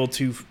were able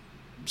to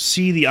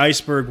see the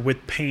iceberg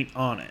with paint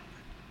on it.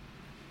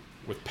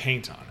 With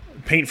paint on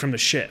it? Paint from the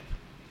ship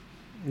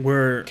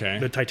where Okay.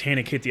 the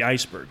Titanic hit the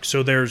iceberg.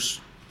 So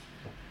there's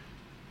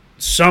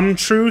some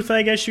truth,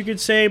 I guess you could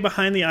say,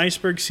 behind the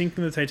iceberg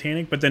sinking the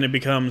Titanic, but then it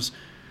becomes,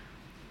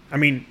 I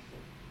mean,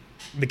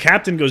 the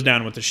captain goes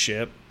down with the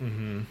ship.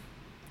 Mm-hmm.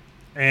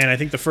 And I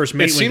think the first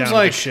mate went down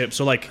with the ship.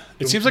 So, like,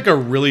 it seems like a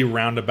really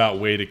roundabout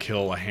way to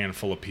kill a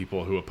handful of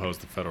people who oppose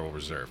the Federal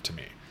Reserve to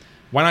me.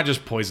 Why not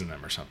just poison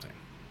them or something?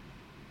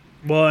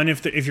 Well, and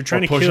if you're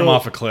trying or to push kill them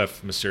off a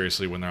cliff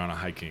mysteriously when they're on a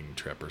hiking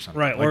trip or something.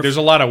 Right, Like, or there's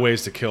a lot of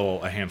ways to kill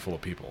a handful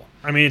of people.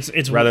 I mean,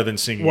 it's rather than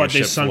sinking what a they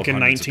ship full sunk of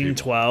in hundreds of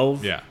people.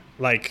 1912. Yeah.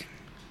 Like,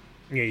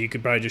 yeah, you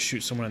could probably just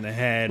shoot someone in the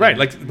head, Right, and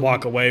like,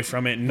 walk away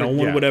from it. No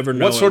one Yeah. would ever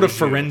know. What sort it of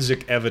was you.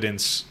 forensic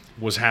evidence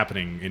was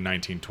happening in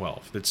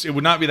 1912? It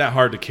would not be that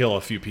hard to kill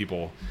a few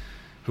people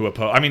who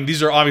oppose. I mean,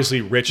 these are obviously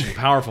rich and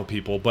powerful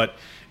people, but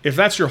if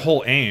that's your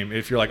whole aim,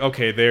 if you're like,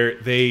 okay,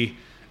 they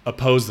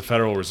oppose the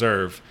Federal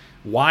Reserve,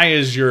 why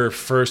is your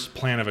first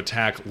plan of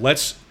attack,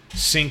 let's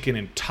sink an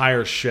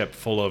entire ship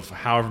full of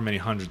however many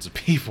hundreds of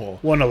people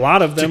Well, and a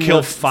lot of them to kill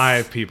were,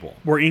 5 people?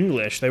 were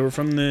English. They were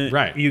from the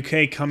Right.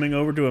 UK coming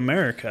over to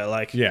America.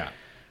 Like, Yeah.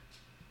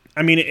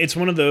 I mean, it's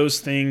one of those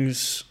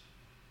things.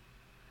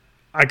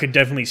 I could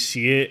definitely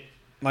see it,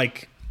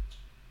 like,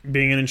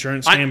 being an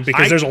insurance scam,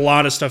 because there's a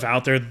lot of stuff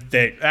out there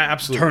that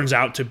Absolutely. turns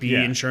out to be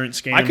Yeah.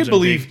 insurance scams. I could and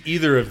believe big-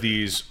 either of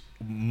these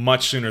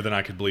much sooner than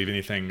I could believe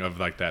anything of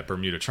like that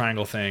Bermuda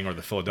Triangle thing or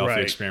the Philadelphia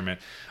Right. experiment.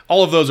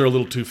 All of those are a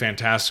little too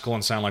fantastical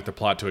and sound like the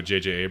plot to a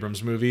J.J.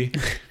 Abrams movie.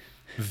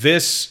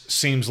 This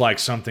seems like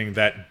something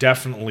that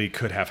definitely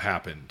could have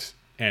happened,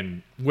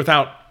 and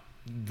without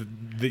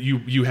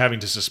you having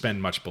to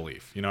suspend much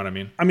belief. You know what I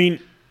mean? I mean,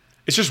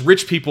 It's just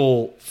rich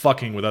people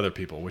fucking with other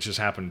people, which has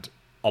happened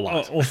a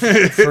lot.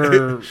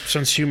 for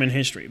since human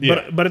history.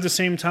 Yeah. But at the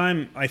same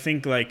time, I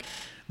think, like,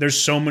 there's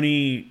so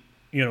many,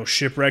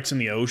 shipwrecks in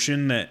the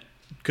ocean that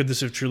could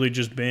this have truly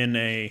just been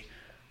a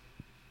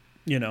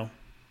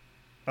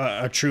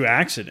true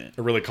accident?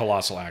 A really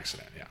colossal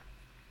accident,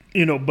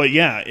 yeah. But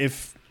yeah,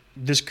 if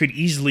this could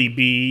easily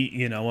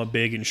be, a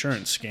big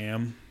insurance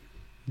scam.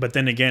 But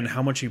then again,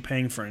 how much are you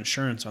paying for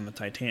insurance on the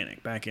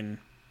Titanic back in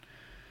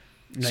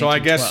 1912?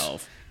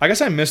 So I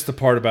guess I missed the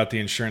part about the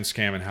insurance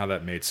scam and how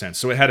that made sense.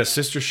 So it had a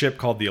sister ship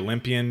called the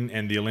Olympian,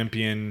 and the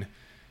Olympian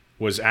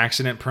was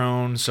accident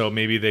prone, so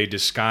maybe they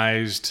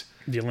disguised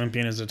the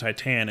Olympian is the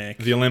Titanic.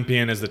 the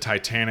Olympian as the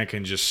Titanic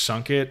and just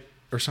sunk it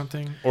or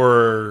something?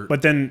 Or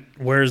But then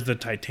where's the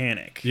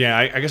Titanic? yeah,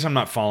 I guess I'm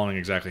not following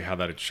exactly how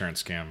that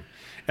insurance scam.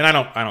 And I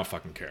don't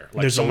fucking care.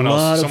 Like There's someone a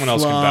lot else of can dive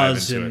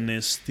flaws into in it.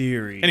 this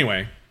theory.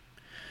 Anyway,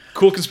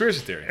 cool conspiracy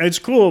theory. It's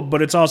cool,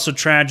 but it's also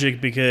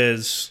tragic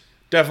because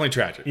Definitely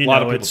tragic. A a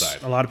lot of people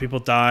died. A lot of people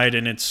died,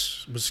 and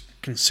was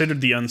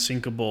considered the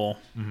unsinkable.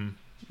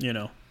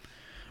 Mm-hmm.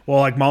 Well,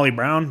 like Molly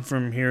Brown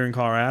from here in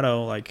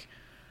Colorado, like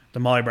the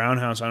Molly Brown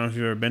house. I don't know if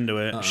you've ever been to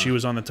it. She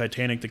was on the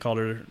Titanic. They called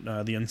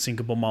her the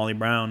unsinkable Molly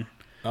Brown.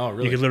 Oh,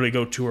 really? You could literally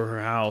go tour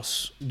her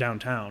house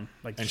downtown.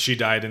 Like, And she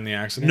died in the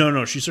accident?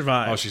 no, she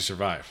survived. Oh, she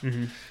survived.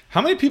 Mm-hmm.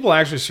 How many people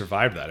actually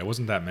survived that? It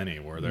wasn't that many,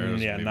 were there? It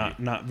was Yeah, maybe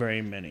not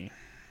very many.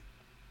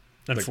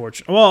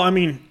 Unfortunately, well, I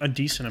mean, a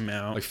decent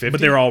amount. Like 50? But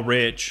they were all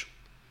rich.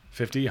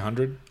 50,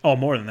 100? Oh,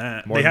 more than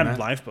that. More They than had that?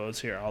 lifeboats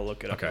here. I'll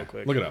look it up Okay, real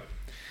quick. look it up.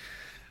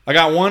 I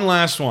got one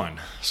last one,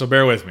 so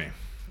bear with me.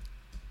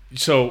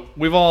 So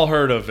we've all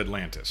heard of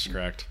Atlantis,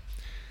 correct?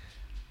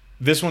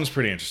 This one's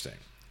pretty interesting.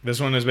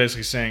 This one is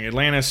basically saying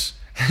Atlantis,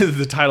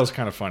 the title's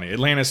kind of funny.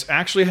 Atlantis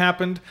actually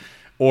happened,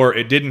 or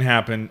it didn't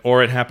happen,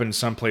 or it happened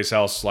someplace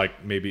else,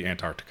 like maybe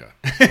Antarctica.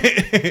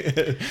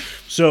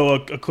 So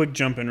a quick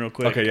jump in real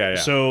quick. Okay, yeah.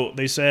 So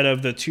they said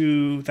of the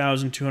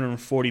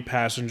 2,240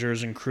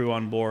 passengers and crew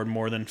on board,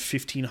 more than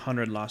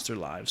 1,500 lost their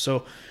lives.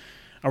 So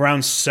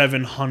around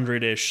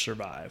 700-ish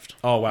survived.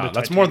 Oh, wow. The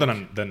That's more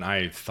Titanic. than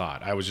I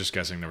thought. I was just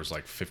guessing there was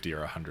like 50 or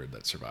 100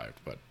 that survived.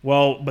 But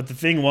Well, but the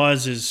thing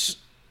is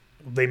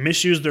they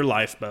misused their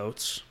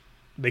lifeboats.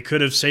 They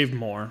could have saved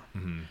more.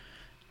 Mm-hmm.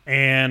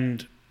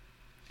 And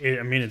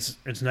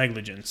it's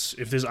negligence.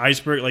 If this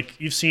iceberg, like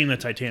you've seen the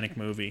Titanic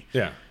movie,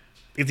 yeah.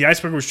 if the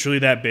iceberg was truly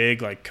that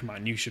big, like, come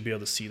on, you should be able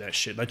to see that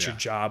shit. That's your Yeah.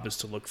 job, is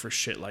to look for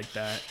shit like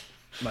that.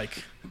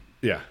 Like,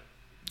 Yeah.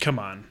 come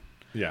on.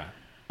 Yeah.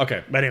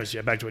 Okay. But anyways,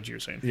 yeah, back to what you were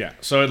saying. Yeah,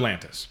 so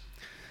Atlantis.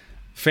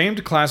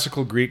 Famed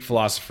classical Greek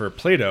philosopher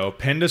Plato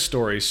penned a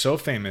story so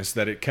famous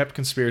that it kept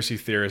conspiracy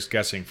theorists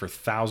guessing for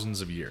thousands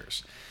of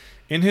years.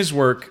 In his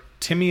work,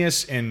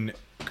 Timaeus and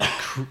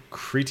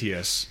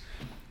Critias,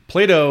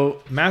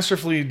 Plato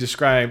masterfully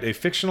described a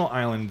fictional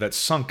island that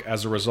sunk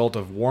as a result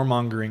of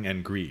warmongering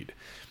and greed.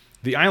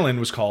 The island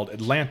was called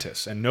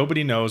Atlantis, and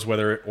nobody knows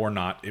whether or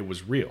not it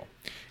was real.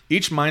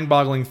 Each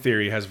mind-boggling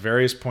theory has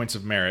various points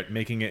of merit,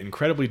 making it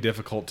incredibly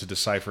difficult to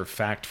decipher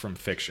fact from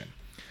fiction.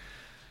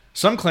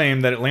 Some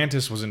claim that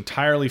Atlantis was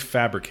entirely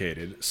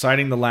fabricated,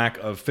 citing the lack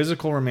of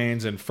physical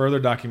remains and further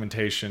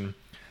documentation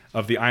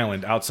of the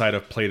island outside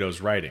of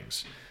Plato's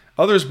writings.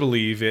 Others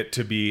believe it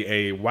to be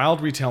a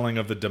wild retelling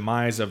of the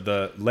demise of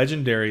the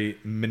legendary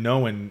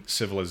Minoan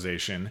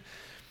civilization,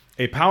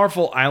 a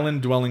powerful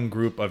island-dwelling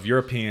group of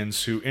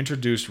Europeans who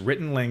introduced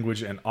written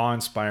language and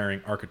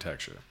awe-inspiring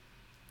architecture.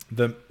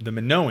 The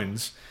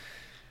Minoans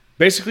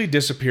basically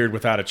disappeared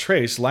without a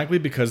trace, likely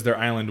because their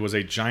island was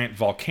a giant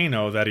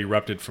volcano that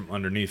erupted from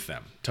underneath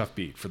them. Tough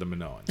beat for the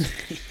Minoans,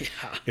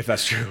 if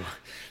that's true.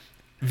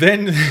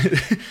 Then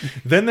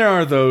there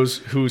are those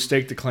who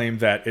stake the claim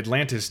that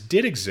Atlantis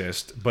did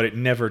exist, but it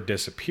never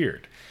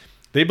disappeared.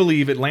 They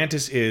believe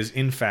Atlantis is,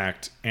 in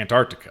fact,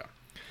 Antarctica.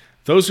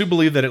 Those who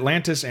believe that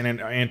Atlantis and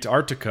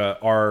Antarctica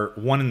are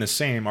one and the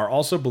same are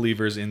also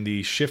believers in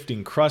the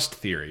shifting crust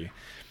theory,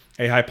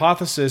 a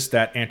hypothesis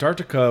that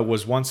Antarctica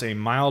was once a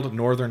mild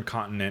northern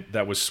continent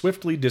that was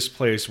swiftly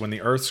displaced when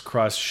the Earth's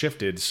crust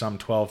shifted some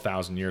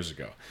 12,000 years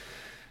ago.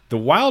 The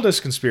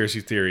wildest conspiracy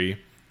theory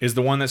is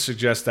the one that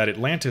suggests that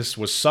Atlantis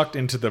was sucked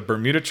into the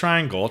Bermuda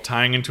Triangle,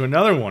 tying into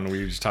another one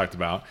we just talked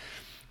about,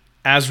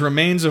 as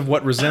remains of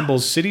what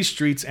resembles city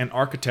streets and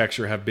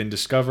architecture have been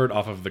discovered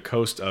off of the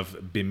coast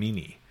of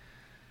Bimini.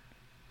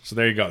 So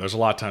there you go. There's a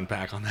lot to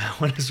unpack on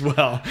that one as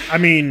well. I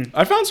mean,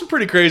 I found some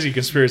pretty crazy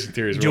conspiracy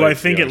theories. Do I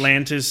think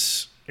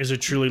Atlantis is a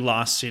truly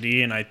lost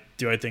city? And I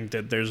think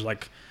that there's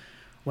like,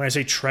 when I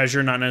say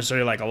treasure, not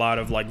necessarily like a lot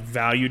of like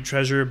valued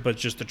treasure, but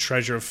just the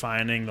treasure of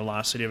finding the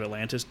lost city of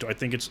Atlantis. Do I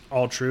think it's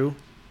all true?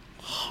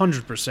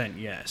 100%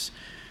 yes.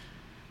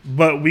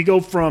 But we go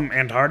from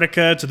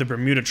Antarctica to the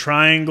Bermuda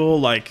Triangle,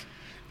 like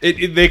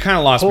they kind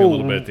of lost me a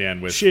little bit at the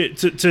end with shit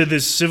to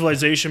this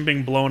civilization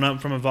being blown up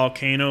from a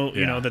volcano,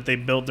 you Yeah. know, that they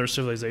built their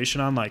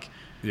civilization on. Like,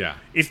 yeah.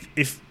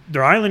 if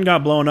their island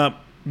got blown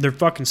up, their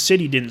fucking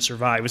city didn't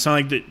survive. It's not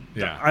like the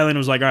island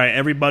was like, all right,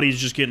 everybody's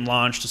just getting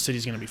launched. The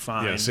city's gonna be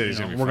fine. Yeah, the city's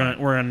gonna be we're fine.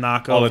 Gonna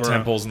knock all over the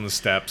temples and the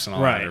steps and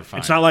all right. that are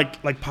fine. It's not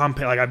like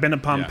Pompeii. Like I've been to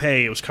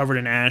Pompeii. It was covered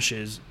in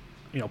ashes.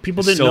 You know,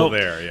 people didn't still know.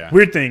 there, yeah.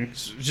 Weird thing.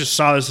 Just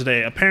saw this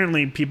today.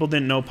 Apparently, people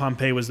didn't know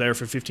Pompeii was there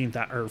for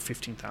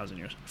 15,000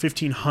 years,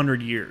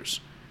 1,500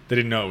 years. They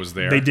didn't know it was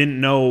there. They didn't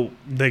know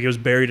that it was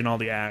buried in all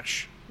the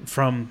ash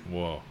from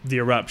Whoa. the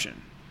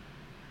eruption.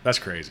 That's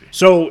crazy.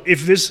 So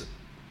if this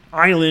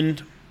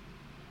island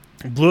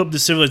blew up the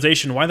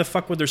civilization, why the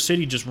fuck would their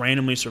city just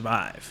randomly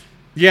survive?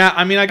 Yeah,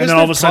 I mean, I guess. And then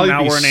all of a sudden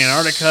now we're in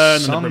Antarctica,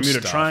 and then the some Bermuda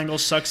stuff. Triangle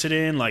sucks it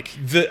in. Like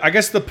I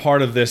guess the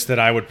part of this that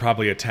I would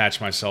probably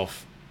attach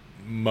myself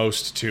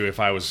most to if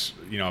I was,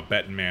 you know, a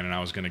betting man and I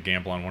was going to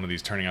gamble on one of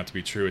these turning out to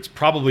be true, it's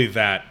probably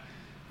that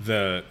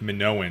the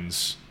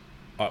Minoans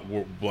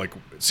were like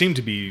seemed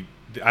to be.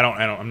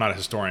 I'm not a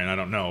historian. I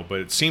don't know,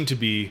 but it seemed to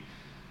be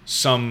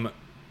some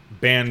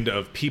band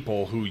of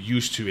people who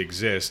used to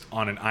exist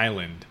on an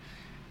island,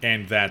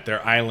 and that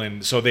their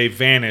island, so they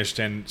vanished,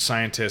 and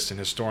scientists and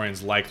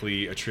historians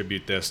likely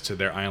attribute this to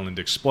their island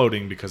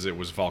exploding because it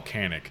was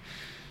volcanic.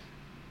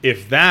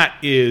 If that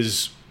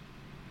is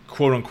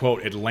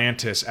quote-unquote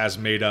Atlantis as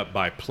made up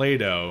by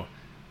Plato,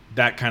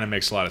 that kind of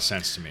makes a lot of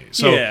sense to me.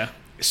 So yeah.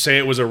 Say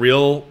it was a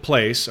real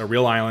place, a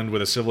real island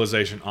with a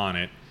civilization on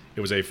it.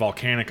 It was a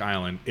volcanic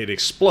island. It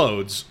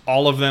explodes.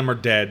 All of them are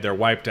dead. They're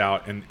wiped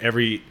out, and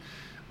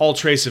all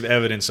trace of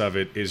evidence of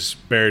it is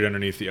buried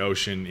underneath the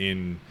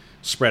ocean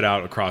spread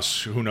out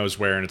across who knows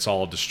where, and it's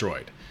all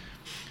destroyed.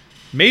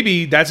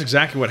 Maybe that's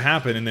exactly what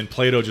happened, and then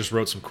Plato just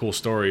wrote some cool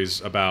stories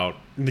about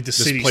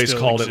this place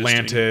called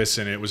Atlantis,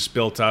 and it was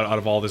built out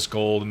of all this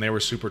gold, and they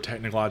were super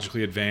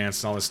technologically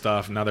advanced and all this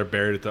stuff, and now they're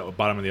buried at the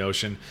bottom of the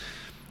ocean.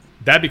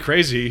 That'd be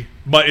crazy,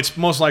 but it's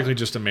most likely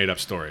just a made-up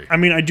story. I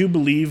mean, I do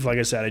believe, like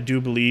I said, I do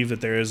believe that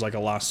there is like a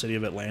lost city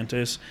of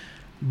Atlantis,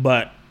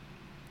 but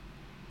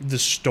the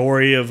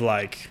story of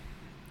like,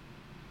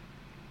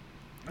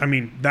 I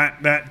mean,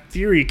 that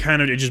theory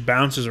kind of, it just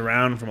bounces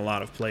around from a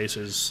lot of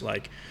places.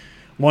 Like,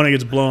 one, it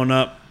gets blown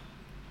up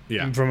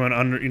from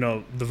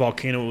the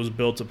volcano it was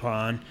built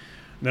upon.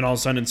 Then all of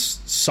a sudden it's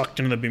sucked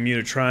into the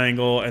Bermuda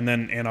Triangle, and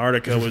then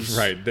Antarctica was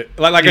right.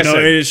 Like I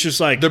said, it's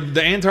just like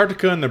the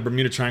Antarctica and the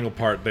Bermuda Triangle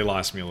part. They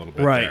lost me a little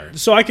bit. Right. There.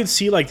 So I could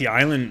see like the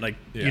island, like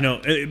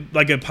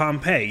like a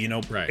Pompeii.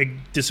 Right.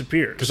 It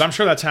disappears because I'm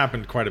sure that's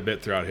happened quite a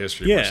bit throughout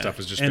history. Yeah. Where stuff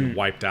has just been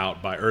wiped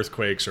out by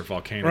earthquakes or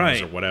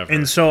volcanoes or whatever.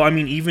 And so I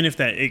mean, even if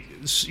a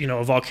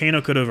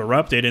volcano could have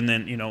erupted and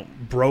then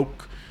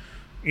broke,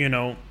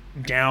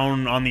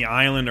 down on the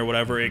island or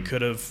whatever, it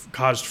could have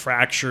caused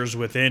fractures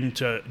within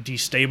to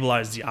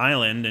destabilize the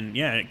island, and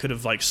it could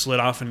have like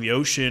slid off into the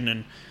ocean,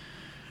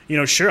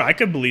 and sure, I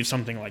could believe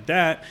something like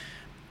that.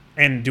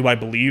 And do I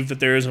believe that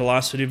there is a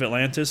lost city of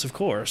Atlantis? Of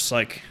course.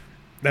 Like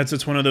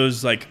it's one of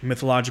those like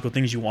mythological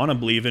things you want to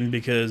believe in,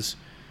 because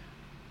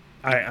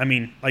I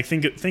mean, like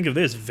think of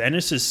this: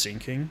 Venice is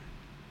sinking,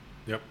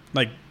 Yep.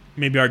 Like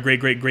maybe our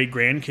great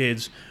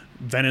grandkids,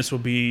 Venice will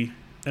be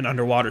an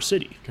underwater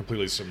city.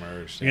 Completely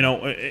submerged. You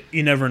know,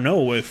 you never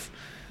know.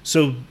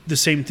 So the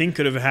same thing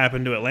could have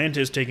happened to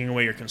Atlantis, taking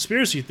away your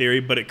conspiracy theory,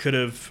 but it could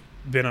have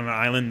been on an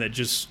island that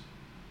just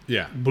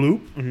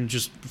bloop and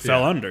just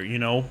fell under. You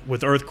know,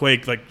 with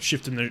earthquake, like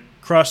shifting the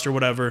crust or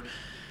whatever.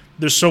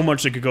 There's so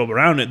much that could go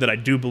around it that I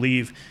do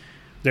believe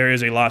there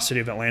is a lost city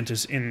of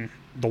Atlantis in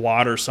the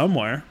water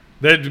somewhere.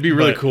 That'd be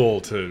really cool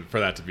for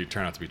that to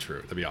turn out to be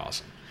true. That'd be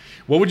awesome.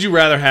 What would you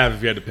rather have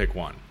if you had to pick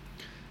one?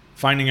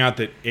 Finding out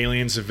that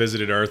aliens have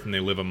visited Earth and they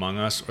live among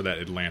us, or that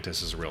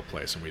Atlantis is a real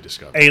place and we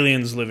discovered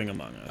aliens living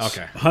among us.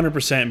 Okay.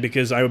 100%,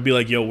 because I would be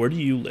like, yo, where do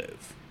you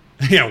live?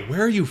 Yeah,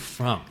 where are you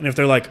from? And if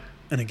they're like,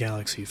 in a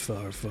galaxy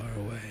far, far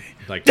away.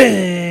 Like,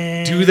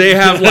 do they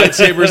have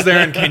lightsabers there,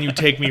 and can you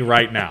take me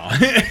right now?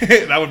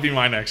 That would be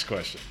my next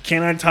question.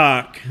 Can I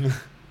talk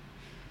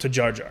to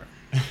Jar Jar?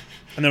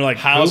 And they're like,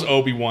 how's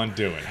Obi-Wan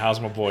doing? How's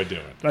my boy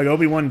doing? Like,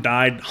 Obi-Wan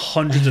died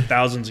hundreds of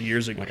thousands of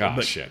years ago. Like,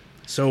 oh, shit.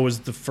 So was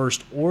the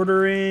First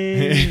Order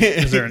in?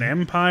 Is there an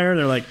empire?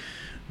 They're like,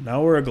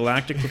 no, we're a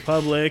galactic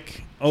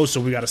republic. Oh,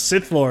 so we got a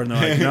Sith Lord. And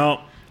they're like,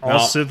 no, all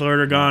Sith Lord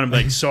are gone. I'm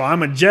like, so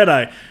I'm a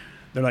Jedi.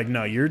 They're like,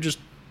 no, you're just...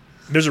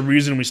 There's a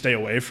reason we stay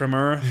away from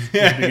Earth.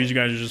 Because you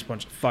guys are just a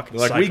bunch of fucking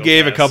psychopaths. We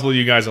gave a couple of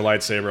you guys a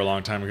lightsaber a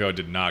long time ago. It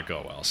did not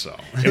go well, so...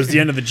 It was the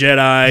end of the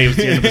Jedi. It was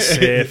the end of the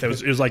Sith. It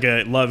was like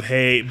a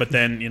love-hate, but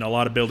then, you know, a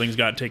lot of buildings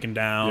got taken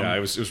down. Yeah, it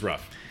was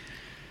rough.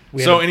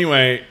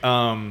 Anyway...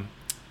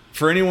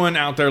 for anyone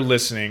out there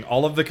listening,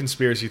 all of the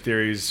conspiracy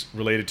theories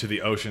related to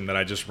the ocean that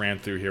I just ran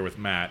through here with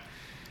Matt,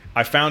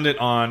 I found it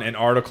on an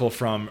article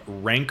from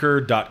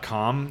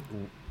ranker.com,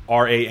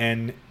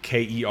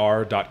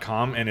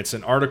 ranker.com, and it's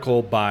an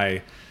article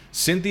by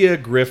Cynthia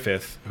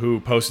Griffith, who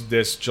posted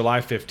this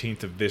July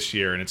 15th of this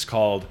year, and it's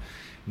called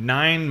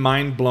 9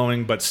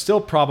 Mind-Blowing But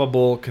Still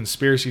Probable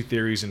Conspiracy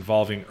Theories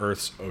Involving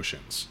Earth's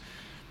Oceans.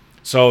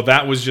 So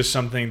that was just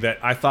something that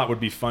I thought would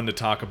be fun to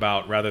talk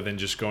about rather than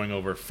just going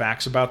over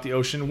facts about the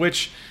ocean,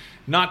 which,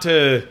 not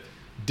to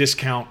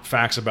discount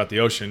facts about the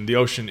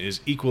ocean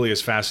is equally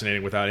as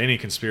fascinating without any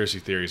conspiracy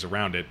theories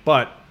around it,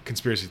 but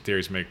conspiracy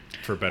theories make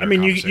for better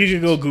conversations. You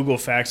can go Google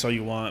facts all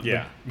you want,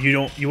 yeah. But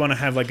you want to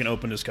have like an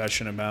open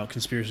discussion about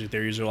conspiracy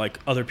theories or like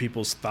other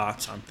people's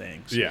thoughts on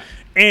things. Yeah.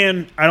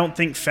 And I don't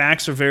think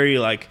facts are very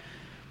like...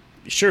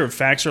 Sure,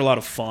 facts are a lot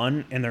of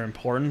fun and they're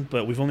important,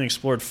 but we've only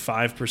explored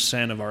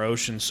 5% of our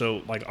ocean,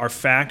 so like our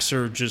facts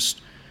are just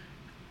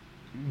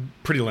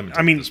pretty limited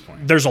at this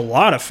point. There's a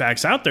lot of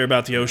facts out there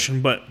about the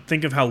ocean, but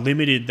think of how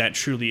limited that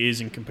truly is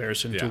in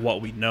comparison to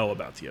what we know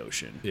about the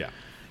ocean. Yeah.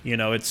 You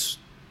know, it's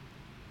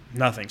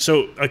nothing.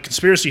 So a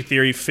conspiracy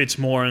theory fits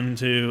more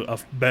into a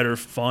better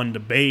fun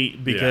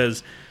debate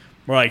because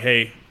we're like,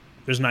 hey,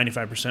 there's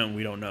 95%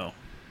 we don't know.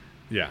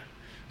 Yeah.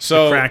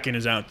 So the Kraken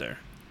is out there.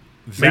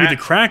 Maybe the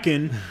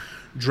Kraken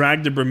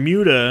dragged the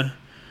Bermuda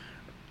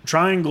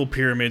Triangle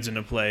pyramids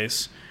into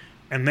place,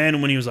 and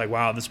then when he was like,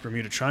 wow, this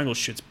Bermuda Triangle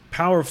shit's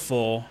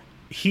powerful,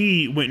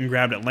 he went and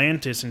grabbed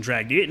Atlantis and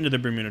dragged it into the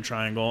Bermuda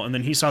Triangle, and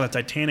then he saw the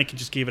Titanic and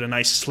just gave it a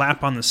nice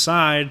slap on the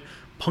side,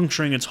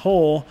 puncturing its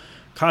hole,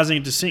 causing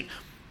it to sink.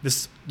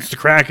 This is the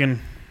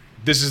Kraken.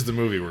 This is the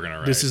movie we're going to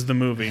write. This is the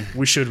movie.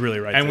 We should really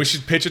write and this. We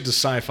should pitch it to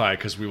Sci-Fi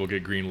because we will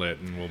get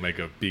greenlit and we'll make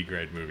a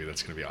B-grade movie.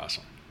 That's going to be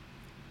awesome.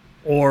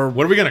 Or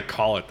what are we going to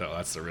call it, though?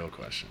 That's the real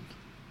question.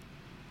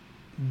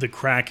 The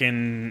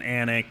Kraken,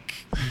 Anik,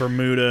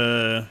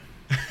 Bermuda,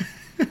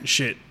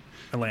 shit,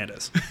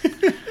 Atlantis.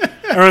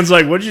 Everyone's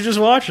like, what did you just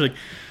watch? Like,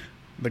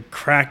 the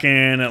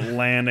Kraken,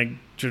 Atlantic,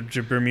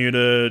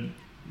 Bermuda,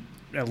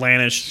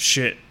 Atlantis,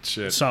 shit,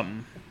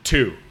 something.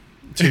 Two.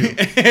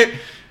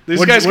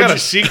 This guy's got a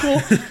sequel?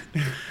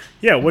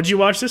 Yeah, what'd you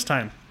watch this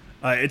time?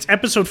 It's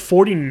episode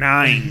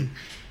 49.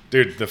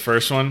 Dude, the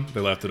first one,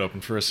 they left it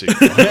open for a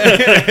sequel.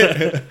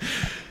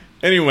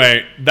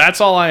 Anyway, that's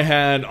all I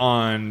had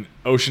on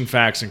ocean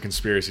facts and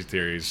conspiracy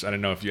theories. I don't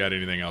know if you had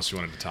anything else you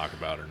wanted to talk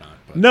about or not.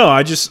 But no,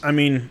 I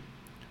mean...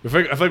 I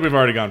feel like we've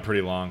already gone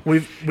pretty long.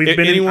 I've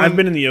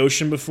been in the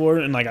ocean before,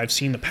 and like I've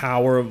seen the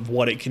power of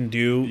what it can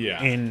do.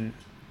 Yeah. And,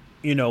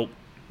 you know,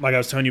 like I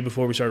was telling you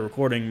before we started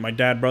recording, my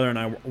dad, brother, and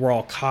I were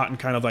all caught in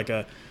kind of like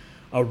a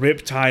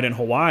riptide in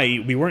Hawaii.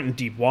 We weren't in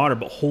deep water,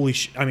 but holy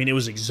shit, I mean, it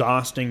was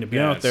exhausting to be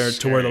out there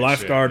to where the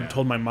lifeguard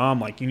told my mom,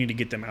 like, you need to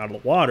get them out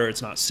of the water.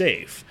 It's not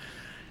safe.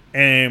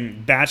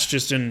 And that's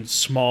just in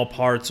small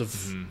parts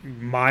of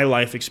my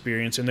life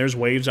experience. And there's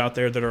waves out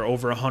there that are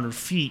over 100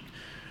 feet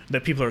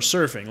that people are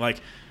surfing. Like,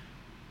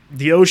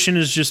 the ocean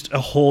is just a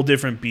whole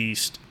different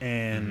beast.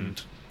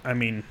 And, I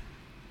mean,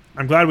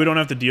 I'm glad we don't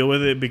have to deal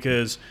with it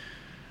because,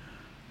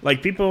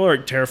 like, people are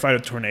terrified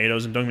of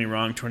tornadoes. And don't get me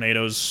wrong,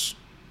 tornadoes...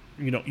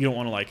 You don't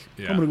want to like,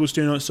 I'm going to go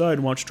stand outside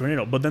and watch a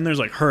tornado. But then there's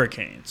like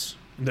hurricanes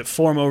that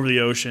form over the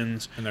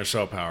oceans. And they're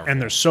so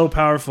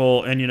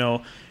powerful. And, you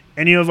know,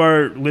 any of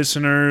our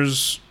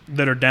listeners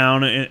that are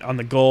down on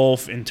the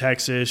Gulf in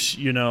Texas,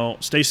 you know,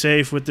 stay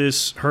safe with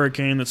this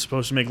hurricane that's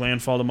supposed to make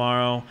landfall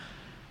tomorrow.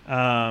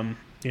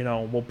 You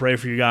know, we'll pray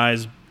for you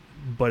guys.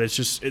 But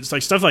it's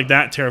like stuff like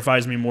that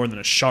terrifies me more than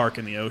a shark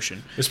in the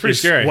ocean. It's pretty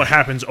scary. What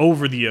happens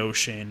over the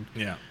ocean.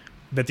 Yeah.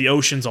 That the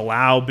oceans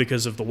allow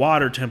because of the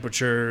water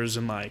temperatures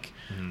and like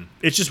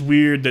it's just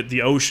weird that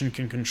the ocean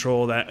can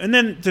control that. And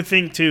then to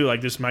think too,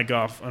 like this might go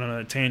off on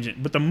a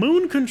tangent, but the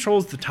moon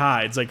controls the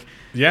tides. Like,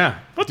 yeah,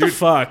 what the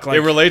fuck? Like,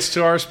 it relates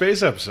to our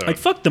space episode. Like,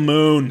 fuck the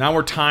moon. Now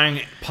we're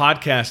tying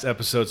podcast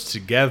episodes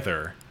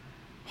together.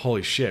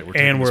 Holy shit!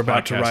 We're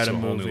about to write a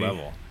whole movie. new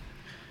level.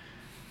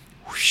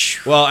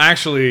 Well,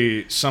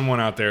 actually,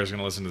 someone out there is going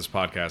to listen to this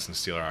podcast and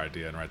steal our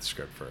idea and write the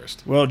script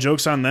first. Well,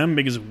 joke's on them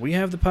because we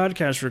have the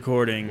podcast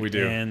recording. We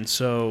do. And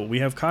so we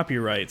have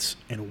copyrights,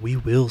 and we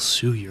will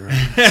sue your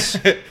ass.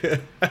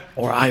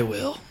 Or I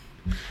will.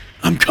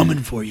 I'm coming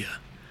for you.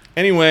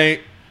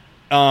 Anyway,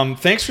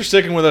 thanks for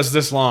sticking with us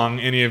this long,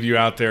 any of you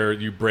out there,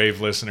 you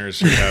brave listeners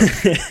who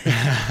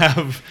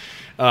have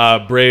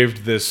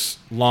braved this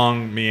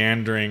long,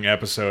 meandering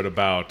episode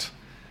about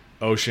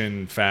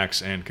ocean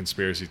facts and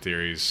conspiracy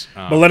theories.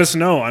 But let us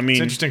know. I mean,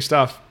 it's interesting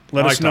stuff.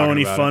 Let us know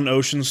any fun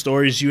ocean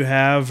stories you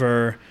have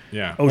or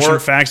ocean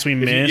facts we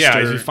missed.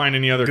 If you find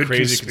any other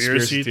crazy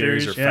conspiracy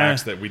theories or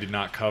facts that we did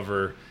not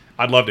cover,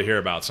 I'd love to hear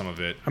about some of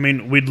it. I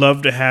mean, we'd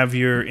love to have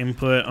your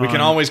input. We can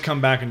always come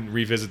back and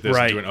revisit this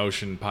and do an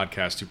ocean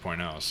podcast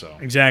 2.0. So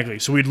exactly.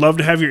 So we'd love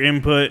to have your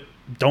input.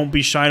 Don't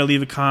be shy to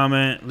leave a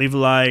comment, leave a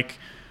like,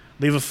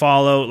 leave a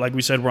follow. Like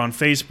we said, we're on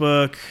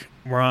Facebook.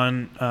 We're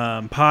on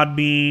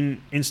Podbean,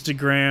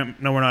 Instagram.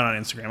 No, we're not on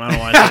Instagram. I don't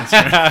know why it's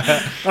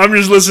Instagram. I'm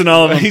just listing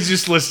all of them. He's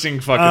just listing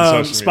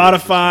fucking social media.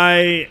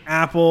 Spotify,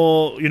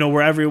 Apple,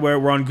 we're everywhere.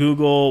 We're on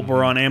Google.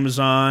 We're on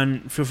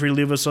Amazon. Feel free to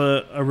leave us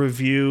a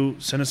review.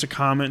 Send us a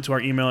comment to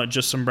our email at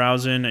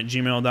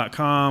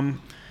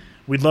justsomebrousing@gmail.com.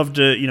 We'd love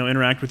to,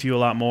 interact with you a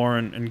lot more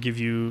and give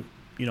you,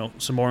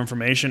 some more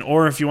information.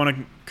 Or if you want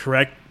to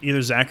correct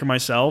either Zach or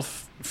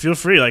myself, feel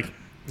free. Like,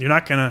 you're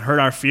not going to hurt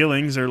our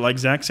feelings, or like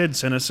Zach said,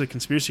 send us a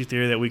conspiracy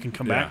theory that we can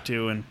come back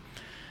to. And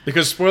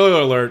because, spoiler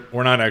alert,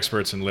 we're not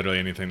experts in literally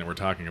anything that we're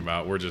talking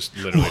about. We're just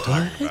literally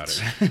talking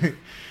about it.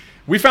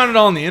 We found it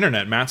all on the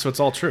internet, Matt, so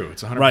it's all true.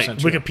 It's 100%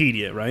 true.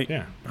 Wikipedia, right?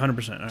 Yeah.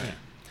 100%. All right. Yeah.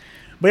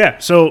 But yeah,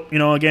 so,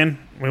 again,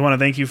 we want to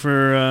thank you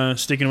for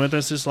sticking with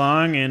us this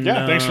long. And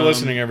thanks for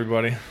listening,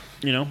 everybody.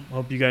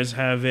 Hope you guys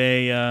have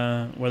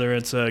whether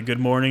it's a good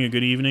morning, a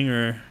good evening,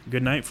 or a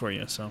good night for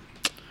you. So,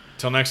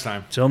 till next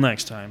time. Till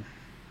next time.